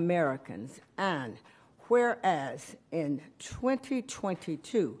African Americans, and whereas in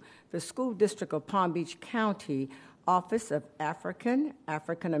 2022, the School District of Palm Beach County Office of African,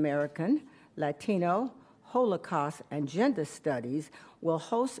 African American, Latino, Holocaust, and Gender Studies will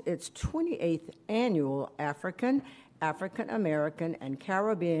host its 28th Annual African, African American, and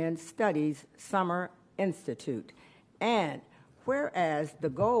Caribbean Studies Summer Institute. And whereas the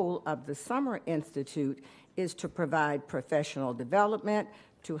goal of the Summer Institute is to provide professional development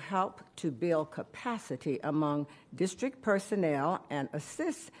to help to build capacity among district personnel and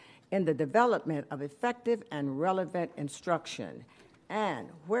assist in the development of effective and relevant instruction. And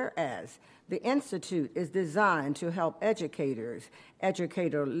whereas the Institute is designed to help educators,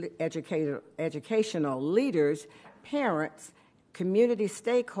 educational leaders, parents, community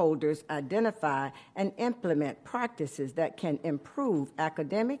stakeholders identify and implement practices that can improve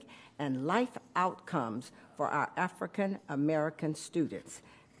academic and life outcomes for our African American students.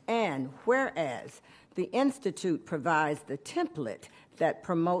 And whereas the Institute provides the template that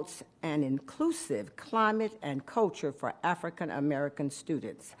promotes an inclusive climate and culture for African American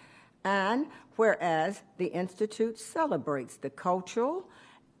students. And whereas the Institute celebrates the cultural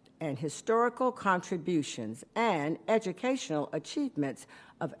and historical contributions and educational achievements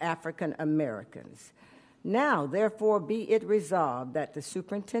of African Americans. Now, therefore, be it resolved that the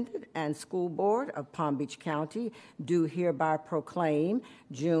Superintendent and School Board of Palm Beach County do hereby proclaim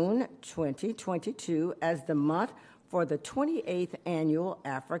June 2022 as the month for the 28th Annual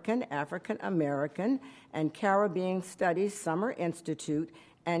African, African American, and Caribbean Studies Summer Institute,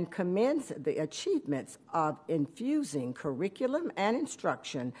 and commends the achievements of infusing curriculum and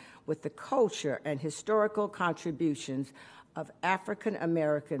instruction with the culture and historical contributions of African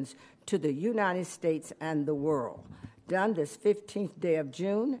Americans to the United States and the world, done this 15th day of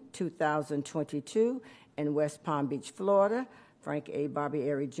June, 2022, in West Palm Beach, Florida, Frank A.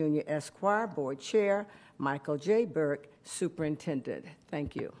 Barbieri Jr., Esquire, Board Chair, Michael J. Burke, Superintendent.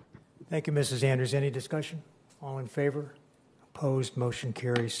 Thank you. Thank you, Mrs. Andrews. Any discussion? All in favor? Opposed? Motion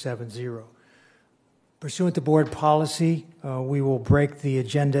carries 7-0. Pursuant to board policy, we will break the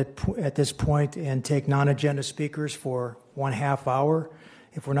agenda at this point and take non-agenda speakers for 1/2 hour.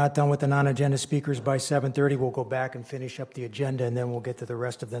 If we're not done with the non-agenda speakers by 7:30, we'll go back and finish up the agenda, and then we'll get to the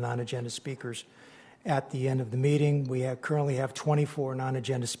rest of the non-agenda speakers at the end of the meeting. We currently have 24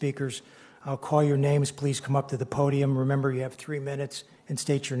 non-agenda speakers. I'll call your names. Please come up to the podium. Remember, you have 3 minutes, and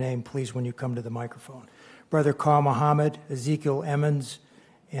state your name, please, when you come to the microphone. Brother Carl Muhammad, Ezekiel Emmons,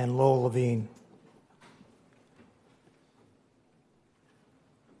 and Lowell Levine.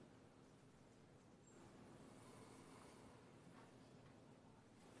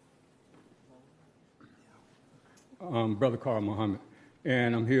 Brother Carl Muhammad,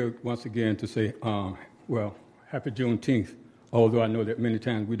 and I'm here once again to say, happy Juneteenth, although I know that many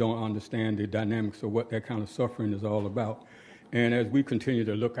times we don't understand the dynamics of what that kind of suffering is all about. And as we continue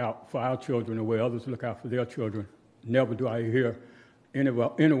to look out for our children the way others look out for their children, never do I hear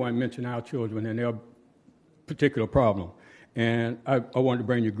anyone mention our children and their particular problem. And I wanted to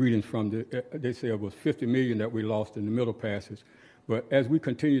bring you greetings from they say it was 50 million that we lost in the Middle Passage. But as we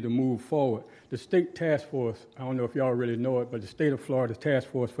continue to move forward, the state task force, I don't know if y'all really know it, but the state of Florida Task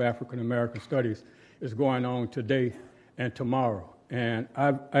Force for African American Studies is going on today and tomorrow. And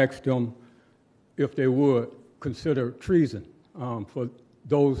I've asked them if they would consider treason for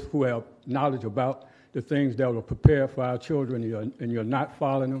those who have knowledge about the things that will prepare for our children and you're not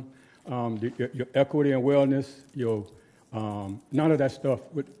following them, your equity and wellness, none of that stuff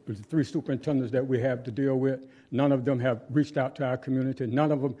with the 3 superintendents that we have to deal with. None of them have reached out to our community.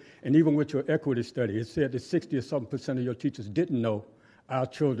 None of them, and even with your equity study, it said that 60 or something % of your teachers didn't know our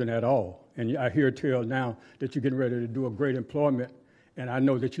children at all. And I hear tell now that you're getting ready to do a great employment, and I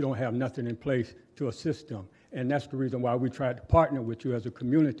know that you don't have nothing in place to assist them. And that's the reason why we tried to partner with you as a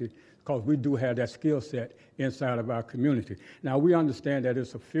community, because we do have that skill set inside of our community. Now, we understand that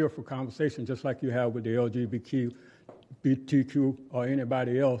it's a fearful conversation, just like you have with the LGBTQ or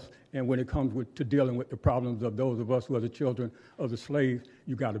anybody else, and when it comes to dealing with the problems of those of us who are the children of the slaves,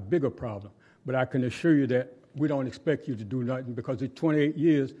 you got a bigger problem. But I can assure you that we don't expect you to do nothing, because it's 28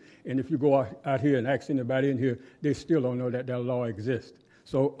 years, and if you go out here and ask anybody in here, they still don't know that that law exists.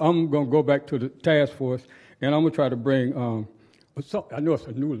 So I'm going to go back to the task force, and I'm going to try to bring, I know it's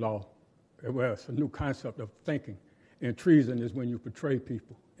a new law, well, it's a new concept of thinking, and treason is when you betray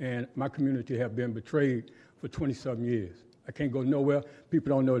people. And my community have been betrayed for 20-something years. I can't go nowhere. People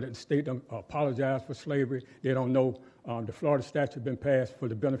don't know that the state apologized for slavery. They don't know the Florida statute has been passed for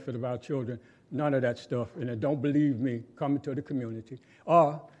the benefit of our children. None of that stuff. And they don't believe me, come into the community.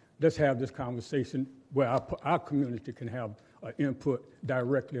 Or let's have this conversation where our community can have input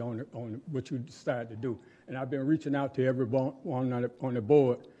directly on what you decide to do. And I've been reaching out to everyone on the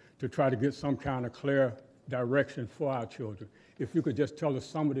board to try to get some kind of clear direction for our children. If you could just tell us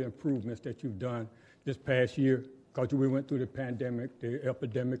some of the improvements that you've done this past year, because we went through the pandemic, the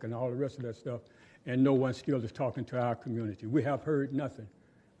epidemic, and all the rest of that stuff, and no one still is talking to our community. We have heard nothing.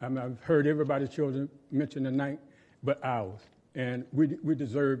 I've heard everybody's children mention tonight, but ours. And we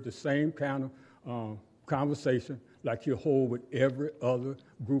deserve the same kind of conversation like you hold with every other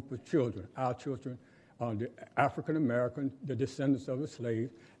group of children. Our children, the African American, the descendants of the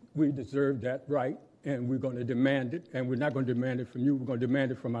slaves. We deserve that right, and we're going to demand it. And we're not going to demand it from you. We're going to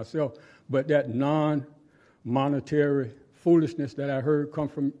demand it from ourselves. But that non-monetary foolishness that I heard come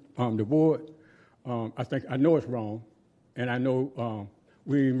from the board, I know it's wrong, and I know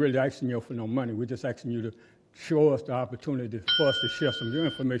we ain't really asking you for no money. We're just asking you to show us the opportunity for us to share some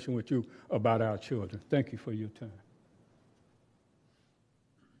information with you about our children. Thank you for your time.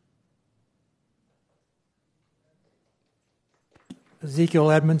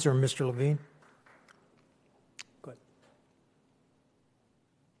 Ezekiel Edmonds or Mr. Levine? Good.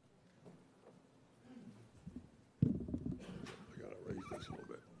 I got to raise this a little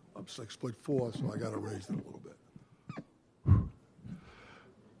bit. I'm 6'4", so I got to raise it a little bit.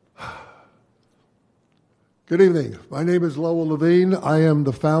 Good evening. My name is Lowell Levine. I am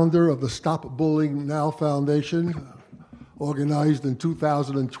the founder of the Stop Bullying Now Foundation, organized in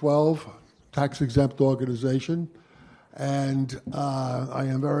 2012, tax-exempt organization. And I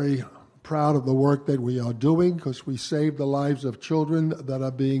am very proud of the work that we are doing, because we save the lives of children that are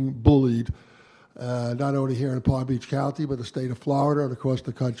being bullied, not only here in Palm Beach County, but the state of Florida and across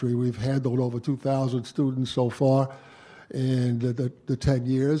the country. We've handled over 2,000 students so far in the 10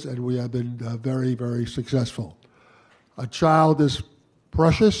 years, and we have been very, very successful. A child is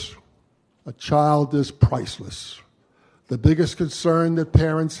precious. A child is priceless. The biggest concern that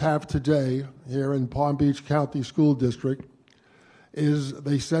parents have today here in Palm Beach County School District is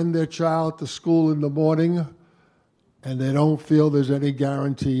they send their child to school in the morning and they don't feel there's any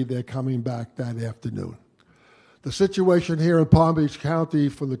guarantee they're coming back that afternoon. The situation here in Palm Beach County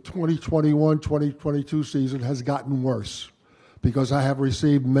for the 2021-2022 season has gotten worse because I have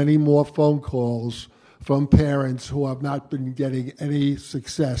received many more phone calls from parents who have not been getting any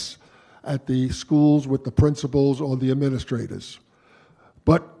success at the schools with the principals or the administrators.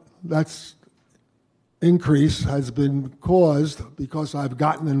 But that's increase has been caused because I've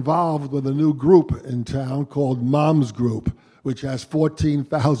gotten involved with a new group in town called Moms Group, which has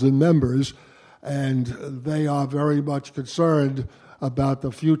 14,000 members, and they are very much concerned about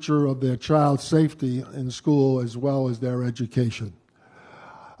the future of their child's safety in school as well as their education.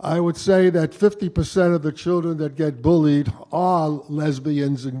 I would say that 50% of the children that get bullied are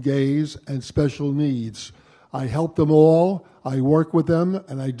lesbians and gays and special needs. I help them all, I work with them,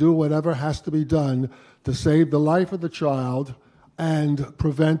 and I do whatever has to be done to save the life of the child and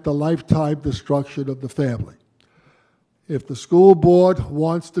prevent the lifetime destruction of the family. If the school board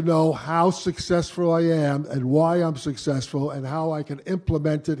wants to know how successful I am and why I'm successful and how I can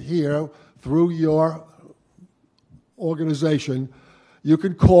implement it here through your organization, you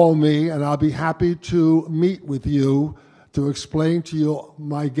can call me and I'll be happy to meet with you to explain to you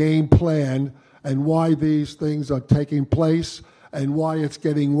my game plan and why these things are taking place and why it's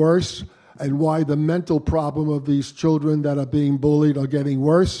getting worse and why the mental problem of these children that are being bullied are getting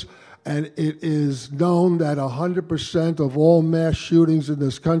worse. And it is known that 100% of all mass shootings in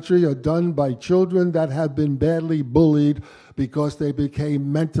this country are done by children that have been badly bullied because they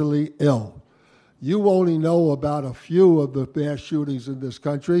became mentally ill. You only know about a few of the mass shootings in this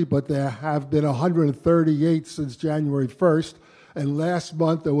country, but there have been 138 since January 1st. And last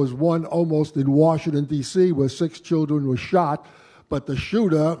month there was one almost in Washington, D.C., where 6 children were shot. But the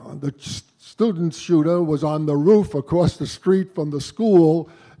shooter, the student shooter, was on the roof across the street from the school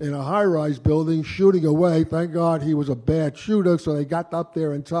in a high-rise building shooting away. Thank God he was a bad shooter, so they got up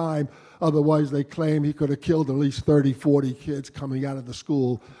there in time. Otherwise, they claim he could have killed at least 30, 40 kids coming out of the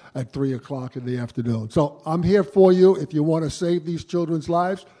school at 3 o'clock in the afternoon. So I'm here for you. If you want to save these children's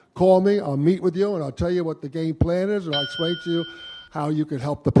lives, call me. I'll meet with you, and I'll tell you what the game plan is, and I'll explain to you how you can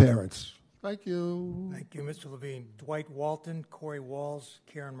help the parents. Thank you. Thank you, Mr. Levine. Dwight Walton, Corey Walls,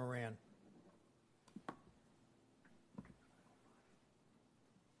 Karen Moran.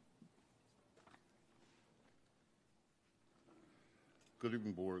 Good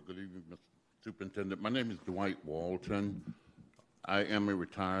evening, Board. Good evening, Mr. Superintendent. My name is Dwight Walton. I am a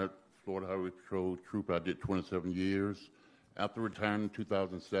retired Florida Highway Patrol trooper. I did 27 years. After retiring in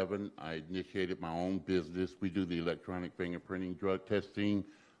 2007, I initiated my own business. We do the electronic fingerprinting, drug testing,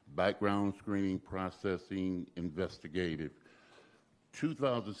 background screening, processing, investigative.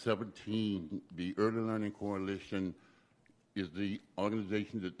 2017, the Early Learning Coalition is the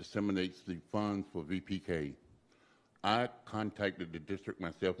organization that disseminates the funds for VPK. I contacted the district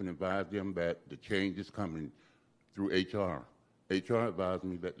myself and advised them that the change is coming through HR. HR advised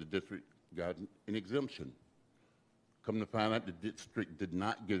me that the district got an exemption. Come to find out, the district did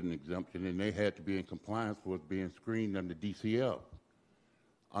not get an exemption, and they had to be in compliance with being screened under DCL.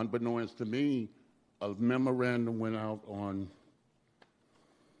 Unbeknownst to me, a memorandum went out on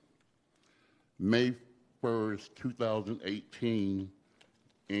May 1st, 2018,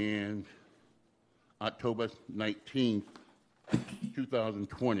 and October 19th,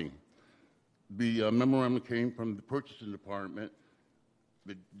 2020. The memorandum came from the purchasing department.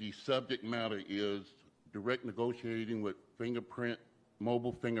 The subject matter is direct negotiating with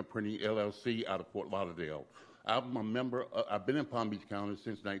Mobile Fingerprinting LLC out of Fort Lauderdale. I'm a member, I've been in Palm Beach County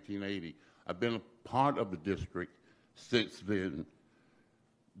since 1980. I've been a part of the district since then.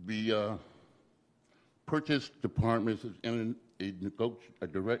 The purchase department is in a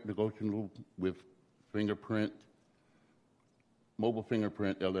direct negotiation with Mobile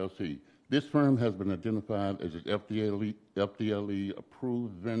Fingerprint LLC. This firm has been identified as an FDLE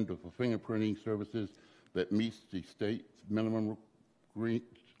approved vendor for fingerprinting services that meets the state's minimum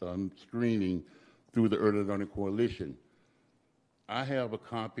screening through the Early Learning Coalition. I have a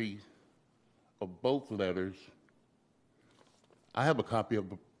copy of both letters. I have a copy of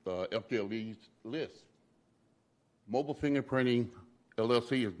FDLE's list. Mobile Fingerprinting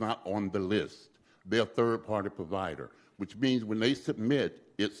LLC is not on the list. They're a third-party provider, which means when they submit,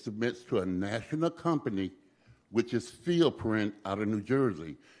 it submits to a national company, which is Fieldprint out of New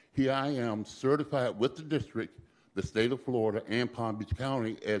Jersey. Here I am certified with the district, the state of Florida, and Palm Beach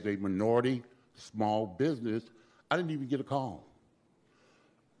County as a minority small business. I didn't even get a call.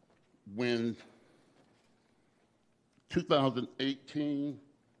 When 2018,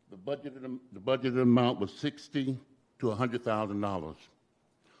 the budgeted amount was $60,000 to $100,000.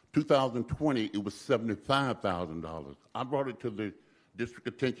 2020, it was $75,000. I brought it to the district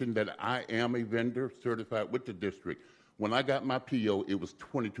attention that I am a vendor certified with the district. When I got my PO, it was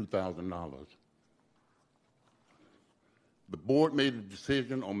 $22,000. The board made a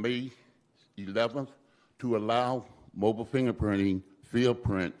decision on May 11th to allow mobile fingerprinting, field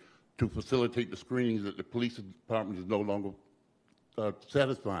print, to facilitate the screenings that the police department is no longer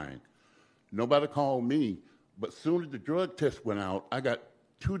satisfying. Nobody called me, but soon as the drug test went out, I got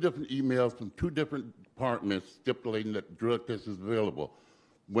 2 different emails from 2 different departments stipulating that the drug test is available.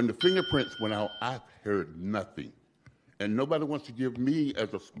 When the fingerprints went out, I heard nothing. And nobody wants to give me,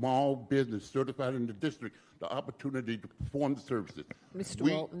 as a small business certified in the district, the opportunity to perform the services.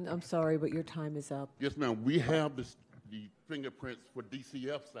 Mr. Walton, I'm sorry, but your time is up. Yes, ma'am. We have the fingerprints for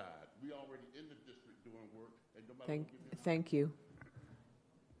DCF side. We already in the district doing work, and nobody Thank you.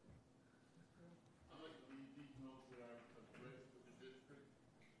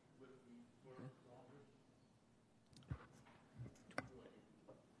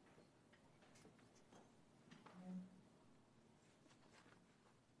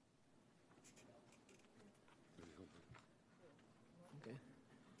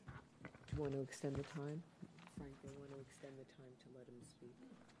 Do you want to extend the time? Frank, they want to extend the time to let him speak.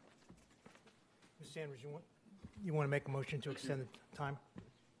 Ms. Sanders, you want to make a motion to extend the time?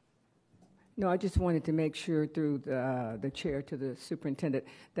 No, I just wanted to make sure through the chair to the superintendent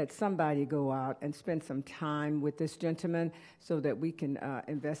that somebody go out and spend some time with this gentleman so that we can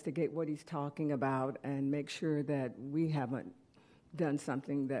investigate what he's talking about and make sure that we haven't done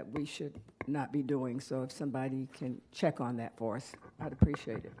something that we should not be doing. So if somebody can check on that for us, I'd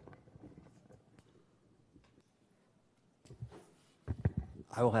appreciate it.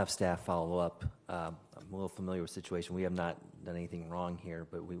 I will have staff follow up. I'm a little familiar with the situation. We have not done anything wrong here,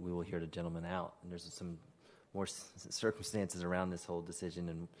 but we will hear the gentleman out. And there's some more circumstances around this whole decision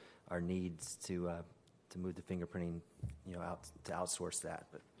and our needs to move the fingerprinting, out to outsource that.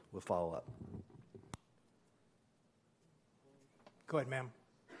 But we'll follow up. Go ahead, ma'am.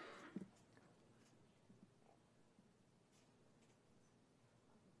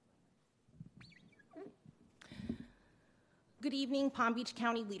 Good evening, Palm Beach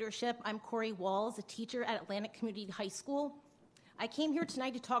County leadership. I'm Corey Walls, a teacher at Atlantic Community High School. I came here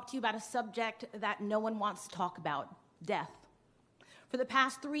tonight to talk to you about a subject that no one wants to talk about, death. For the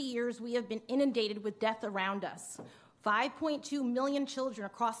past 3 years, we have been inundated with death around us. 5.2 million children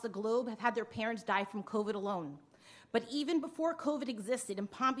across the globe have had their parents die from COVID alone. But even before COVID existed in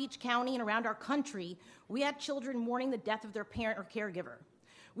Palm Beach County and around our country, we had children mourning the death of their parent or caregiver.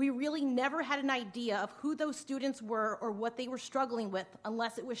 We really never had an idea of who those students were or what they were struggling with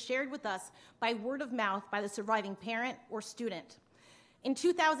unless it was shared with us by word of mouth by the surviving parent or student. In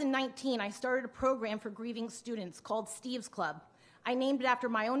 2019, I started a program for grieving students called Steve's Club. I named it after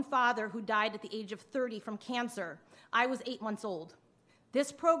my own father, who died at the age of 30 from cancer. I was 8 months old.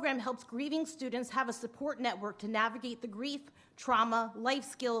 This program helps grieving students have a support network to navigate the grief, trauma, life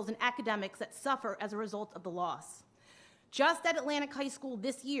skills, and academics that suffer as a result of the loss. Just at Atlantic High School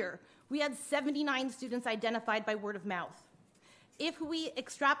this year, we had 79 students identified by word of mouth. If we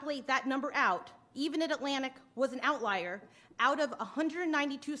extrapolate that number out, even at Atlantic was an outlier. Out of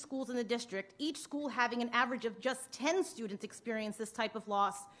 192 schools in the district, each school having an average of just 10 students experience this type of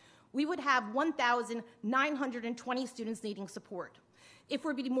loss, we would have 1,920 students needing support. If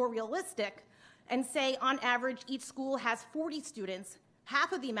we're being more realistic and say on average each school has 40 students,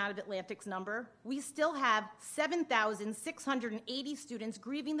 half of the amount of Atlantic's number, we still have 7,680 students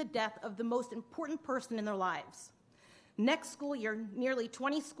grieving the death of the most important person in their lives. Next school year, nearly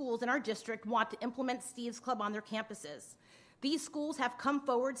 20 schools in our district want to implement Steve's Club on their campuses. These schools have come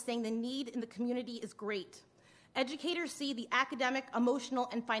forward saying the need in the community is great. Educators see the academic, emotional,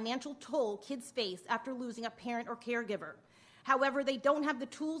 and financial toll kids face after losing a parent or caregiver. However, they don't have the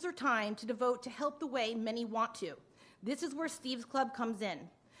tools or time to devote to help the way many want to. This is where Steve's Club comes in.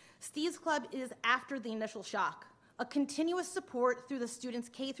 Steve's Club is after the initial shock, a continuous support through the student's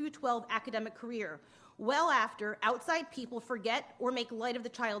K-12 academic career, well after outside people forget or make light of the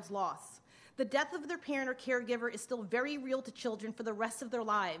child's loss. The death of their parent or caregiver is still very real to children for the rest of their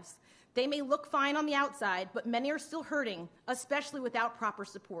lives. They may look fine on the outside, but many are still hurting, especially without proper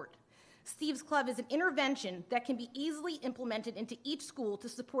support. Steve's Club is an intervention that can be easily implemented into each school to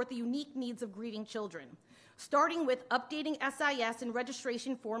support the unique needs of grieving children, starting with updating SIS and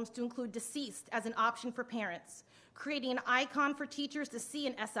registration forms to include deceased as an option for parents, creating an icon for teachers to see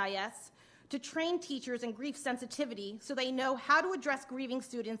in SIS, to train teachers in grief sensitivity so they know how to address grieving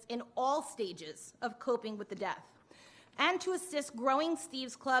students in all stages of coping with the death. and to assist growing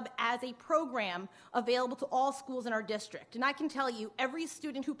Steve's Club as a program available to all schools in our district. And I can tell you, every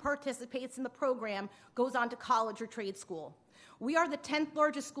student who participates in the program goes on to college or trade school. We are the 10th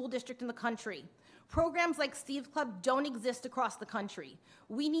largest school district in the country. Programs like Steve's Club don't exist across the country.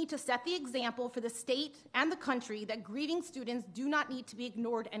 We need to set the example for the state and the country that grieving students do not need to be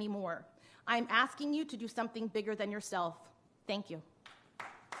ignored anymore. I'm asking you to do something bigger than yourself. Thank you.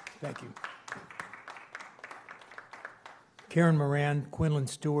 Thank you. Karen Moran, Quinlan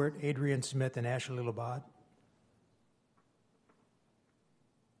Stewart, Adrian Smith, and Ashley Labad.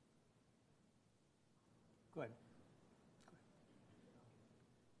 Go ahead.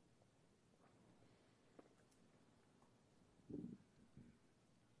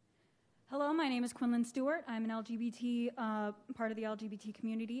 Hello, my name is Quinlan Stewart. I'm an LGBT, part of the LGBT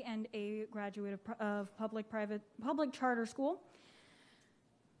community and a graduate of public charter school.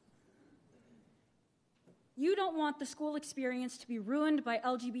 You don't want the school experience to be ruined by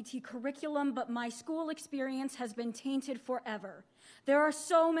LGBT curriculum, but my school experience has been tainted forever. There are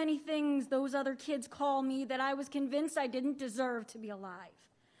so many things those other kids call me that I was convinced I didn't deserve to be alive.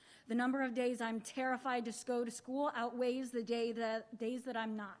 The number of days I'm terrified to go to school outweighs the days that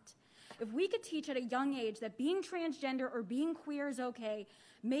I'm not. If we could teach at a young age that being transgender or being queer is okay,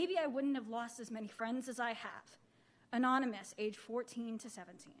 maybe I wouldn't have lost as many friends as I have. Anonymous, age 14 to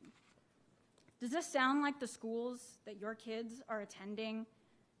 17. Does this sound like the schools that your kids are attending,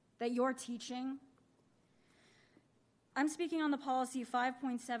 that you're teaching? I'm speaking on the policy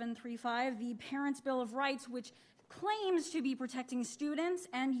 5.735, the Parents' Bill of Rights, which claims to be protecting students,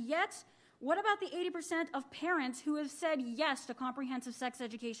 and yet, what about the 80% of parents who have said yes to comprehensive sex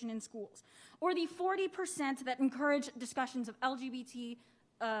education in schools? Or the 40% that encourage discussions of LGBT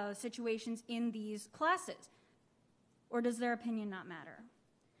situations in these classes? Or does their opinion not matter?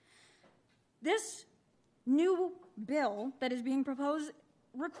 This new bill that is being proposed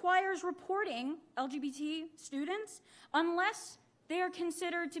requires reporting LGBT students unless they are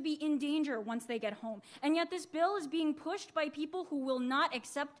considered to be in danger once they get home. And yet this bill is being pushed by people who will not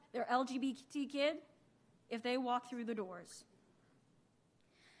accept their LGBT kid if they walk through the doors.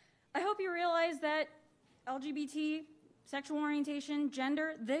 I hope you realize that LGBT, sexual orientation,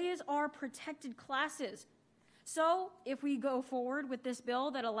 gender, these are protected classes. So if we go forward with this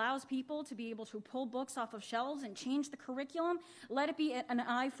bill that allows people to be able to pull books off of shelves and change the curriculum, let it be an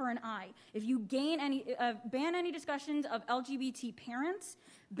eye for an eye. If you ban any discussions of LGBT parents,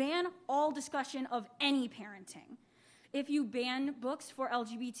 ban all discussion of any parenting. If you ban books for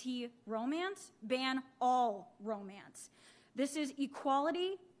LGBT romance, ban all romance. This is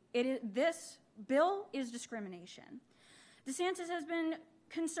equality. This bill is discrimination. DeSantis has been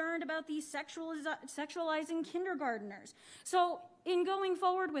concerned about these sexualizing kindergartners. So in going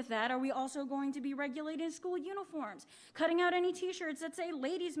forward with that, are we also going to be regulating school uniforms, cutting out any t-shirts that say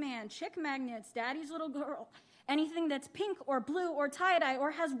ladies man, chick magnets, daddy's little girl, anything that's pink or blue or tie-dye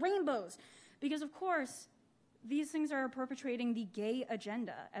or has rainbows? Because of course, these things are perpetrating the gay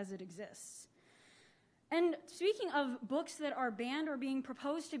agenda as it exists. And speaking of books that are banned or being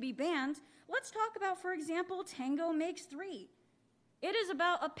proposed to be banned, let's talk about, for example, Tango Makes Three. It is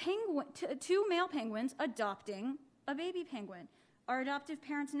about a penguin, two male penguins adopting a baby penguin. Are adoptive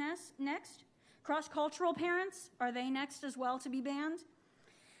parents next? Cross-cultural parents, are they next as well to be banned?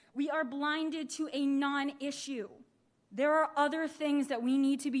 We are blinded to a non-issue. There are other things that we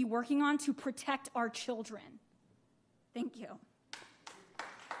need to be working on to protect our children. Thank you.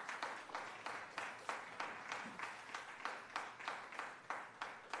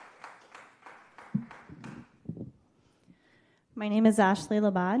 My name is Ashley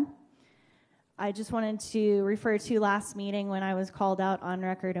Labad. I just wanted to refer to last meeting when I was called out on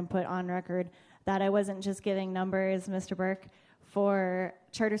record and put on record that I wasn't just giving numbers, Mr. Burke, for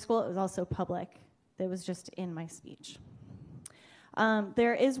charter school, it was also public. That was just in my speech.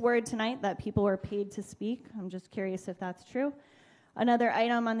 There is word tonight that people were paid to speak. I'm just curious if that's true. Another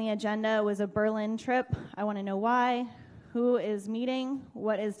item on the agenda was a Berlin trip. I want to know why, who is meeting,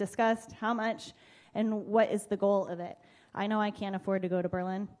 what is discussed, how much, and what is the goal of it. I know I can't afford to go to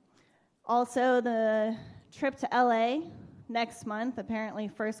Berlin. Also, the trip to LA next month, apparently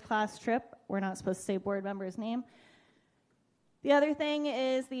first class trip. We're not supposed to say board member's name. The other thing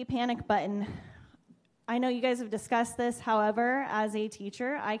is the panic button. I know you guys have discussed this. However, as a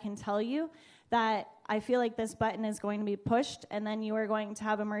teacher, I can tell you that I feel like this button is going to be pushed, and then you are going to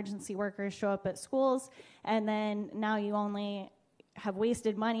have emergency workers show up at schools, and then now you only have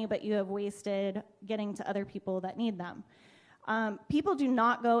wasted money, but you have wasted getting to other people that need them. People do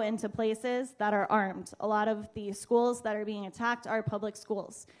not go into places that are armed. A lot of the schools that are being attacked are public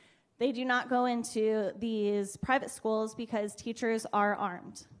schools. They do not go into these private schools because teachers are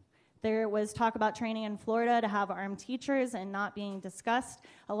armed. There was talk about training in Florida to have armed teachers and not being discussed.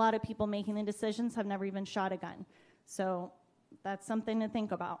 A lot of people making the decisions have never even shot a gun. So that's something to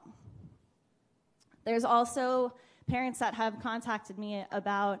think about. There's also parents that have contacted me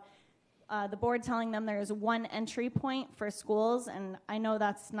about the board telling them there is one entry point for schools, and I know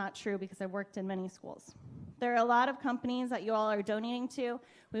that's not true because I've worked in many schools. There are a lot of companies that you all are donating to.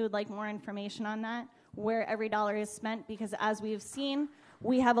 We would like more information on that, where every dollar is spent, because as we've seen,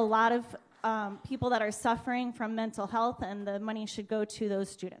 we have a lot of people that are suffering from mental health, and the money should go to those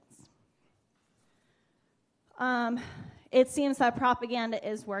students. It seems that propaganda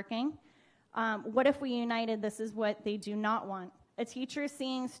is working. What if we united? This is what they do not want. A teacher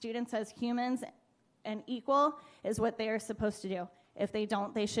seeing students as humans and equal is what they are supposed to do. If they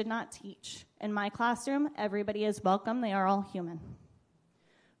don't, they should not teach. In my classroom, everybody is welcome. They are all human.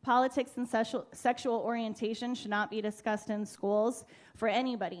 Politics and sexual orientation should not be discussed in schools for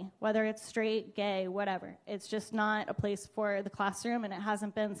anybody, whether it's straight, gay, whatever. It's just not a place for the classroom, and it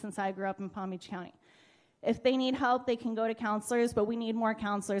hasn't been since I grew up in Palm Beach County. If they need help, they can go to counselors, but we need more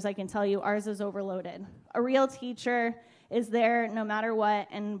counselors. I can tell you ours is overloaded. A real teacher is there no matter what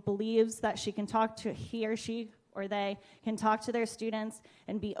and believes that she can talk to, he or she or they can talk to their students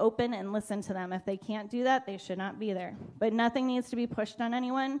and be open and listen to them. If they can't do that, they should not be there. But nothing needs to be pushed on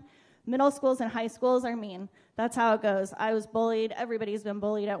anyone. Middle schools and high schools are mean. That's how it goes. I was bullied. Everybody's been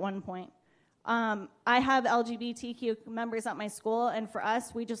bullied at one point. I have LGBTQ members at my school, and for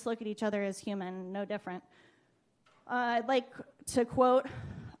us, we just look at each other as human, no different. I'd like to quote,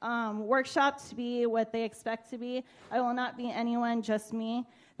 workshop to be what they expect to be. I will not be anyone, just me.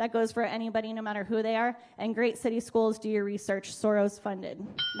 That goes for anybody, no matter who they are. And great city schools, do your research. Soros funded.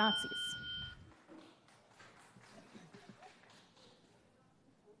 Nazis.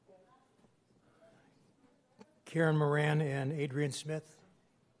 Karen Moran and Adrian Smith.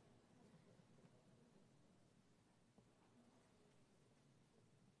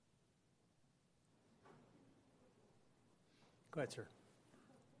 Go ahead, sir.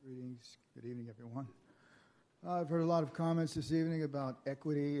 Greetings. Good evening, everyone. I've heard a lot of comments this evening about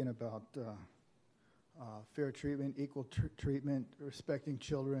equity and about fair treatment, equal treatment, respecting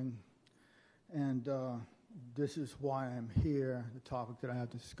children. And this is why I'm here. The topic that I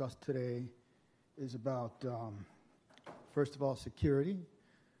have to discuss today is about, first of all, security,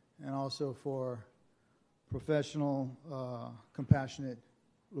 and also for professional, compassionate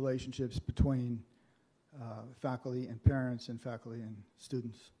relationships between faculty and parents and faculty and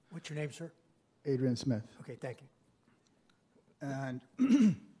students. What's your name, sir? Adrian Smith. Okay, thank you. And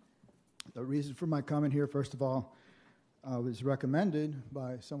the reason for my comment here, first of all, I was recommended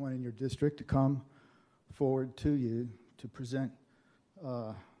by someone in your district to come forward to you to present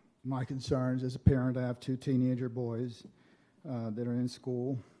my concerns. As a parent, I have 2 teenager boys that are in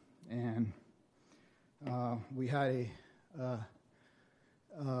school, and we had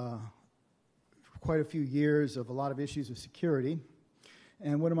quite a few years of a lot of issues with security.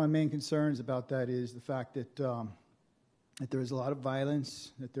 And one of my main concerns about that is the fact that there is a lot of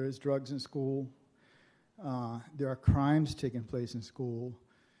violence, that there is drugs in school, there are crimes taking place in school,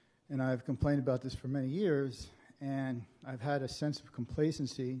 and I've complained about this for many years, and I've had a sense of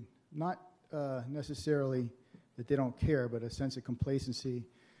complacency, not necessarily that they don't care, but a sense of complacency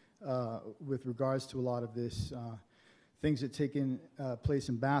with regards to a lot of this. Things that take place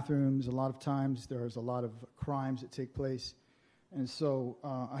in bathrooms, a lot of times there's a lot of crimes that take place. And so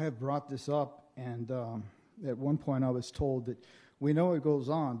I have brought this up, and at one point I was told that we know it goes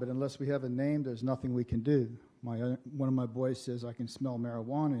on, but unless we have a name, there's nothing we can do. One of my boys says I can smell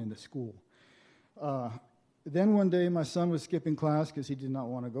marijuana in the school. Then one day my son was skipping class because he did not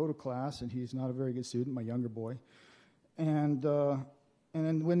want to go to class, and he's not a very good student, my younger boy. And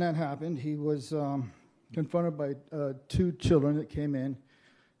then when that happened, he was confronted by 2 children that came in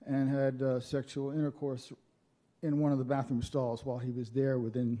and had sexual intercourse in one of the bathroom stalls while he was there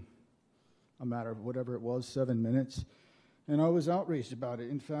within a matter of whatever it was, 7 minutes. And I was outraged about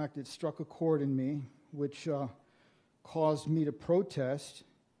it. In fact, it struck a chord in me, which caused me to protest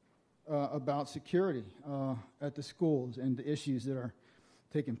about security at the schools and the issues that are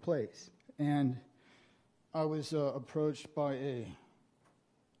taking place. And I was approached by a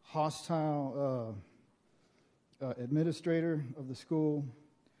hostile administrator of the school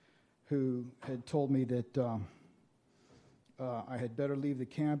who had told me that I had better leave the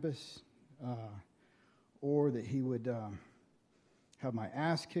campus or that he would have my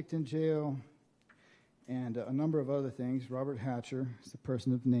ass kicked in jail, and a number of other things. Robert Hatcher is the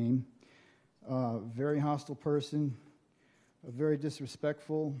person of name. Very hostile person, very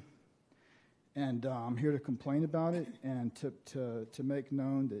disrespectful, And I'm here to complain about it and to make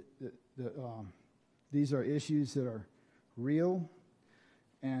known that these are issues that are real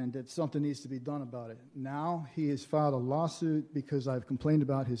and that something needs to be done about it. Now he has filed a lawsuit because I've complained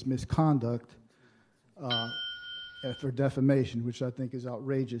about his misconduct for defamation, which I think is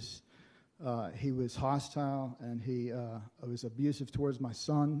outrageous. He was hostile and he was abusive towards my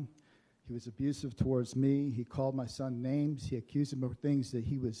son. He was abusive towards me. He called my son names. He accused him of things that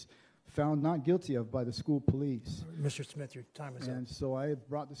he was found not guilty of by the school police. Mr. Smith, your time is up. And so I have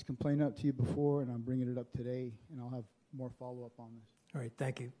brought this complaint up to you before, and I'm bringing it up today, and I'll have more follow-up on this. All right,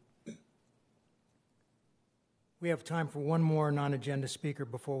 thank you. We have time for one more non-agenda speaker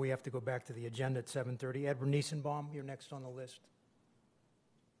before we have to go back to the agenda at 7:30. Edward Niesenbaum, you're next on the list.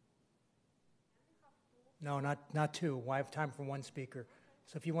 No, not two. I have time for one speaker.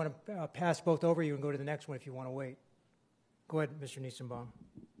 So if you want to pass both over, you can go to the next one if you want to wait. Go ahead, Mr. Niesenbaum.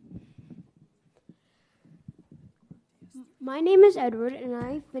 My name is Edward, and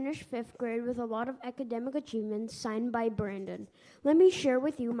I finished 5th grade with a lot of academic achievements signed by Brandon. Let me share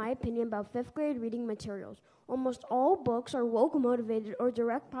with you my opinion about 5th grade reading materials. Almost all books are woke motivated or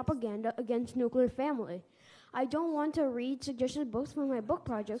direct propaganda against nuclear family. I don't want to read suggested books for my book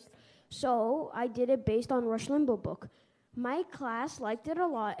project, so I did it based on Rush Limbaugh book. My class liked it a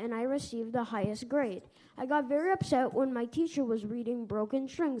lot, and I received the highest grade. I got very upset when my teacher was reading Broken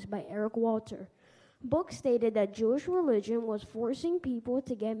Strings by Eric Walter. Book stated that Jewish religion was forcing people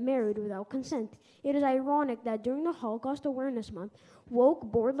to get married without consent. It is ironic that during the Holocaust Awareness Month,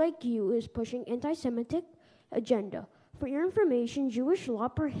 woke board like you is pushing anti-Semitic agenda. For your information, Jewish law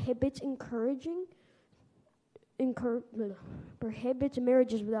prohibits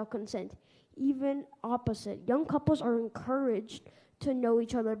marriages without consent. Even opposite, young couples are encouraged to know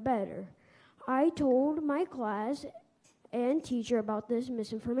each other better. I told my class and teacher about this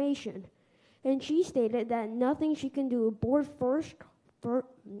misinformation, and she stated that nothing she can do. Board forced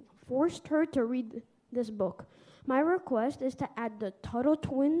her to read this book. My request is to add the Tuttle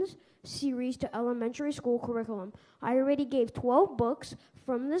Twins series to elementary school curriculum. I already gave 12 books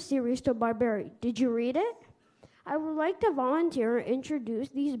from the series to Barberi. Did you read it? I would like to volunteer and introduce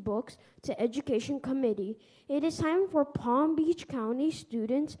these books to Education Committee. It is time for Palm Beach County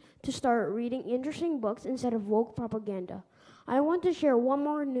students to start reading interesting books instead of woke propaganda. I want to share one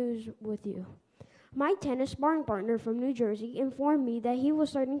more news with you. My tennis sparring partner from New Jersey informed me that he was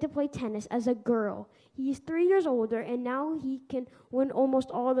starting to play tennis as a girl. He is 3 years older, and now he can win almost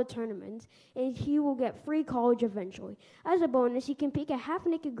all the tournaments, and he will get free college eventually. As a bonus, he can peek at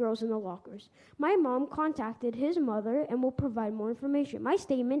half-naked girls in the lockers. My mom contacted his mother and will provide more information. My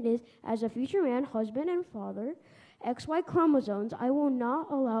statement is, as a future man, husband, and father, XY chromosomes, I will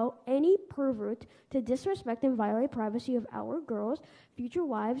not allow any pervert to disrespect and violate privacy of our girls, future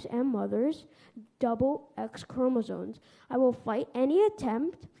wives, and mothers, double X chromosomes. I will fight any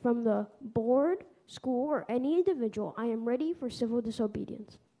attempt from the board, school, or any individual. I am ready for civil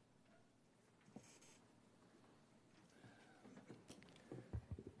disobedience.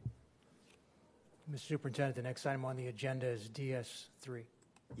 Mr. Superintendent, the next item on the agenda is DS3.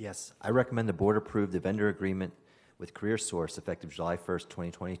 Yes, I recommend the board approve the vendor agreement with Career Source effective July 1st,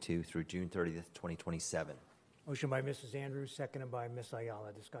 2022 through June 30th, 2027. Motion by Mrs. Andrews, seconded by Ms.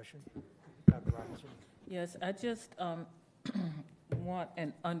 Ayala. Discussion. Dr. Robinson. Yes, I just want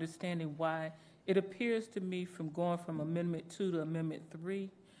an understanding why it appears to me from going from Amendment 2 to Amendment 3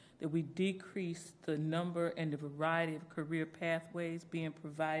 that we decrease the number and the variety of career pathways being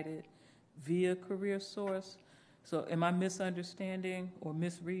provided via Career Source. So am I misunderstanding or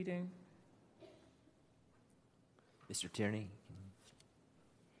misreading? Mr. Tierney.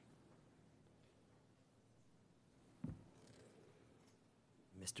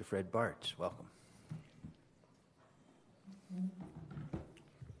 Mr. Fred Barch, welcome.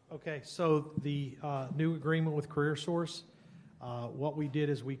 Okay, so the new agreement with Career Source, what we did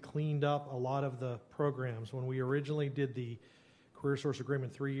is we cleaned up a lot of the programs. When we originally did the Career Source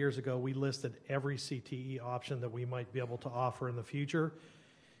agreement 3 years ago, we listed every CTE option that we might be able to offer in the future.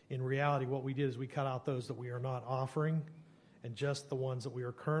 In reality, what we did is we cut out those that we are not offering and just the ones that we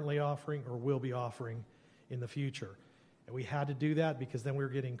are currently offering or will be offering in the future. And we had to do that because then we were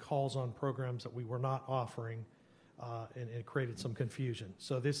getting calls on programs that we were not offering, and it created some confusion.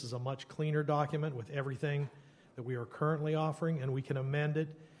 So this is a much cleaner document with everything that we are currently offering, and we can amend it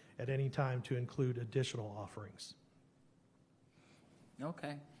at any time to include additional offerings.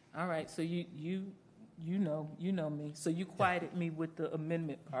 Okay, all right, so you know me. So you quieted me with the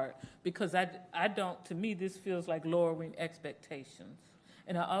amendment part because I don't, to me, this feels like lowering expectations.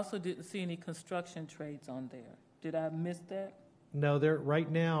 And I also didn't see any construction trades on there. Did I miss that? No,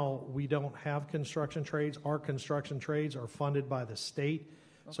 right now, we don't have construction trades. Our construction trades are funded by the state,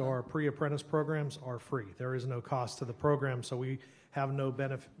 so our pre-apprentice programs are free. There is no cost to the program, so we have no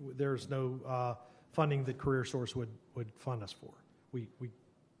benefit. There's no funding that CareerSource would fund us for. We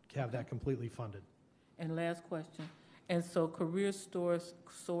have that completely funded. And last question. And so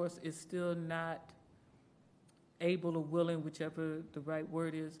CareerSource is still not able or willing, whichever the right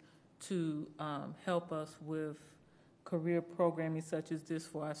word is, to help us with career programming such as this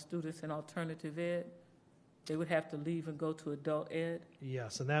for our students in alternative ed? They would have to leave and go to adult ed?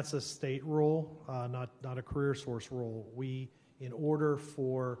 Yes, and that's a state rule, not a CareerSource rule. In order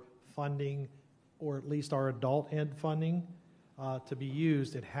for funding, or at least our adult ed funding, to be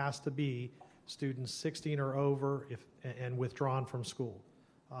used, it has to be students 16 or over and withdrawn from school.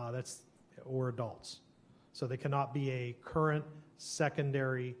 Or adults. So they cannot be a current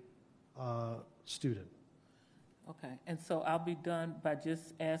secondary student. Okay, and so I'll be done by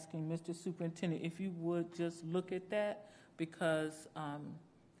just asking Mr. Superintendent if you would just look at that, because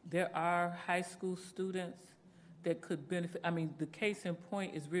there are high school students that could benefit. I mean, the case in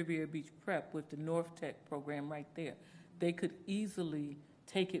point is Riviera Beach Prep with the North Tech program right there. They could easily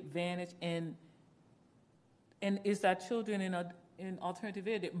take advantage, and it's our children in alternative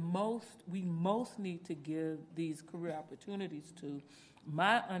ed that we most need to give these career opportunities to.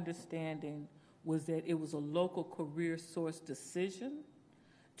 My understanding was that it was a local CareerSource decision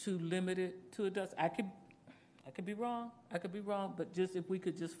to limit it to adults. I could be wrong. But just if we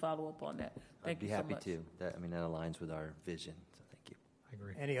could just follow up on that. Thank you so much. I'd be happy to. That aligns with our vision. So thank you. I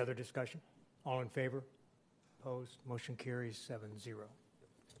agree. Any other discussion? All in favor? Opposed? Motion carries 7-0.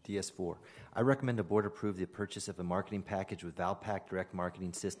 DS4. I recommend the board approve the purchase of a marketing package with Valpak Direct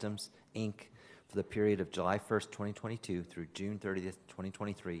Marketing Systems, Inc., for the period of July 1st, 2022 through June 30th,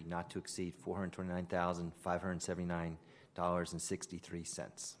 2023, not to exceed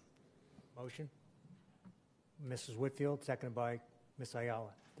 $429,579.63. Motion. Mrs. Whitfield, seconded by Ms.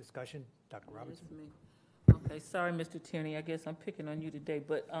 Ayala. Discussion? Dr. Robinson? It's me. Okay, sorry, Mr. Tierney. I guess I'm picking on you today,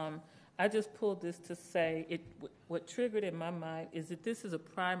 but I just pulled this to say what triggered in my mind is that this is a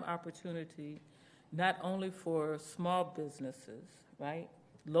prime opportunity not only for small businesses, right,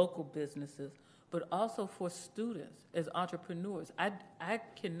 local businesses, but also for students as entrepreneurs. I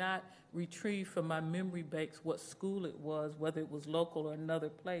cannot retrieve from my memory banks what school it was, whether it was local or another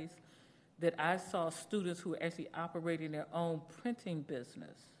place, that I saw students who were actually operating their own printing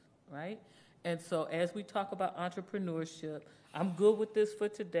business, right? And so as we talk about entrepreneurship, I'm good with this for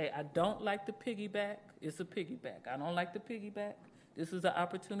today. I don't like the piggyback. It's a piggyback. I don't like the piggyback. This is an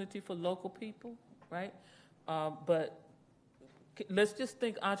opportunity for local people, right? But let's just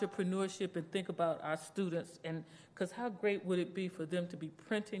think entrepreneurship and think about our students, and because how great would it be for them to be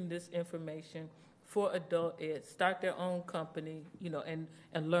printing this information for adult ed, start their own company,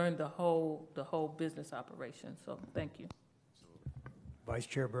 and learn the whole business operation. So thank you. Vice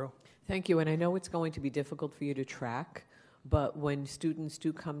Chair Burrow. Thank you, and I know it's going to be difficult for you to track, but when students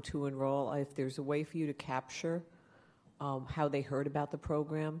do come to enroll, if there's a way for you to capture how they heard about the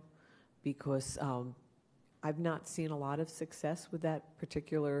program, because I've not seen a lot of success with that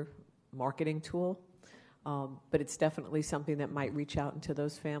particular marketing tool, but it's definitely something that might reach out into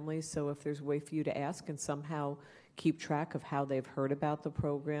those families. So if there's a way for you to ask and somehow keep track of how they've heard about the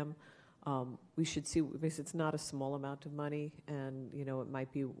program, we should see, because it's not a small amount of money, and it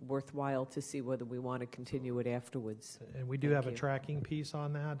might be worthwhile to see whether we want to continue it afterwards. And we do have a tracking piece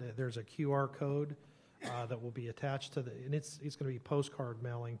on that. There's a QR code that will be attached to and it's going to be postcard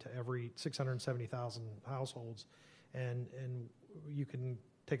mailing to every 670,000 households, and you can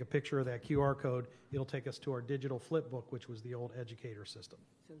take a picture of that QR code. It'll take us to our digital flip book, which was the old educator system.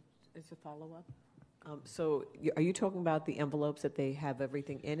 So is a follow-up? So are you talking about the envelopes that they have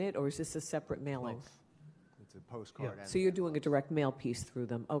everything in it, or is this a separate mailing? Both. It's a postcard. So you're doing a direct mail piece through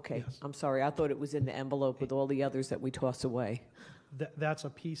them. Okay. Yes. I'm sorry. I thought it was in the envelope with all the others that we toss away. That's a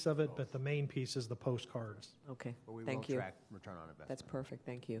piece of it, but the main piece is the postcards. Okay. But we Thank will you. track return on investment. That's perfect.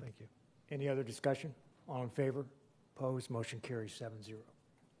 Thank you. Thank you. Any other discussion? All in favor? Opposed? Motion carries 7-0.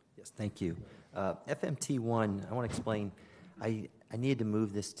 Yes, thank you. FMT1, I want to explain. I needed to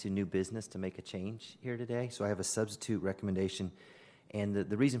move this to new business to make a change here today, so I have a substitute recommendation. And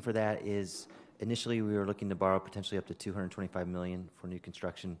the reason for that is initially we were looking to borrow potentially up to $225 million for new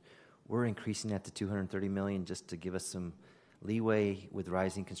construction. We're increasing that to $230 million just to give us some leeway with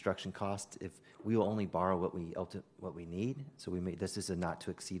rising construction costs. If we will only borrow what we need, so this is a not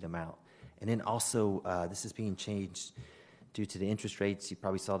to exceed amount. And then also this is being changed due to the interest rates. You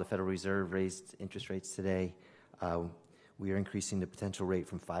probably saw the Federal Reserve raised interest rates today. We are increasing the potential rate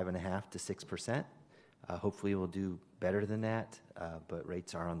from 5.5% to 6%. Hopefully we'll do better than that, but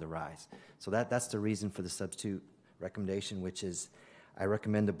rates are on the rise. So that's the reason for the substitute recommendation, which is I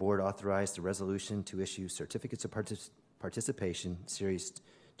recommend the board authorize the resolution to issue certificates of participation, Series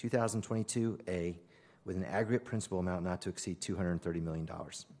 2022A, with an aggregate principal amount not to exceed $230 million.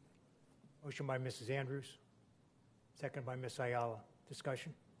 Motion by Mrs. Andrews, second by Ms. Ayala.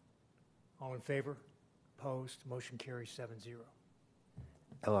 Discussion? All in favor? Opposed? Motion carries 7-0.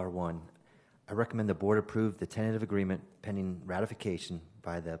 LR1, I recommend the board approve the tentative agreement pending ratification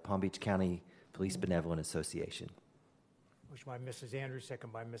by the Palm Beach County Police Benevolent Association. Motion by Mrs. Andrews,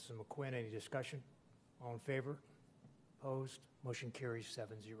 second by Mrs. McQuinn. Any discussion? All in favor? Opposed? Motion carries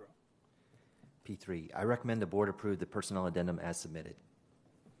 7-0. P3, I recommend the board approve the personnel addendum as submitted.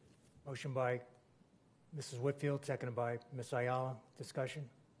 Motion by Mrs. Whitfield, seconded by Ms. Ayala. Discussion?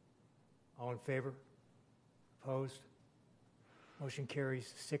 All in favor? Opposed? Motion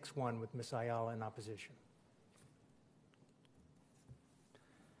carries 6-1 with Ms. Ayala in opposition.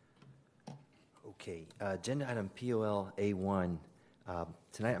 Okay, agenda item POL A1.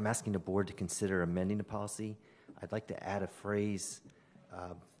 Tonight I'm asking the board to consider amending the policy. I'd like to add a phrase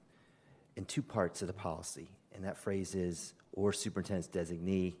in two parts of the policy, and that phrase is, or superintendent's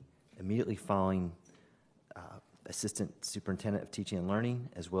designee, immediately following Assistant Superintendent of Teaching and Learning,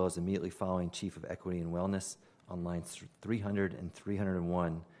 as well as immediately following Chief of Equity and Wellness on lines 300 and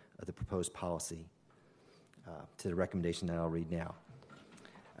 301 of the proposed policy to the recommendation that I'll read now.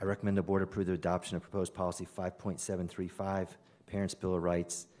 I recommend the board approve the adoption of proposed policy 5.735, Parents' Bill of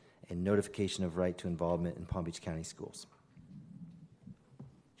Rights, and notification of right to involvement in Palm Beach County schools.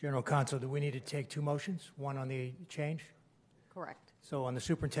 General Counsel, do we need to take two motions? One on the change? Correct. So on the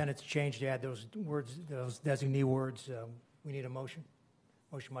superintendent's change to add those words, those designee words, we need a motion.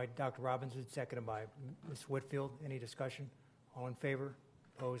 Motion by Dr. Robinson, seconded by Ms. Whitfield. Any discussion? All in favor?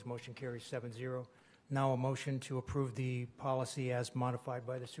 Opposed? Motion carries 7-0. Now a motion to approve the policy as modified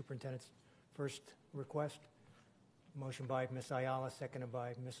by the superintendent's first request. Motion by Ms. Ayala, seconded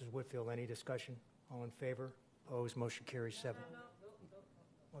by Mrs. Whitfield. Any discussion? All in favor? Opposed? Motion carries 7.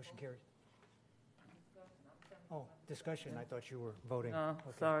 Motion carries. Oh, discussion. I thought you were voting. No,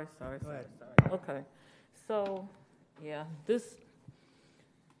 Okay. sorry. Go ahead. Okay. So, yeah, this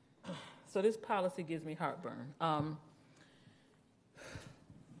policy gives me heartburn.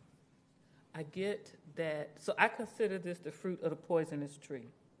 I get that. So I consider this the fruit of the poisonous tree.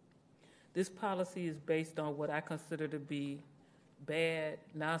 This policy is based on what I consider to be bad,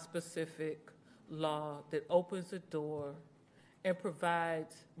 non-specific law that opens the door and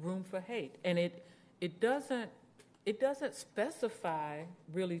provides room for hate. And it doesn't specify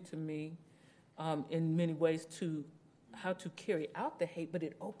really to me in many ways to how to carry out the hate, but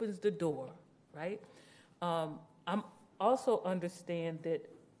it opens the door, right? I'm also understand that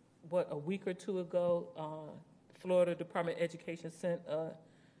a week or two ago, Florida Department of Education sent a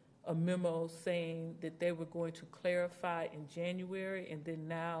memo saying that they were going to clarify in January, and then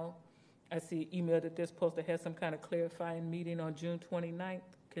now I see an email that they're supposed to have some kind of clarifying meeting on June 29th.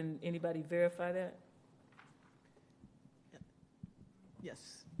 Can anybody verify that?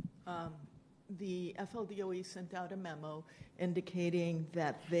 Yes. The FLDOE sent out a memo indicating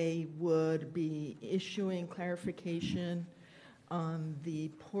that they would be issuing clarification on the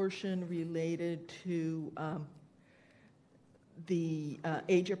portion related to the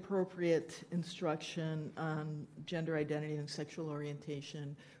age-appropriate instruction on gender identity and sexual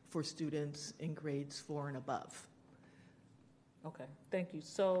orientation for students in grades 4 and above. Okay, thank you.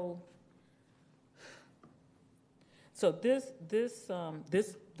 So the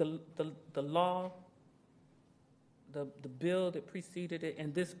law, the bill that preceded it,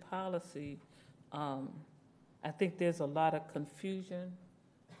 and this policy, I think there's a lot of confusion,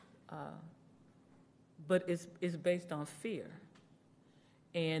 but it's based on fear,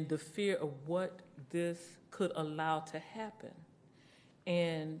 and the fear of what this could allow to happen.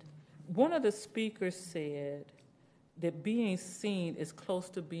 And one of the speakers said that being seen is close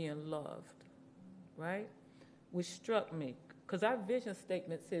to being loved, right? Which struck me, because our vision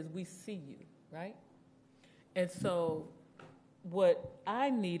statement says we see you, right? And so what I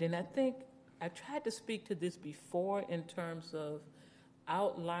need, and I think I tried to speak to this before in terms of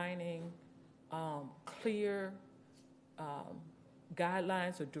outlining clear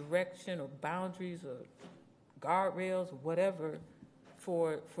guidelines or direction or boundaries or guardrails or whatever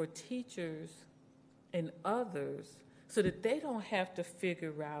for teachers and others, so that they don't have to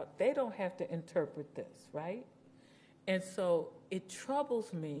figure out, they don't have to interpret this, right? And so it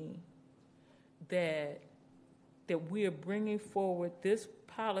troubles me that we are bringing forward this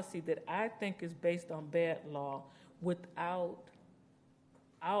policy that I think is based on bad law without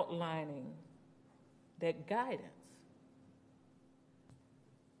outlining that guidance.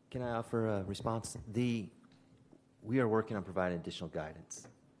 Can I offer a response? We are working on providing additional guidance.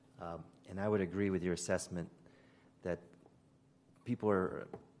 And I would agree with your assessment that people are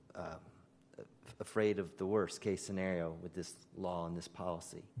afraid of the worst case scenario with this law and this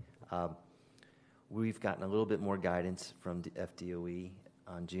policy. We've gotten a little bit more guidance from the FDOE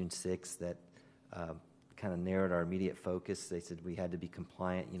on June 6th that kind of narrowed our immediate focus. They said we had to be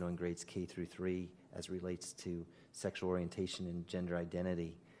compliant, in grades K through 3 as relates to sexual orientation and gender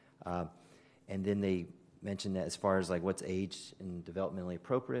identity. And then they mentioned that as far as like what's age and developmentally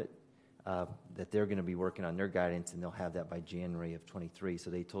appropriate, that they're going to be working on their guidance, and they'll have that by January of 23. So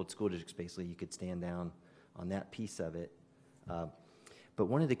they told school districts basically you could stand down on that piece of it. But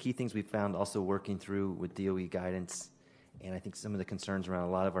one of the key things we found also working through with DOE guidance, and I think some of the concerns around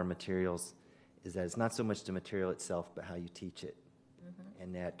a lot of our materials, is that it's not so much the material itself, but how you teach it. Mm-hmm.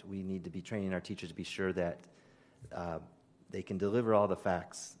 And that we need to be training our teachers to be sure that they can deliver all the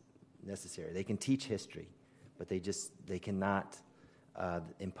facts necessary. They can teach history, but they cannot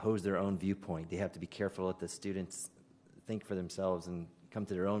impose their own viewpoint. They have to be careful that the students think for themselves and come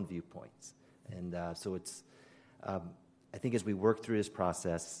to their own viewpoints. And so it's, I think as we work through this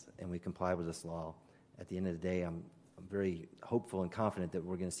process and we comply with this law, at the end of the day, I'm very hopeful and confident that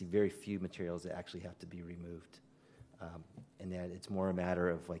we're going to see very few materials that actually have to be removed. And that it's more a matter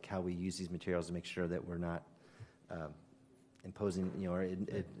of like how we use these materials to make sure that we're not imposing, or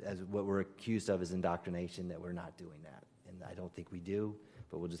as what we're accused of is indoctrination, that we're not doing that. And I don't think we do,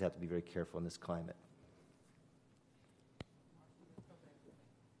 but we'll just have to be very careful in this climate.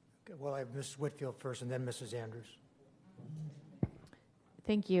 Okay, well, I have Mrs. Whitfield first and then Mrs. Andrews.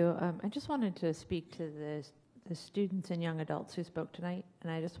 Thank you. I just wanted to speak to the students and young adults who spoke tonight,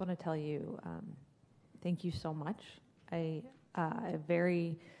 and I just want to tell you thank you so much. I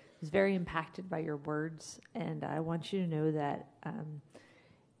was very impacted by your words, and I want you to know that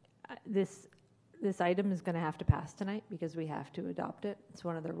this item is going to have to pass tonight because we have to adopt it. It's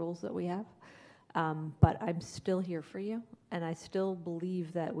one of the rules that we have. But I'm still here for you, and I still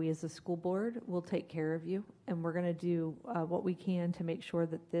believe that we as a school board will take care of you, and we're going to do what we can to make sure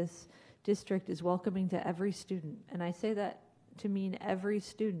that this district is welcoming to every student. And I say that to mean every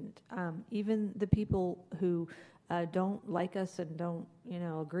student, even the people who don't like us and don't,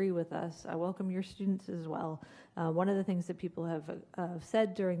 agree with us. I welcome your students as well. One of the things that people have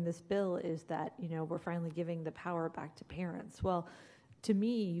said during this bill is that, we're finally giving the power back to parents. Well, to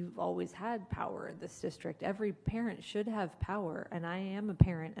me, you've always had power in this district. Every parent should have power, and I am a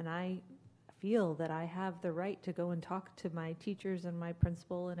parent, and I feel that I have the right to go and talk to my teachers and my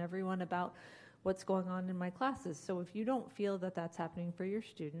principal and everyone about what's going on in my classes. So if you don't feel that that's happening for your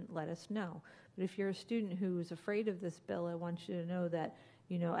student, let us know. But if you're a student who is afraid of this bill, I want you to know that,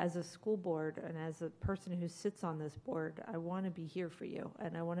 as a school board and as a person who sits on this board, I want to be here for you,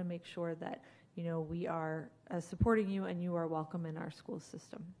 and I want to make sure that we are supporting you and you are welcome in our school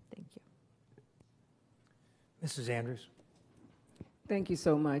system. Thank you. Mrs. Andrews. Thank you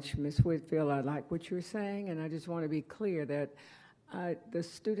so much, Ms. Whitfield. I like what you're saying, and I just want to be clear that the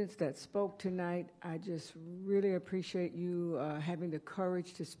students that spoke tonight, I just really appreciate you having the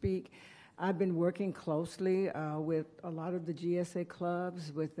courage to speak. I've been working closely with a lot of the GSA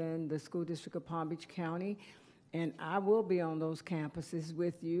clubs within the school district of Palm Beach County, and I will be on those campuses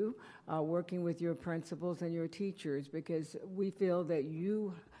with you, working with your principals and your teachers, because we feel that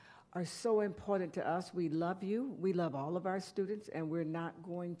you are so important to us. We love you. We love all of our students, and we're not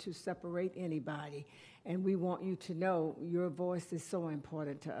going to separate anybody. And we want you to know your voice is so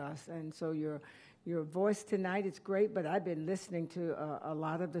important to us. And so your voice tonight is great, but I've been listening to a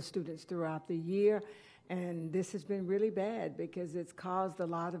lot of the students throughout the year, and this has been really bad because it's caused a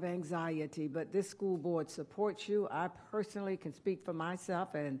lot of anxiety. But this school board supports you. I personally can speak for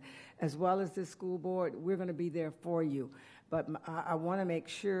myself, and as well as this school board, we're going to be there for you. But I want to make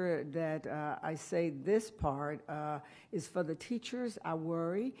sure that I say this part is for the teachers. I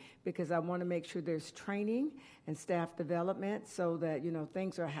worry because I want to make sure there's training and staff development so that,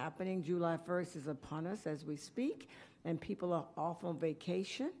 things are happening. July 1st is upon us as we speak, and people are off on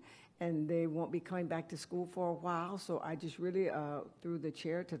vacation, and they won't be coming back to school for a while. So I just really, through the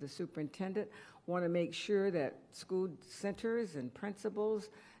chair to the superintendent, want to make sure that school centers and principals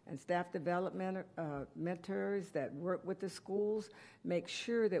and staff development mentors that work with the schools make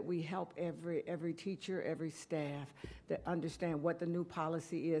sure that we help every teacher, every staff that understand what the new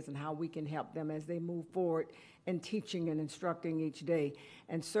policy is and how we can help them as they move forward in teaching and instructing each day.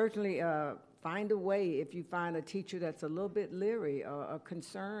 And certainly find a way, if you find a teacher that's a little bit leery or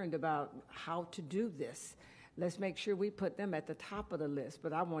concerned about how to do this, let's make sure we put them at the top of the list.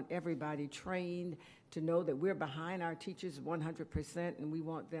 But I want everybody trained to know that we're behind our teachers 100%, and we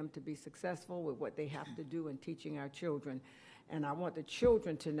want them to be successful with what they have to do in teaching our children. And I want the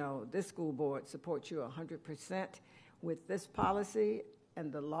children to know this school board supports you 100% with this policy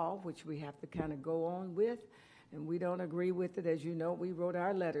and the law, which we have to kind of go on with. And we don't agree with it. As you know, we wrote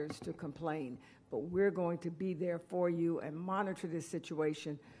our letters to complain. But we're going to be there for you and monitor this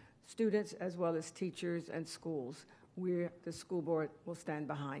situation, students as well as teachers and schools. The school board will stand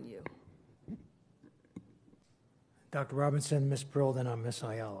behind you. Dr. Robinson, Ms. Brill, then I'm Ms.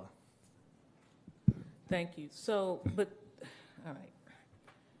 Ayala. Thank you. So, but, all right.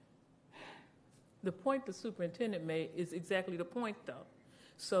 The point the superintendent made is exactly the point, though.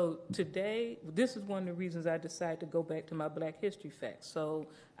 So today, this is one of the reasons I decided to go back to my Black History facts. So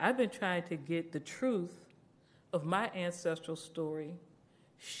I've been trying to get the truth of my ancestral story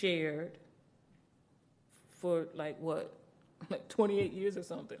shared for like 28 years or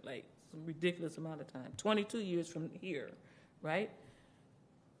something, like some ridiculous amount of time, 22 years from here, right?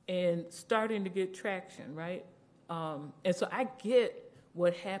 And starting to get traction, right? And so I get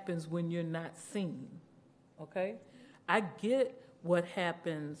what happens when you're not seen, okay? I get what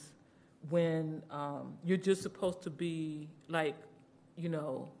happens when you're just supposed to be like, you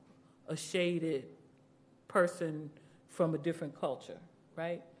know, a shaded person from a different culture,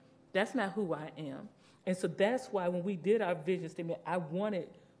 right? That's not who I am. And so that's why when we did our vision statement, I wanted,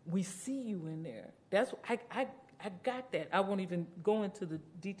 we see you in there. That's, I got that. I won't even go into the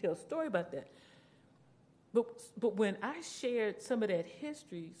detailed story about that. But when I shared some of that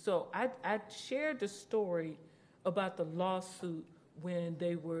history, so I shared the story about the lawsuit when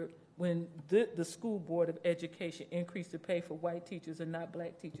the School Board of Education increased the pay for white teachers and not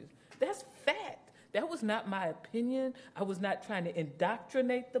black teachers. That's fact. That was not my opinion. I was not trying to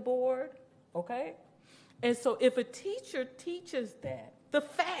indoctrinate the board, okay? And so if a teacher teaches that, the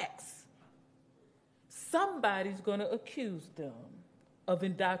facts, somebody's going to accuse them of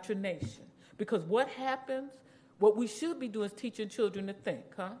indoctrination. Because what happens, what we should be doing is teaching children to think,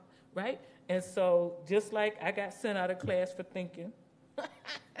 right? And so just like I got sent out of class for thinking,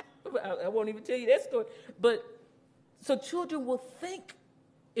 I won't even tell you that story, but so children will think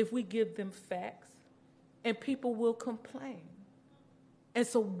if we give them facts, and people will complain. And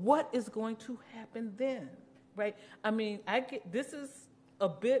so what is going to happen then, right? I mean, this is a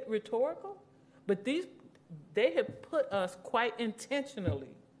bit rhetorical, but they have put us quite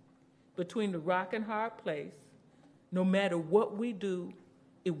intentionally between the rock and hard place. No matter what we do,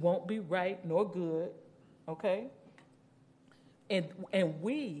 it won't be right nor good, okay? And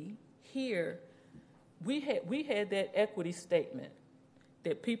we here, we had that equity statement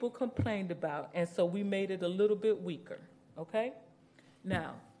that people complained about, and so we made it a little bit weaker, okay?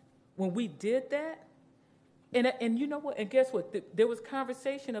 Now, when we did that, and you know what, and guess what, there was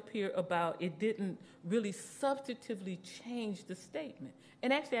conversation up here about it didn't really substantively change the statement.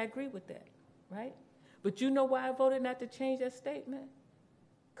 And actually, I agree with that, right? But you know why I voted not to change that statement?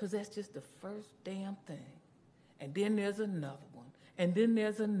 Because that's just the first damn thing. And then there's another one. And then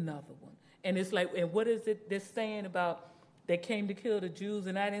there's another one. And it's like, and what is it they're saying about they came to kill the Jews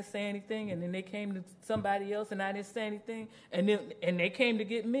and I didn't say anything, and then they came to somebody else and I didn't say anything, and they came to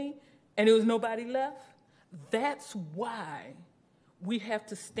get me and there was nobody left? That's why we have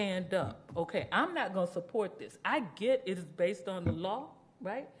to stand up. Okay, I'm not going to support this. I get it is based on the law,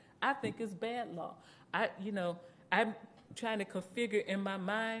 right? I think it's bad law. I'm trying to configure in my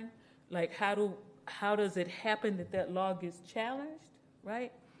mind, like how does it happen that law gets challenged,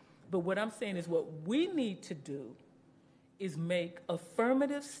 right? But what I'm saying is what we need to do is make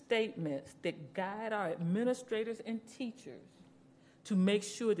affirmative statements that guide our administrators and teachers to make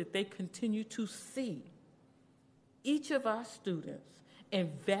sure that they continue to see each of our students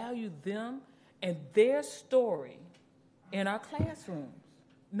and value them and their story in our classrooms.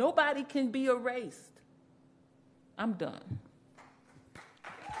 Nobody can be erased. I'm done.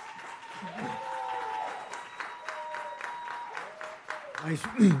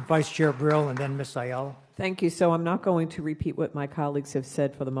 Vice Chair Brill and then Ms. Ayala. Thank you. So I'm not going to repeat what my colleagues have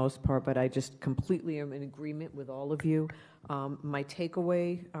said for the most part, but I just completely am in agreement with all of you. My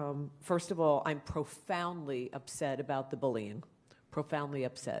takeaway, first of all, I'm profoundly upset about the bullying, profoundly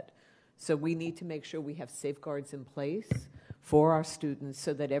upset. So we need to make sure we have safeguards in place for our students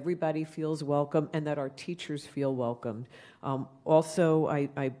so that everybody feels welcome and that our teachers feel welcomed. Also,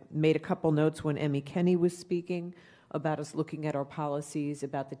 I made a couple notes when Emmy Kenny was speaking about us looking at our policies,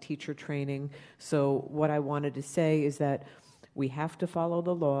 about the teacher training. So what I wanted to say is that we have to follow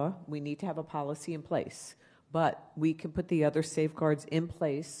the law. We need to have a policy in place. But we can put the other safeguards in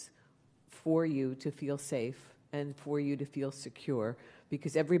place for you to feel safe and for you to feel secure,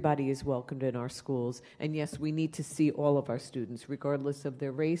 because everybody is welcomed in our schools. And yes, we need to see all of our students, regardless of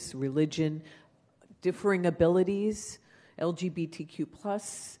their race, religion, differing abilities,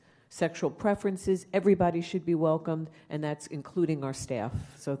 LGBTQ+, sexual preferences. Everybody should be welcomed, and that's including our staff.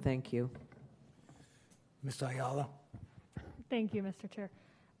 So thank you. Ms. Ayala. Thank you, Mr. Chair.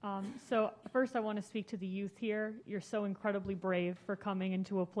 So first I want to speak to the youth here. You're so incredibly brave for coming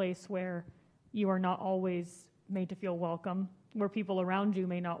into a place where you are not always made to feel welcome, where people around you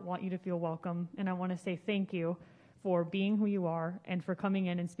may not want you to feel welcome. And I want to say thank you for being who you are and for coming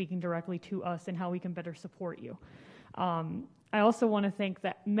in and speaking directly to us and how we can better support you. I also want to thank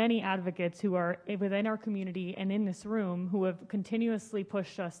that many advocates who are within our community and in this room who have continuously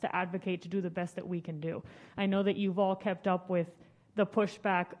pushed us to advocate to do the best that we can do. I know that you've all kept up with the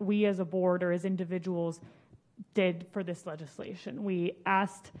pushback we as a board or as individuals did for this legislation. We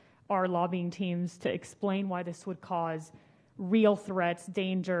asked our lobbying teams to explain why this would cause real threats,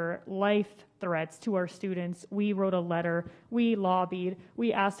 danger, life threats to our students. We wrote a letter, we lobbied,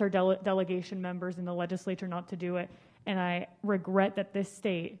 we asked our delegation members in the legislature not to do it, and I regret that this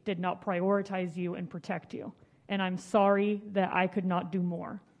state did not prioritize you and protect you. And I'm sorry that I could not do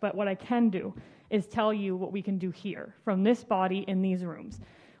more. But what I can do is tell you what we can do here from this body in these rooms.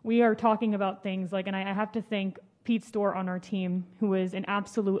 We are talking about things like, and I have to thank Pete Storr on our team, who is an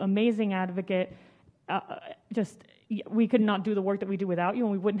absolute amazing advocate. We could not do the work that we do without you,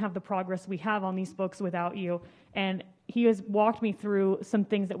 and we wouldn't have the progress we have on these books without you. And he has walked me through some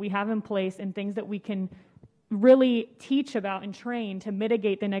things that we have in place and things that we can really teach about and train to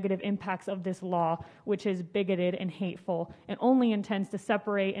mitigate the negative impacts of this law, which is bigoted and hateful and only intends to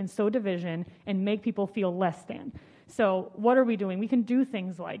separate and sow division and make people feel less than. So what are we doing? We can do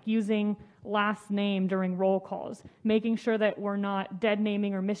things like using last name during roll calls, making sure that we're not dead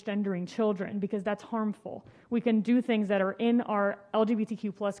naming or misgendering children, because that's harmful. We can do things that are in our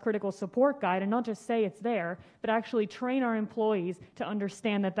LGBTQ+ critical support guide and not just say it's there, but actually train our employees to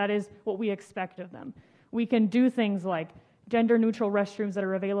understand that that is what we expect of them. We can do things like gender-neutral restrooms that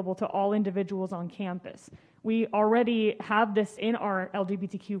are available to all individuals on campus. We already have this in our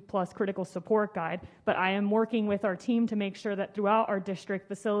LGBTQ+ critical support guide, but I am working with our team to make sure that throughout our district,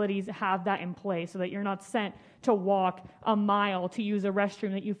 facilities have that in place so that you're not sent to walk a mile to use a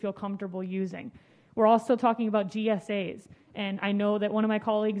restroom that you feel comfortable using. We're also talking about GSAs. And I know that one of my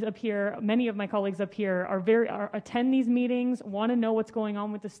colleagues up here, many of my colleagues up here attend these meetings, want to know what's going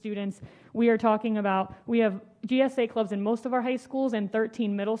on with the students. We are talking about, we have GSA clubs in most of our high schools and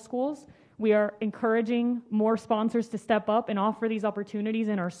 13 middle schools. We are encouraging more sponsors to step up and offer these opportunities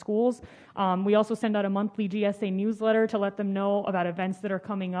in our schools. We also send out a monthly GSA newsletter to let them know about events that are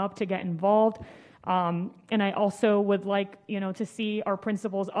coming up to get involved. And I also would like, to see our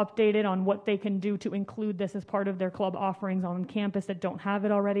principals updated on what they can do to include this as part of their club offerings on campus that don't have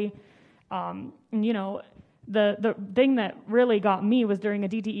it already. The thing that really got me was during a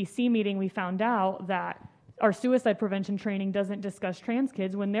DTEC meeting, we found out that our suicide prevention training doesn't discuss trans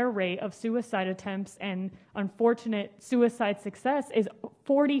kids when their rate of suicide attempts and unfortunate suicide success is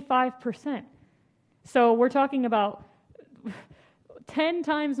 45%. So we're talking about 10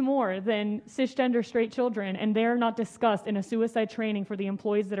 times more than cisgender straight children, and they're not discussed in a suicide training for the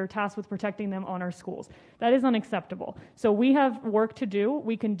employees that are tasked with protecting them on our schools. That is unacceptable. So we have work to do.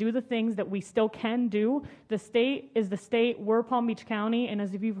 We can do the things that we still can do. The state is the state. We're Palm Beach County, and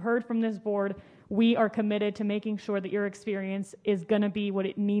as you've heard from this board, we are committed to making sure that your experience is going to be what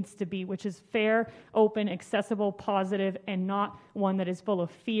it needs to be, which is fair, open, accessible, positive, and not one that is full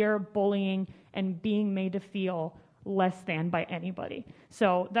of fear, bullying, and being made to feel less than by anybody.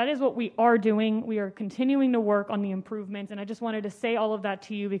 So that is what we are doing. We are continuing to work on the improvements, and I just wanted to say all of that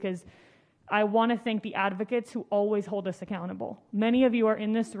to you because I want to thank the advocates who always hold us accountable. Many of you are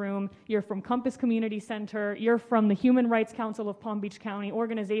in this room. You're from Compass Community Center. You're from the Human Rights Council of Palm Beach County,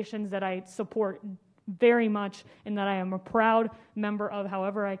 organizations that I support very much and that I am a proud member of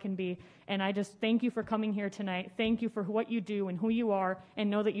however I can be. And I just thank you for coming here tonight. Thank you for what you do and who you are, and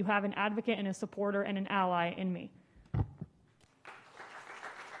know that you have an advocate and a supporter and an ally in me.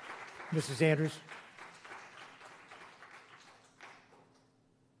 Mrs. Andrews.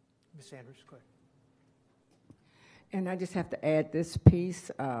 Ms. Andrews, go ahead. And I just have to add this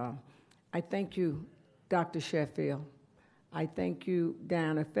piece. I thank you, Dr. Sheffield. I thank you,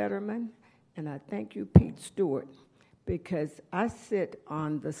 Diana Fetterman, and I thank you, Pete Stewart, because I sit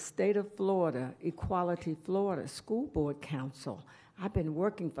on the State of Florida, Equality Florida School Board Council. I've been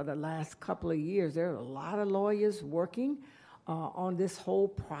working for the last couple of years. There are a lot of lawyers working on this whole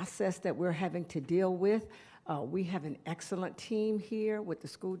process that we're having to deal with. We have an excellent team here with the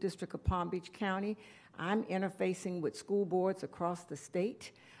School District of Palm Beach County. I'm interfacing with school boards across the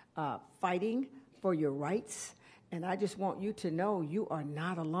state, fighting for your rights. And I just want you to know you are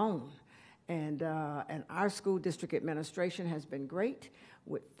not alone. And our school district administration has been great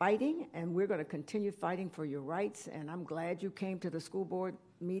with fighting, and we're going to continue fighting for your rights. And I'm glad you came to the school board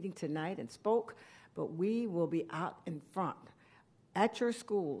meeting tonight and spoke, but we will be out in front at your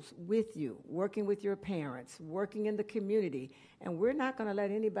schools with you, working with your parents, working in the community, and we're not going to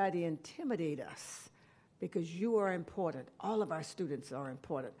let anybody intimidate us because you are important. All of our students are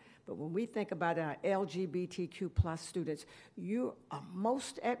important. But when we think about our LGBTQ plus students, you are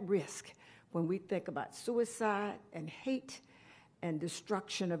most at risk when we think about suicide and hate and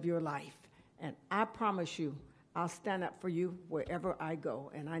destruction of your life. And I promise you, I'll stand up for you wherever I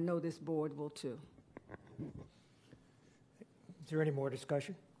go, and I know this board will too. Is there any more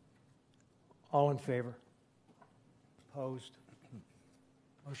discussion? All in favor? Opposed?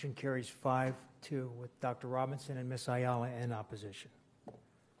 Motion carries 5-2 with Dr. Robinson and Ms. Ayala in opposition.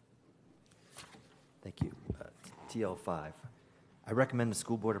 Thank you. TL5. I recommend the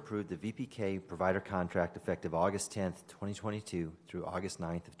school board approve the VPK provider contract effective August 10th, 2022 through August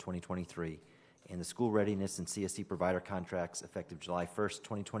 9th of 2023, and the school readiness and CSC provider contracts effective July 1st,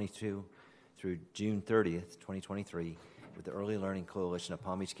 2022 through June 30th, 2023 with the Early Learning Coalition of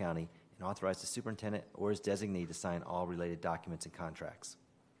Palm Beach County, and authorize the superintendent or his designee to sign all related documents and contracts.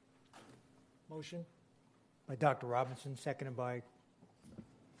 Motion by Dr. Robinson, seconded by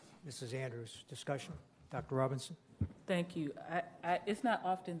Mrs. Andrews. Discussion? Dr. Robinson? Thank you. It's not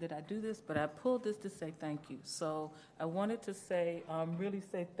often that I do this, but I pulled this to say thank you. So I wanted to say, really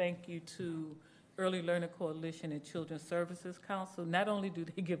say thank you to Early Learning Coalition and Children's Services Council. Not only do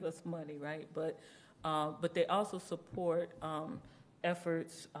they give us money, right, but they also support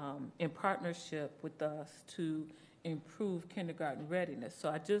efforts in partnership with us to improve kindergarten readiness. So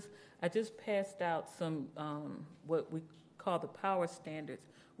I just passed out some what we call the power standards,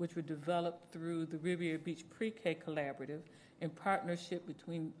 which were developed through the Riviera Beach Pre-K Collaborative in partnership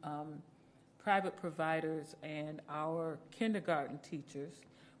between private providers and our kindergarten teachers,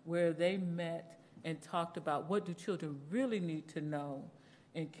 where they met and talked about what do children really need to know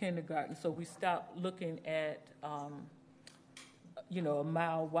in kindergarten. So we stopped looking at, a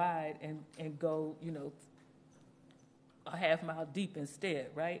mile wide and go, a half mile deep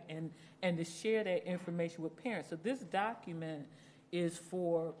instead, right? And to share that information with parents. So this document is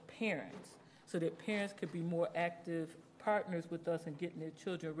for parents, so that parents could be more active partners with us in getting their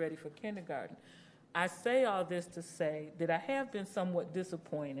children ready for kindergarten. I say all this to say that I have been somewhat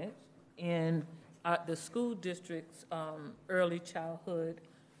disappointed in the school district's early childhood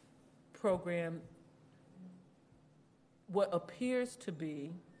program, what appears to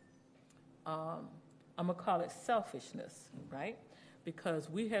be, I'm gonna call it selfishness, right? Because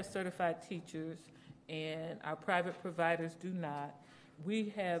we have certified teachers and our private providers do not.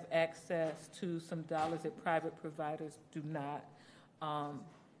 We have access to some dollars that private providers do not.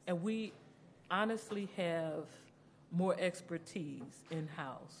 And we honestly have more expertise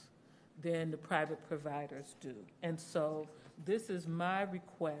in-house than the private providers do. And so this is my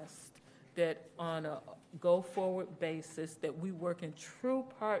request that on a go-forward basis that we work in true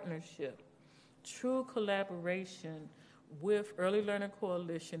partnership, true collaboration with Early Learning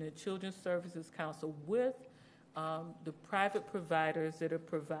Coalition and Children's Services Council, with the private providers that are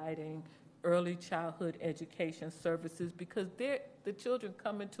providing early childhood education services, because the children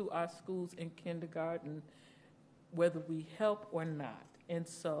come into our schools in kindergarten whether we help or not. And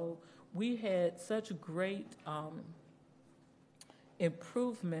so we had such great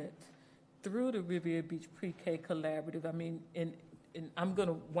improvement through the Riviera Beach Pre-K Collaborative. I mean, and I'm going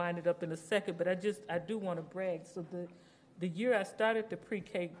to wind it up in a second, but I do want to brag. So the year I started the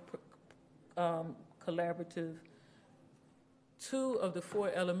Pre-K Collaborative, 2 of the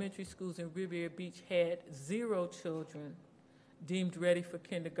 4 elementary schools in Riviera Beach had 0 children deemed ready for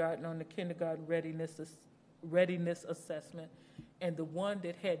kindergarten on the kindergarten readiness assessment, and the one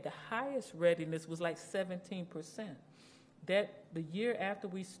that had the highest readiness was like 17%. That the year after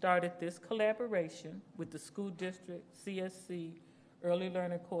we started this collaboration with the school district, CSC, Early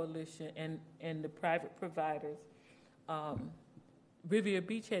Learning Coalition, and the private providers, Riviera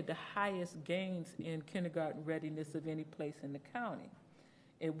Beach had the highest gains in kindergarten readiness of any place in the county.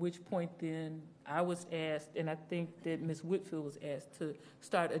 At which point then I was asked, and I think that Ms. Whitfield was asked, to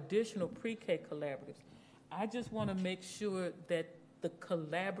start additional pre-K collaboratives. I just want to make sure that the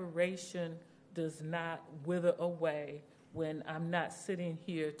collaboration does not wither away when I'm not sitting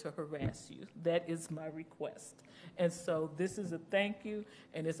here to harass you. That is my request. And so this is a thank you,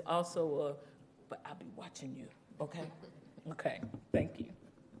 and it's also a but I'll be watching you, okay? Okay, thank you.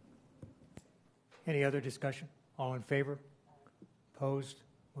 Any other discussion? All in favor? Opposed?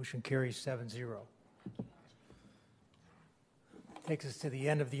 Motion carries 7-0. Takes us to the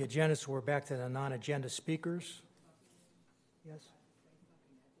end of the agenda, so we're back to the non-agenda speakers. Yes?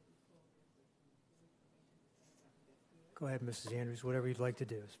 Go ahead, Mrs. Andrews. Whatever you'd like to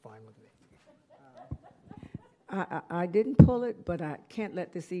do is fine with me. I didn't pull it, but I can't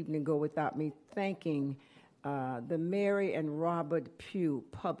let this evening go without me thanking the Mary and Robert Pugh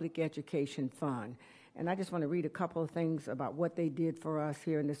Public Education Fund. And I just want to read a couple of things about what they did for us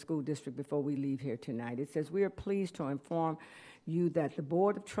here in the school district before we leave here tonight. It says, we are pleased to inform you that the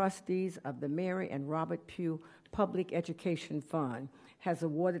Board of Trustees of the Mary and Robert Pugh Public Education Fund has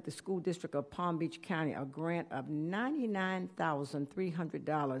awarded the school district of Palm Beach County a grant of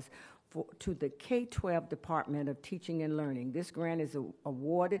 $99,300 to the K-12 Department of Teaching and Learning. This grant is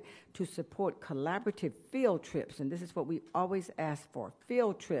awarded to support collaborative field trips, and this is what we always ask for,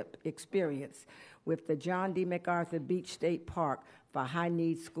 field trip experience with the John D. MacArthur Beach State Park for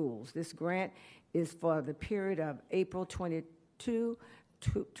high-need schools. This grant is for the period of April 2022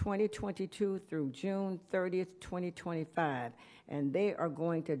 through June 30th, 2025. And they are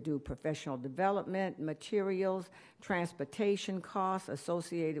going to do professional development, materials, transportation costs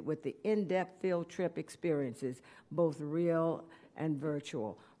associated with the in-depth field trip experiences, both real and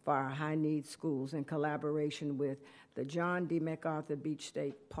virtual, for our high-need schools in collaboration with the John D. MacArthur Beach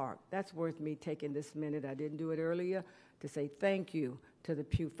State Park. That's worth me taking this minute. I didn't do it earlier to say thank you to the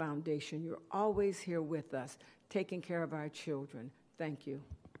Pew Foundation. You're always here with us, taking care of our children. Thank you.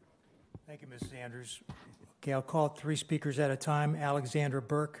 Thank you, Mrs. Andrews. Okay, I'll call 3 speakers at a time. Alexandra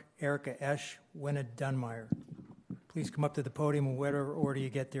Burke, Erica Esch, Winna Dunmeyer. Please come up to the podium in whatever order you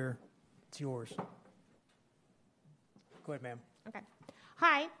get there. It's yours. Go ahead, ma'am. Okay.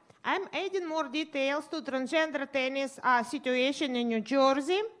 Hi, I'm adding more details to transgender tennis situation in New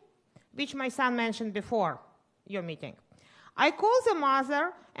Jersey, which my son mentioned before your meeting. I called the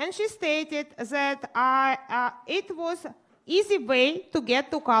mother, and she stated that it was easy way to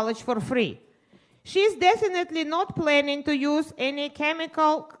get to college for free. She's definitely not planning to use any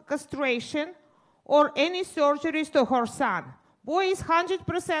chemical castration or any surgeries to her son. Boy is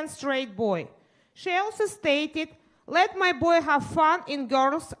 100% straight boy. She also stated, let my boy have fun in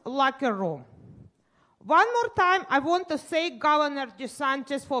girls' locker room. One more time, I want to thank Governor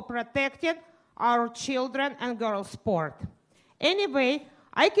DeSantis for protecting our children and girls' sport. Anyway,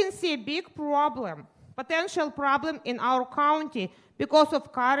 I can see a big problem, potential problem in our county because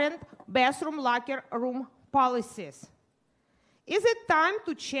of current bathroom locker room policies. Is it time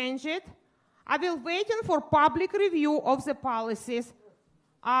to change it? I will waiting for public review of the policies.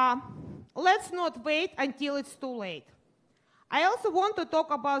 Let's not wait until it's too late. I also want to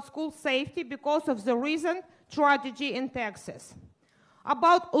talk about school safety because of the recent tragedy in Texas.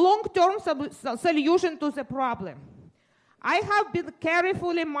 About long-term solution to the problem. I have been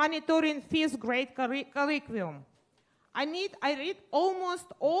carefully monitoring 5th grade curriculum. I read almost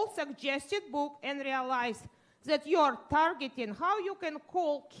all suggested books and realized that you are targeting how you can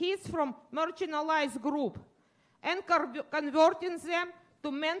call kids from marginalized group and converting them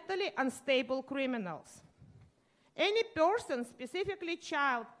to mentally unstable criminals. Any person, specifically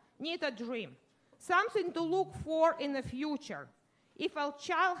child, need a dream, something to look for in the future. If a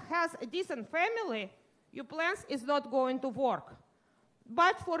child has a decent family, your plans is not going to work.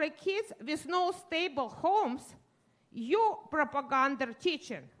 But for a kids with no stable homes, you propaganda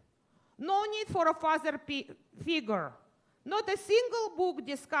teaching. No need for a father figure. Not a single book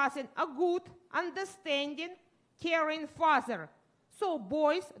discussing a good, understanding, caring father. So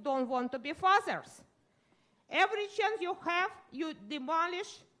boys don't want to be fathers. Every chance you have, you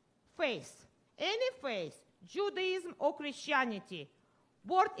demolish faith. Any faith, Judaism or Christianity.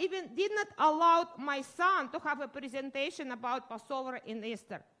 Board even did not allow my son to have a presentation about Passover in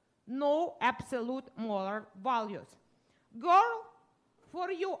Easter. No absolute moral values. Girl, for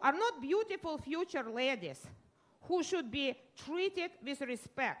you are not beautiful future ladies who should be treated with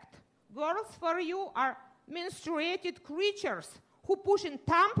respect. Girls for you are menstruated creatures who push in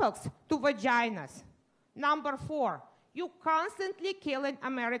tampons to vaginas. Number 4, you constantly killing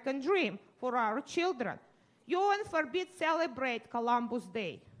American dream for our children. You and forbid celebrate Columbus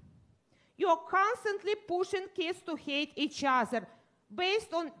Day. You're constantly pushing kids to hate each other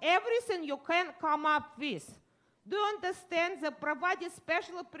based on everything you can come up with. Do you understand that providing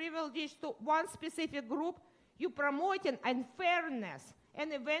special privilege to one specific group, you promoting unfairness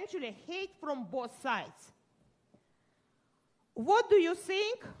and eventually hate from both sides? What do you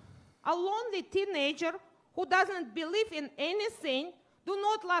think? A lonely teenager who doesn't believe in anything Do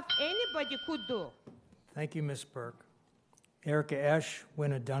not laugh. Anybody could do. Thank you, Ms. Burke. Erica Esch,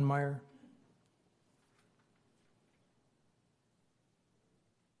 Winna Dunmeyer.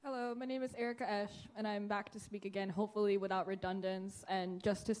 Hello, my name is Erica Esch, and I'm back to speak again, hopefully without redundance, and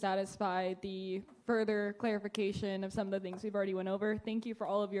just to satisfy the further clarification of some of the things we've already went over. Thank you for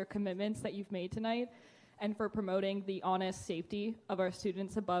all of your commitments that you've made tonight, and for promoting the honest safety of our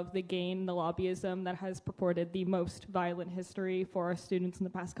students above the gain, the lobbyism that has purported the most violent history for our students in the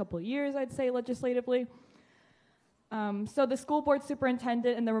past couple of years, I'd say, legislatively. So the school board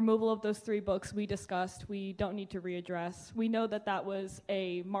superintendent and the removal of those 3 books we discussed, we don't need to readdress. We know that that was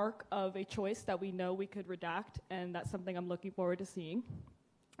a mark of a choice that we know we could redact, and that's something I'm looking forward to seeing.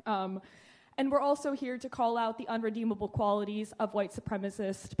 And we're also here to call out the unredeemable qualities of white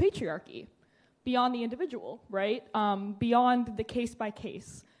supremacist patriarchy, beyond the individual, right? Beyond the case by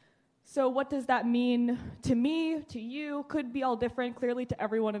case. So what does that mean to me, to you? Could be all different, clearly to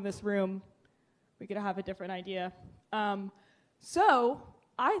everyone in this room. We could have a different idea. So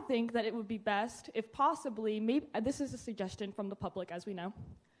I think that it would be best if possibly, maybe this is a suggestion from the public, as we know,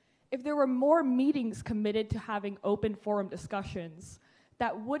 if there were more meetings committed to having open forum discussions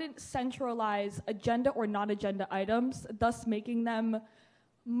that wouldn't centralize agenda or non-agenda items, thus making them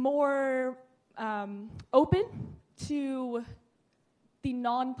more open to the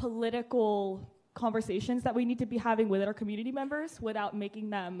non-political conversations that we need to be having with our community members without making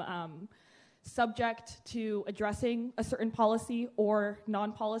them subject to addressing a certain policy or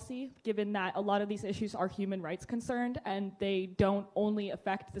non-policy, given that a lot of these issues are human rights concerned and they don't only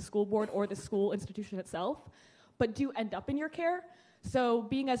affect the school board or the school institution itself, but do end up in your care. So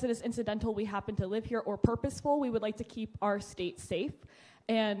being as it is incidental, we happen to live here, or purposeful, we would like to keep our state safe.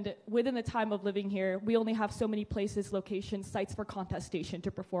 And within the time of living here, we only have so many places, locations, sites for contestation to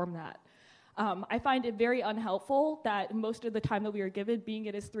perform that. I find it very unhelpful that most of the time that we are given, being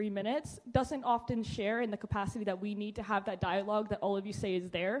it is 3 minutes, doesn't often share in the capacity that we need to have that dialogue that all of you say is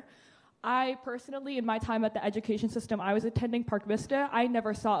there. I personally, in my time at the education system I was attending, Park Vista, I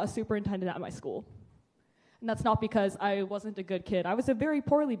never saw a superintendent at my school. And that's not because I wasn't a good kid. I was a very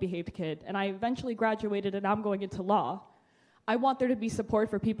poorly behaved kid, and I eventually graduated, and I'm going into law. I want there to be support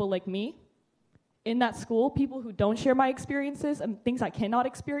for people like me in that school, people who don't share my experiences and things I cannot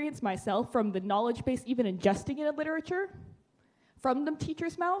experience myself, from the knowledge base, even ingesting it in literature, from the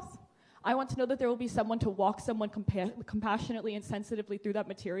teacher's mouth. I want to know that there will be someone to walk someone compassionately and sensitively through that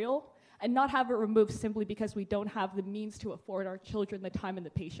material, and not have it removed simply because we don't have the means to afford our children the time and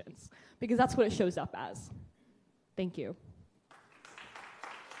the patience, because that's what it shows up as. Thank you.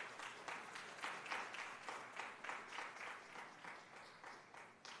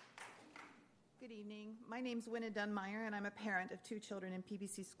 Good evening. My name's Winna Dunmeyer, and I'm a parent of 2 children in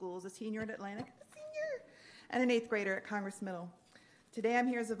PBC schools, a senior at Atlantic, and an 8th grader at Congress Middle. Today I'm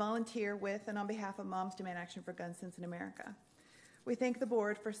here as a volunteer with and on behalf of Moms Demand Action for Gun Sense in America. We thank the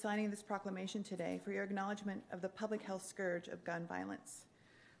board for signing this proclamation today for your acknowledgement of the public health scourge of gun violence.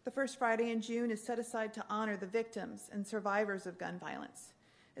 The first Friday in June is set aside to honor the victims and survivors of gun violence.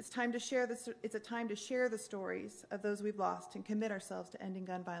 It's a time to share the stories of those we've lost and commit ourselves to ending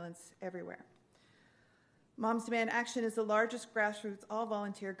gun violence everywhere. Moms Demand Action is the largest grassroots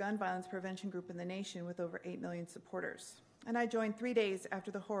all-volunteer gun violence prevention group in the nation with over 8 million supporters. And I joined 3 days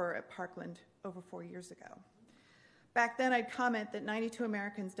after the horror at Parkland over 4 years ago. Back then, I'd comment that 92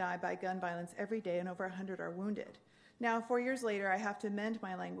 Americans die by gun violence every day and over 100 are wounded. Now, 4 years later, I have to amend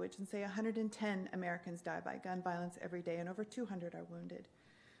my language and say 110 Americans die by gun violence every day and over 200 are wounded.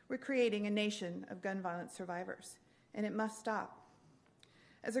 We're creating a nation of gun violence survivors, and it must stop.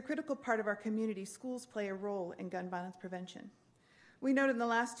 As a critical part of our community, schools play a role in gun violence prevention. We know that in the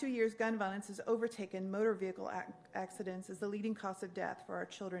last 2 years, gun violence has overtaken motor vehicle accidents as the leading cause of death for our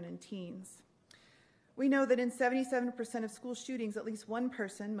children and teens. We know that in 77% of school shootings, at least one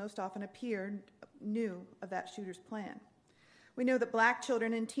person, most often a peer, knew of that shooter's plan. We know that black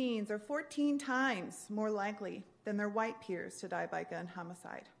children and teens are 14 times more likely than their white peers to die by gun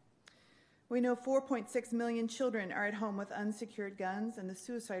homicide. We know 4.6 million children are at home with unsecured guns, and the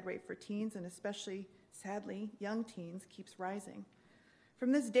suicide rate for teens, and especially, sadly, young teens, keeps rising.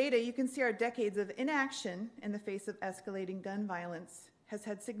 From this data, you can see our decades of inaction in the face of escalating gun violence has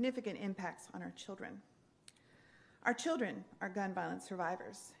had significant impacts on our children. Our children are gun violence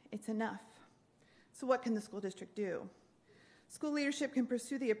survivors. It's enough. So what can the school district do? School leadership can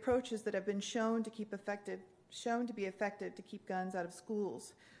pursue the approaches that have been shown to be effective to keep guns out of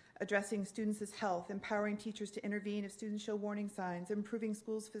schools, addressing students' health, empowering teachers to intervene if students show warning signs, improving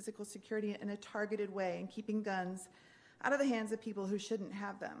schools' physical security in a targeted way, and keeping guns out of the hands of people who shouldn't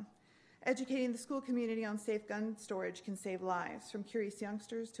have them. Educating the school community on safe gun storage can save lives, from curious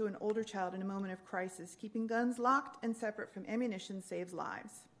youngsters to an older child in a moment of crisis. Keeping guns locked and separate from ammunition saves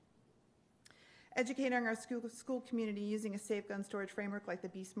lives. Educating our school community using a safe gun storage framework like the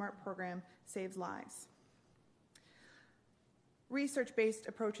Be Smart program saves lives. Research-based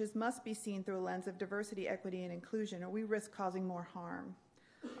approaches must be seen through a lens of diversity, equity, and inclusion, or we risk causing more harm.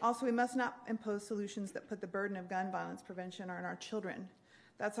 Also, we must not impose solutions that put the burden of gun violence prevention on our children.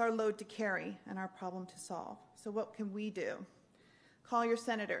 That's our load to carry and our problem to solve. So what can we do? Call your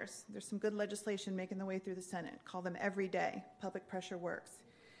senators. There's some good legislation making the way through the Senate. Call them every day. Public pressure works.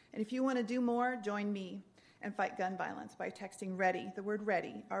 And if you want to do more, join me and fight gun violence by texting READY, the word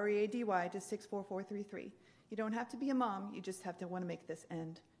READY, R-E-A-D-Y, to 64433. You don't have to be a mom. You just have to want to make this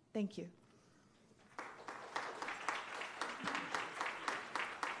end. Thank you.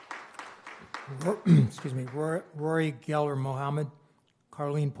 Excuse me, Rory Geller Mohammed,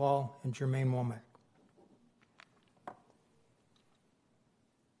 Carlene Paul, and Jermaine Womack.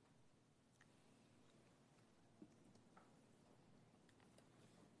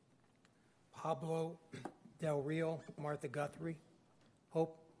 Pablo Del Rio, Martha Guthrie,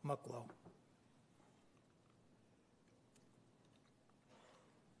 Hope Mucklow.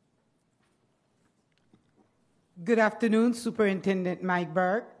 Good afternoon, Superintendent Mike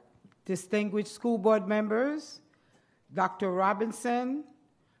Burke, distinguished school board members, Dr. Robinson,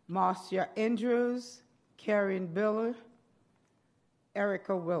 Marcia Andrews, Karen Biller,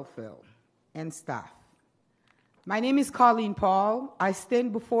 Erica Wilfield, and staff. My name is Carlene Paul. I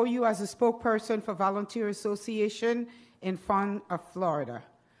stand before you as a spokesperson for Volunteer Association and Fund of Florida.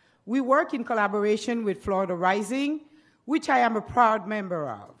 We work in collaboration with Florida Rising, which I am a proud member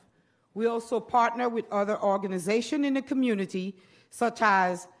of. We also partner with other organizations in the community, such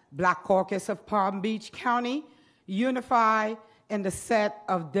as Black Caucus of Palm Beach County, Unify, and the set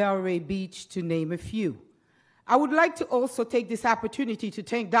of Delray Beach, to name a few. I would like to also take this opportunity to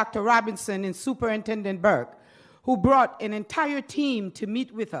thank Dr. Robinson and Superintendent Burke, who brought an entire team to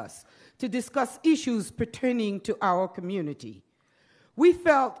meet with us to discuss issues pertaining to our community. We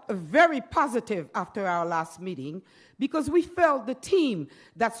felt very positive after our last meeting because we felt the team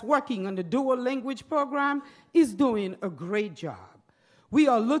that's working on the dual language program is doing a great job. We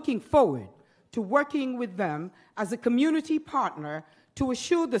are looking forward to working with them as a community partner to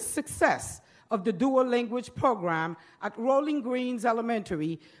assure the success of the dual language program at Rolling Greens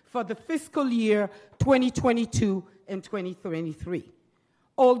Elementary for the fiscal year 2022 and 2023.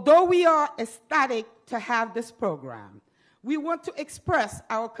 Although we are ecstatic to have this program, we want to express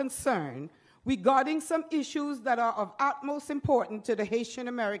our concern regarding some issues that are of utmost importance to the Haitian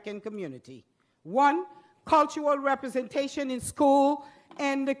American community. One, cultural representation in school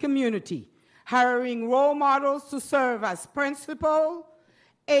and the community, hiring role models to serve as principal,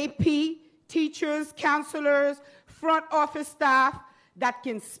 AP, teachers, counselors, front office staff that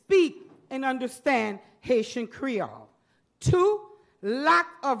can speak and understand Haitian Creole. Two, lack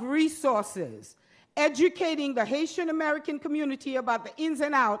of resources. Educating the Haitian American community about the ins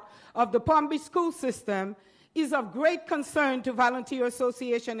and outs of the Palm Beach school system is of great concern to Volunteer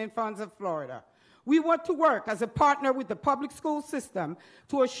Association and Funds of Florida. We want to work as a partner with the public school system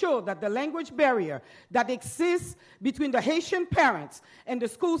to assure that the language barrier that exists between the Haitian parents and the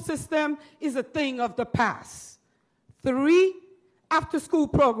school system is a thing of the past. Three, after-school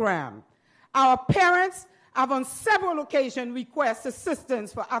program. Our parents have on several occasions requested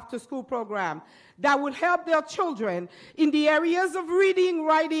assistance for after-school program that would help their children in the areas of reading,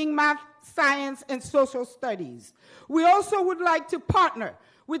 writing, math, science, and social studies. We also would like to partner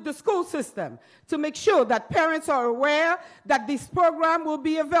with the school system to make sure that parents are aware that this program will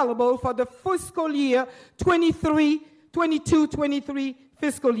be available for the fiscal year 22-23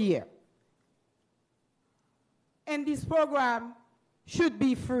 fiscal year. And this program should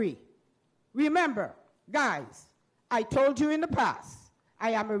be free. Remember, guys, I told you in the past,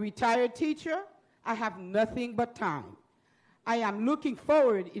 I am a retired teacher. I have nothing but time. I am looking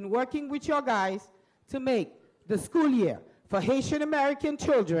forward in working with your guys to make the school year for Haitian American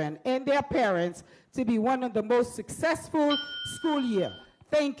children and their parents to be one of the most successful school year.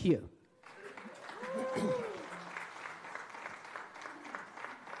 Thank you.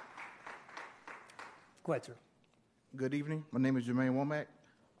 Go ahead, sir. Good evening. My name is Jermaine Womack.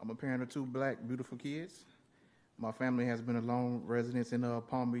 I'm a parent of two black, beautiful kids. My family has been a long residence in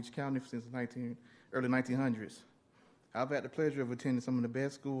Palm Beach County since early 1900s. I've had the pleasure of attending some of the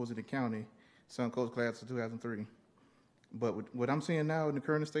best schools in the county, Suncoast class of 2003. But what I'm seeing now in the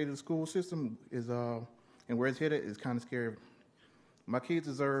current state of the school system is, and where it's headed, is kind of scary. My kids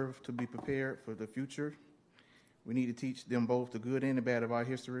deserve to be prepared for the future. We need to teach them both the good and the bad of our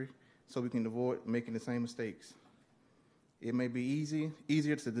history so we can avoid making the same mistakes. It may be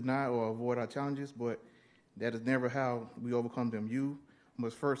easier to deny or avoid our challenges, but that is never how we overcome them. You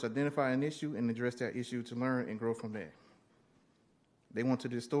must first identify an issue and address that issue to learn and grow from that. They want to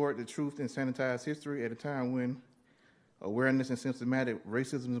distort the truth and sanitize history at a time when awareness and systematic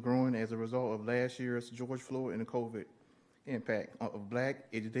racism is growing as a result of last year's George Floyd and the COVID impact of Black,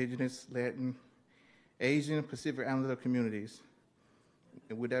 Indigenous, Latin, Asian, Pacific Islander communities.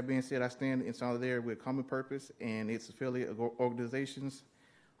 And with that being said, I stand in solidarity with Common Purpose and its affiliate organizations.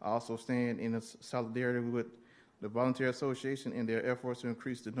 I also stand in solidarity with the Volunteer Association in their efforts to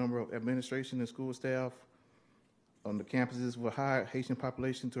increase the number of administration and school staff on the campuses with high Haitian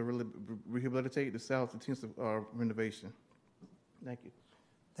population to rehabilitate the South's intensive renovation. Thank you.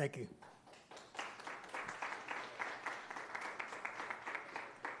 Thank you.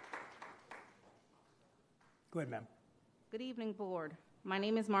 Go ahead, ma'am. Good evening, Board. My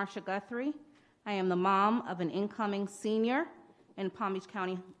name is Marcia Guthrie. I am the mom of an incoming senior in Palm Beach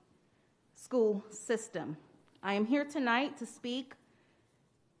County school system. I am here tonight to speak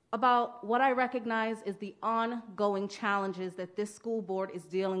about what I recognize is the ongoing challenges that this school board is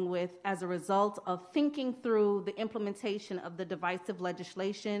dealing with as a result of thinking through the implementation of the divisive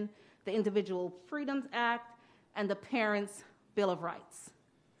legislation, the Individual Freedoms Act, and the Parents' Bill of Rights.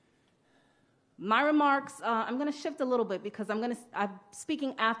 My remarks, I'm going to shift a little bit because I'm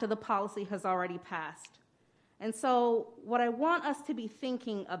speaking after the policy has already passed. And so what I want us to be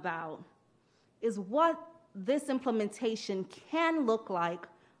thinking about is what this implementation can look like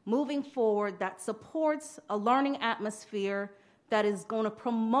moving forward that supports a learning atmosphere that is going to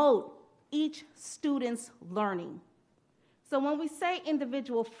promote each student's learning. So when we say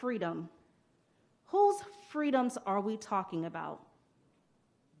individual freedom, whose freedoms are we talking about?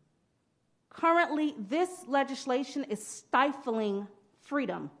 Currently, this legislation is stifling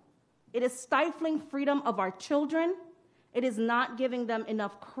freedom. It is stifling freedom of our children. It is not giving them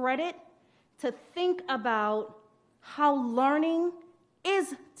enough credit to think about how learning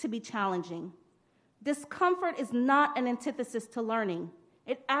is to be challenging. Discomfort is not an antithesis to learning.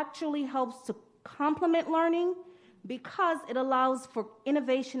 It actually helps to complement learning because it allows for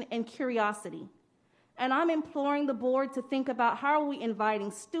innovation and curiosity. And I'm imploring the board to think about how are we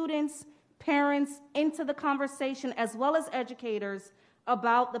inviting students, parents into the conversation as well as educators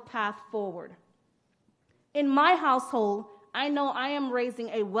about the path forward. In my household, I know I am raising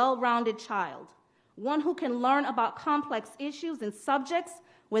a well-rounded child, one who can learn about complex issues and subjects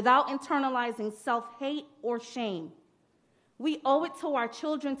without internalizing self-hate or shame. We owe it to our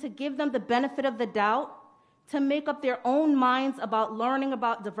children to give them the benefit of the doubt, to make up their own minds about learning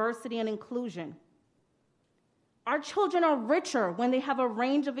about diversity and inclusion. Our children are richer when they have a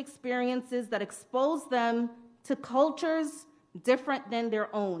range of experiences that expose them to cultures different than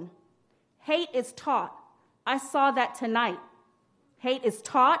their own. Hate is taught. I saw that tonight. Hate is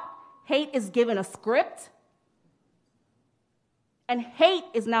taught. Hate is given a script. And hate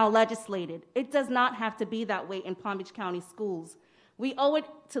is now legislated. It does not have to be that way in Palm Beach County schools. We owe it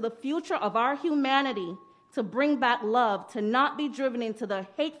to the future of our humanity to bring back love, to not be driven into the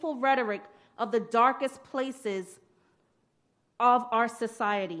hateful rhetoric of the darkest places of our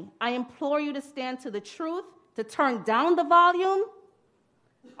society. I implore you to stand to the truth, to turn down the volume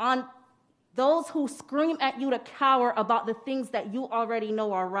on those who scream at you to cower about the things that you already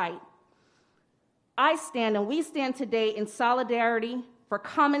know are right. I stand and we stand today in solidarity for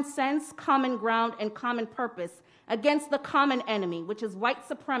common sense, common ground, and common purpose against the common enemy, which is white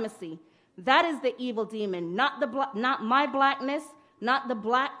supremacy. That is the evil demon, not my blackness, not the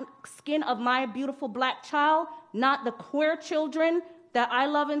black skin of my beautiful black child, not the queer children that I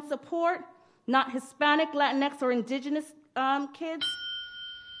love and support, not Hispanic, Latinx, or indigenous kids.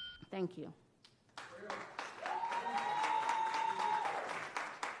 Thank you.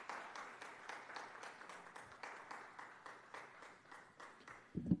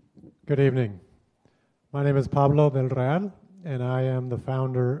 Good evening. My name is Pablo Del Real, and I am the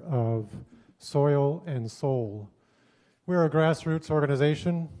founder of Soil and Soul. We're a grassroots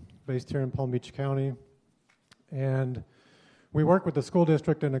organization based here in Palm Beach County, and we work with the school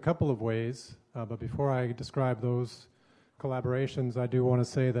district in a couple of ways, but before I describe those collaborations, I do want to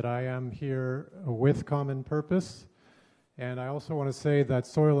say that I am here with Common Purpose, and I also want to say that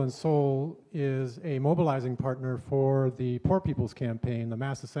Soil and Soul is a mobilizing partner for the Poor People's Campaign, the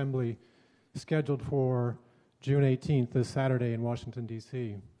mass assembly scheduled for June 18th, this Saturday in Washington,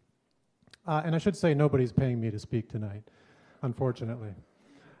 D.C. And I should say nobody's paying me to speak tonight, unfortunately.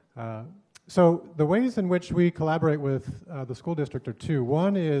 So the ways in which we collaborate with the school district are two.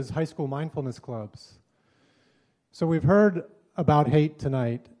 One is high school mindfulness clubs. So we've heard about hate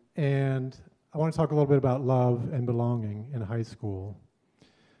tonight, and I want to talk a little bit about love and belonging in high school.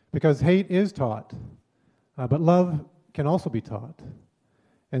 Because hate is taught, but love can also be taught.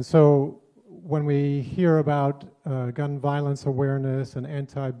 And so when we hear about gun violence awareness and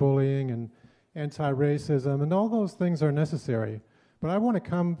anti-bullying and anti-racism, and all those things are necessary, but I want to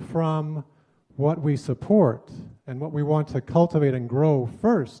come from what we support and what we want to cultivate and grow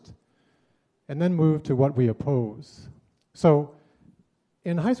first, and then move to what we oppose. So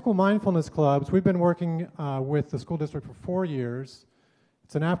in high school mindfulness clubs, we've been working with the school district for 4 years.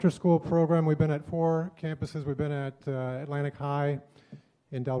 It's an after-school program. We've been at 4 campuses. We've been at Atlantic High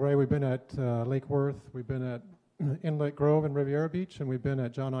in Delray. We've been at Lake Worth. We've been at Inlet Grove and Riviera Beach, and we've been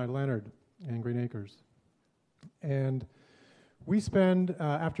at John I. Leonard in Green Acres. And we spend,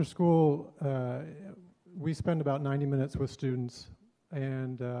 after school, we spend about 90 minutes with students,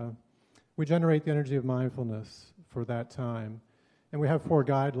 and we generate the energy of mindfulness for that time. And we have 4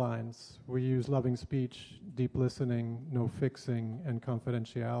 guidelines. We use loving speech, deep listening, no fixing, and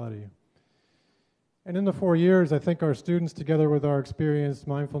confidentiality. And in the 4 years, I think our students, together with our experienced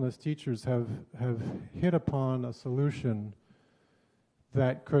mindfulness teachers, have hit upon a solution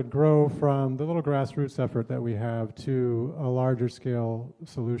that could grow from the little grassroots effort that we have to a larger scale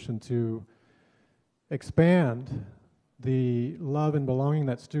solution to expand the love and belonging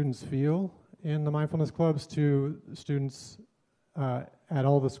that students feel in the mindfulness clubs to students at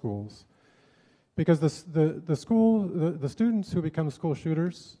all the schools. Because the students who become school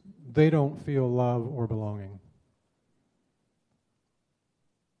shooters, they don't feel love or belonging.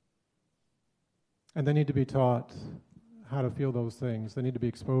 And they need to be taught how to feel those things. They need to be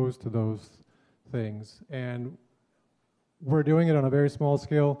exposed to those things. And we're doing it on a very small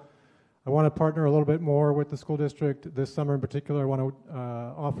scale. I want to partner a little bit more with the school district this summer in particular. I want to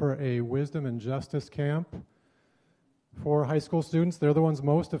offer a wisdom and justice camp for high school students. They're the ones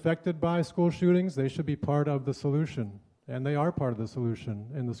most affected by school shootings. They should be part of the solution. And they are part of the solution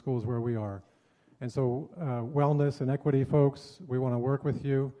in the schools where we are. And so wellness and equity folks, we want to work with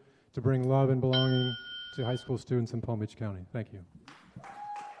you to bring love and belonging to high school students in Palm Beach County. Thank you.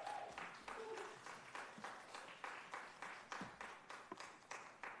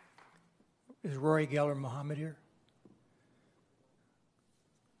 Is Rory Geller Muhammad here?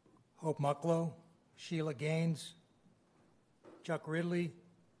 Hope Mucklow, Sheila Gaines, Chuck Ridley,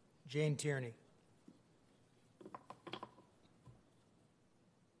 Jane Tierney.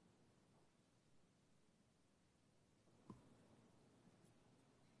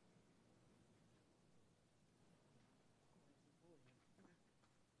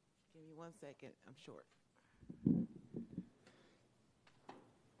 Give me 1 second, I'm short.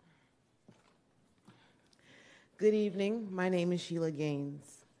 Good evening, my name is Sheila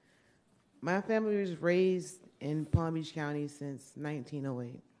Gaines. My family was raised in Palm Beach County since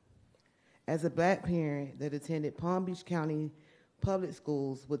 1908. As a black parent that attended Palm Beach County public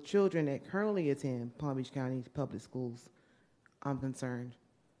schools with children that currently attend Palm Beach County public schools, I'm concerned.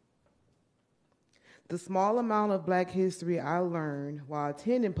 The small amount of black history I learned while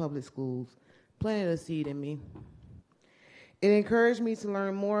attending public schools planted a seed in me. It encouraged me to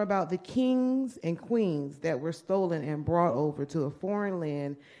learn more about the kings and queens that were stolen and brought over to a foreign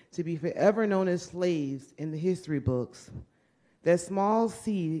land to be forever known as slaves in the history books. That small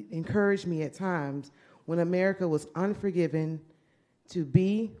seed encouraged me at times when America was unforgiving to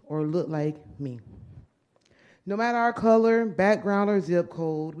be or look like me. No matter our color, background, or zip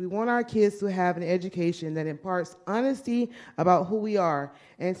code, we want our kids to have an education that imparts honesty about who we are,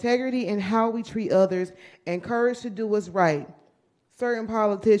 integrity in how we treat others, and courage to do what's right. Certain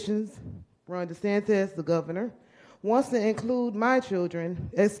politicians, Ron DeSantis, the governor, wants to exclude my children,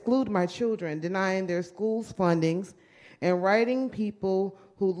 denying their schools' fundings and writing people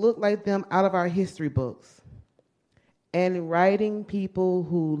who look like them out of our history books. And writing people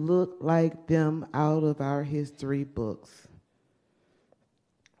who look like them out of our history books.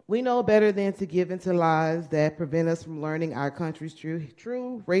 We know better than to give into lies that prevent us from learning our country's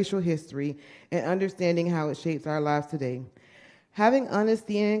true racial history and understanding how it shapes our lives today. Having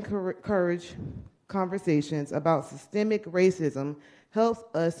honesty and courage conversations about systemic racism helps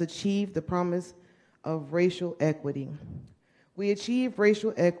us achieve the promise of racial equity. We achieve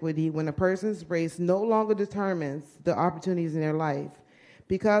racial equity when a person's race no longer determines the opportunities in their life.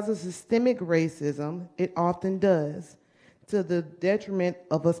 Because of systemic racism, it often does, to the detriment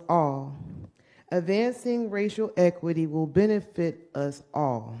of us all. Advancing racial equity will benefit us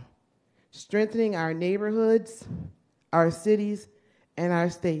all, strengthening our neighborhoods, our cities, and our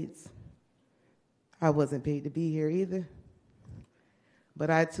states. I wasn't paid to be here either. But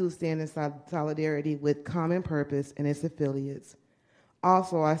I too stand in solidarity with Common Purpose and its affiliates.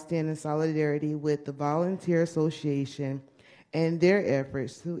 Also, I stand in solidarity with the Volunteer Association and their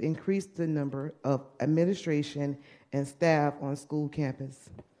efforts to increase the number of administration and staff on school campus.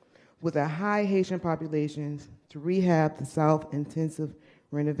 With a high Haitian population, to rehab the South intensive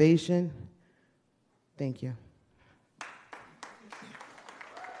renovation. Thank you.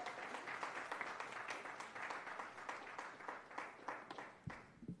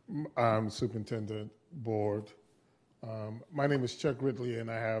 I'm Superintendent Board. My name is Chuck Ridley, and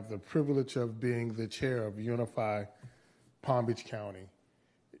I have the privilege of being the chair of Unify Palm Beach County.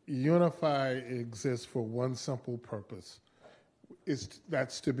 Unify exists for one simple purpose.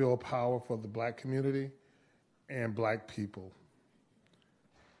 That's to build power for the black community and black people.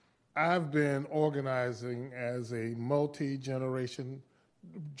 I've been organizing as a generational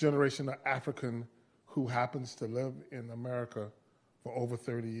African who happens to live in America for over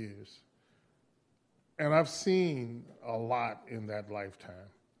 30 years. And I've seen a lot in that lifetime.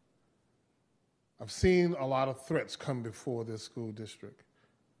 I've seen a lot of threats come before this school district,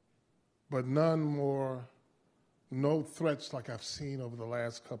 but no threats like I've seen over the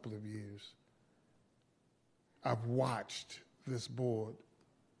last couple of years. I've watched this board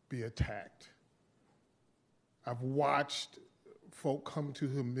be attacked. I've watched folk come to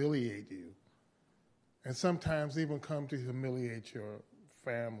humiliate you, and sometimes even come to humiliate your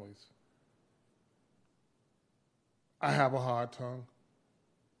families. I have a hard tongue.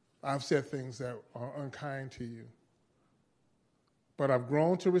 I've said things that are unkind to you. But I've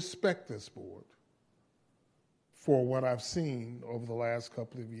grown to respect this board for what I've seen over the last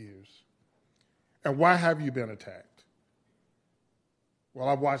couple of years. And why have you been attacked? Well,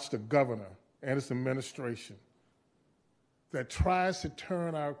 I've watched the governor and his administration that tries to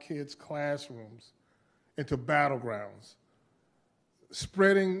turn our kids' classrooms into battlegrounds,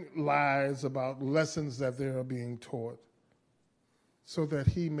 spreading lies about lessons that they are being taught so that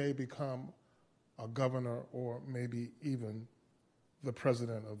he may become a governor or maybe even the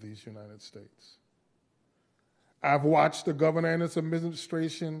president of these United States. I've watched the governor and his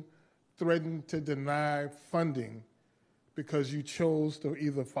administration threaten to deny funding because you chose to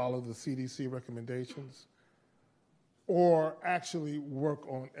either follow the CDC recommendations or actually work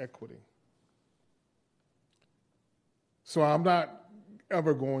on equity. So I'm not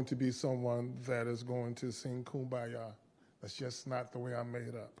ever going to be someone that is going to sing Kumbaya. That's just not the way I'm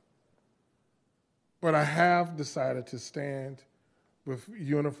made up. But I have decided to stand with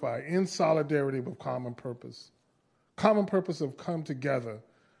Unify in solidarity with Common Purpose. Common Purpose have come together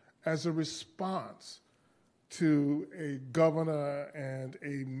as a response to a governor and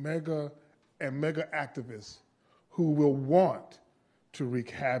a mega activist who will want to wreak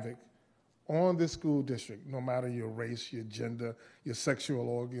havoc on this school district, no matter your race, your gender, your sexual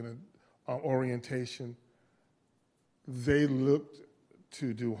orientation. They looked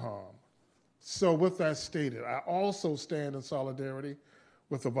to do harm. So with that stated, I also stand in solidarity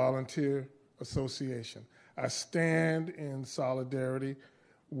with the Volunteer Association. I stand in solidarity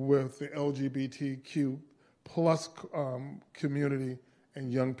with the LGBTQ plus community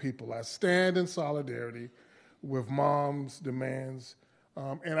and young people. I stand in solidarity with Moms Demands,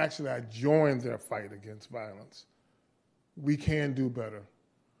 and actually I joined their fight against violence. We can do better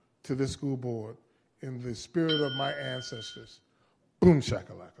to this school board in the spirit of my ancestors. Boom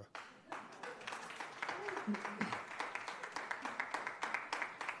shakalaka.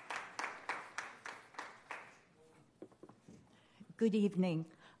 Good evening.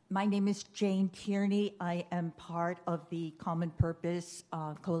 My name is Jane Tierney. I am part of the Common Purpose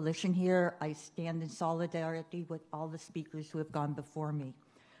Coalition here. I stand in solidarity with all the speakers who have gone before me.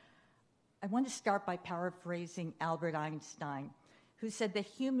 I want to start by paraphrasing Albert Einstein, who said that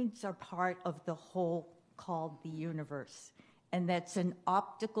humans are part of the whole called the universe, and that's an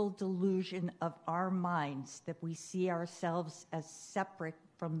optical delusion of our minds that we see ourselves as separate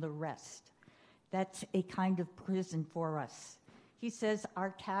from the rest. That's a kind of prison for us. He says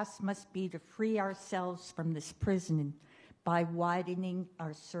our task must be to free ourselves from this prison by widening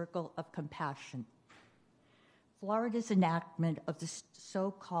our circle of compassion. Florida's enactment of the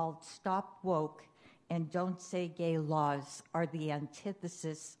so-called Stop Woke and Don't Say Gay laws are the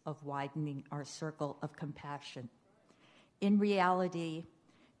antithesis of widening our circle of compassion. In reality,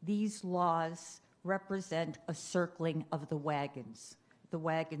 these laws represent a circling of the wagons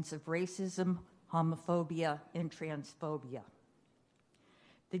of racism, homophobia, and transphobia.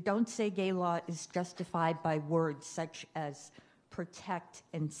 The Don't Say Gay law is justified by words such as protect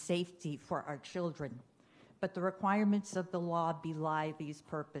and safety for our children, but the requirements of the law belie these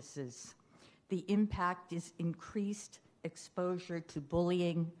purposes. The impact is increased exposure to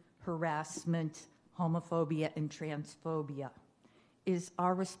bullying, harassment, homophobia, and transphobia. is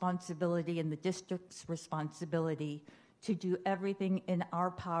our responsibility and the district's responsibility to do everything in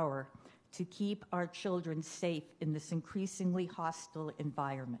our power to keep our children safe in this increasingly hostile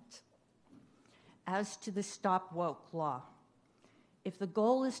environment. As to the Stop Woke law, if the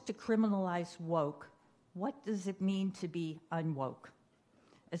goal is to criminalize woke, what does it mean to be unwoke?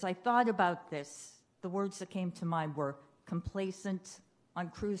 As I thought about this, the words that came to mind were complacent, on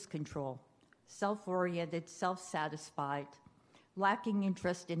cruise control, self-oriented, self-satisfied, lacking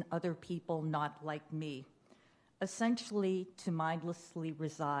interest in other people not like me, essentially to mindlessly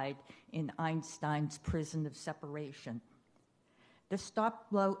reside in Einstein's prison of separation. The Stop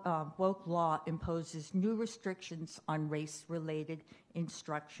Woke law imposes new restrictions on race-related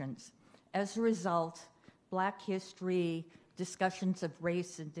instructions. As a result, Black history, discussions of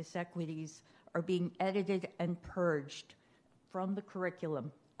race and disequities are being edited and purged from the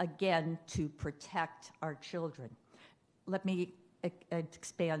curriculum, again, to protect our children. Let me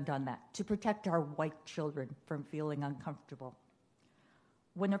expand on that, to protect our white children from feeling uncomfortable.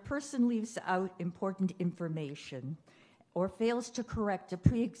 When a person leaves out important information or fails to correct a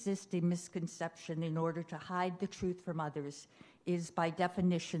pre-existing misconception in order to hide the truth from others, is by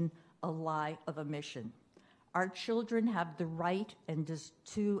definition a lie of omission. Our children have the right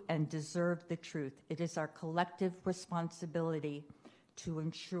to and deserve the truth. It is our collective responsibility to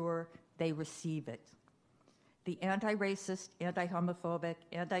ensure they receive it. The anti-racist, anti-homophobic,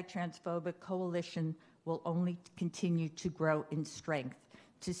 anti-transphobic coalition will only continue to grow in strength,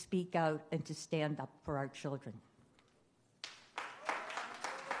 to speak out and to stand up for our children.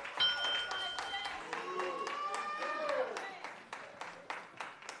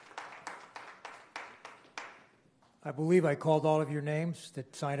 I believe I called all of your names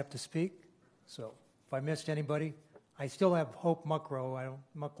that signed up to speak. So if I missed anybody, I still have Hope Mucklow.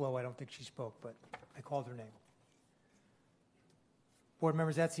 I don't think she spoke, but I called her name. Board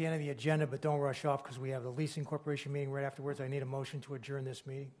members, that's the end of the agenda, but don't rush off because we have the Leasing Corporation meeting right afterwards. I need a motion to adjourn this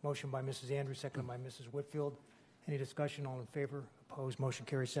meeting. Motion by Mrs. Andrews, seconded by Mrs. Whitfield. Any discussion? All in favor? Opposed? Motion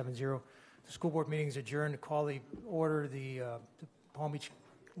carries 7-0. The school board meeting is adjourned. To call the order the Palm Beach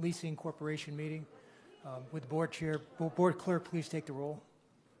Leasing Corporation meeting. With the board chair, board clerk, please take the roll.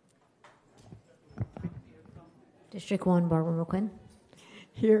 District 1, Barbara McQuinn.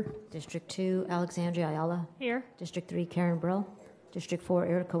 Here. District 2, Alexandria Ayala. Here. District 3, Karen Brill. District 4,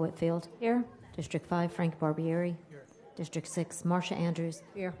 Erica Whitfield. Here. District 5, Frank Barbieri. Here. District 6, Marcia Andrews.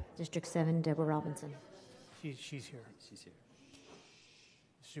 Here. District 7, Deborah Robinson. She's here. She's here.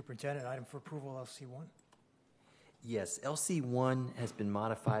 Superintendent, item for approval, LC1. Yes, LC1 has been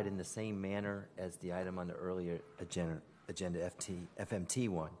modified in the same manner as the item on the earlier agenda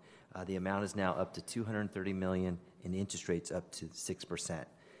FMT1. The amount is now up to $230 million and interest rates up to 6%.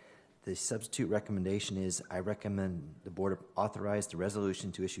 The substitute recommendation is I recommend the board authorize the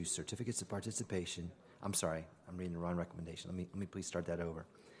resolution to issue certificates of participation. I'm sorry, I'm reading the wrong recommendation. Let me please start that over.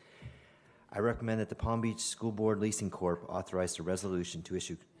 I recommend that the Palm Beach School Board Leasing Corp authorize the resolution to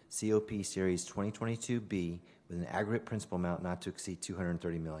issue COP Series 2022B with an aggregate principal amount not to exceed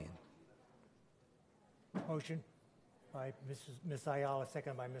 $230 million. Motion by Ms. Ayala,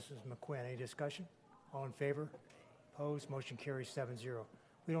 seconded by Mrs. McQuinn. Any discussion? All in favor? Opposed? Motion carries 7-0.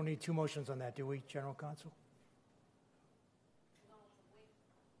 We don't need two motions on that, do we, General Counsel?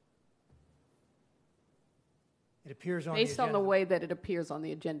 It appears on the agenda. Based on the way that it appears on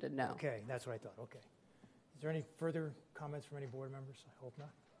the agenda, no. Okay, that's what I thought. Okay. Is there any further comments from any board members? I hope not.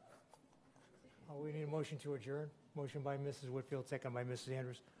 We need a motion to adjourn. Motion by Mrs. Whitfield, second by Mrs.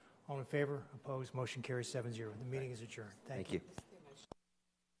 Andrews. All in favor? Opposed? Motion carries 7-0. The meeting is adjourned. Thank you.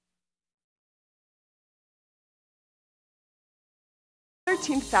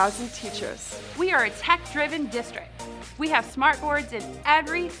 13,000 teachers. We are a tech-driven district. We have smart boards in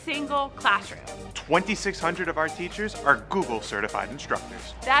every single classroom. 2,600 of our teachers are Google certified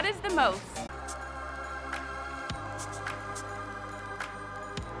instructors. That is the most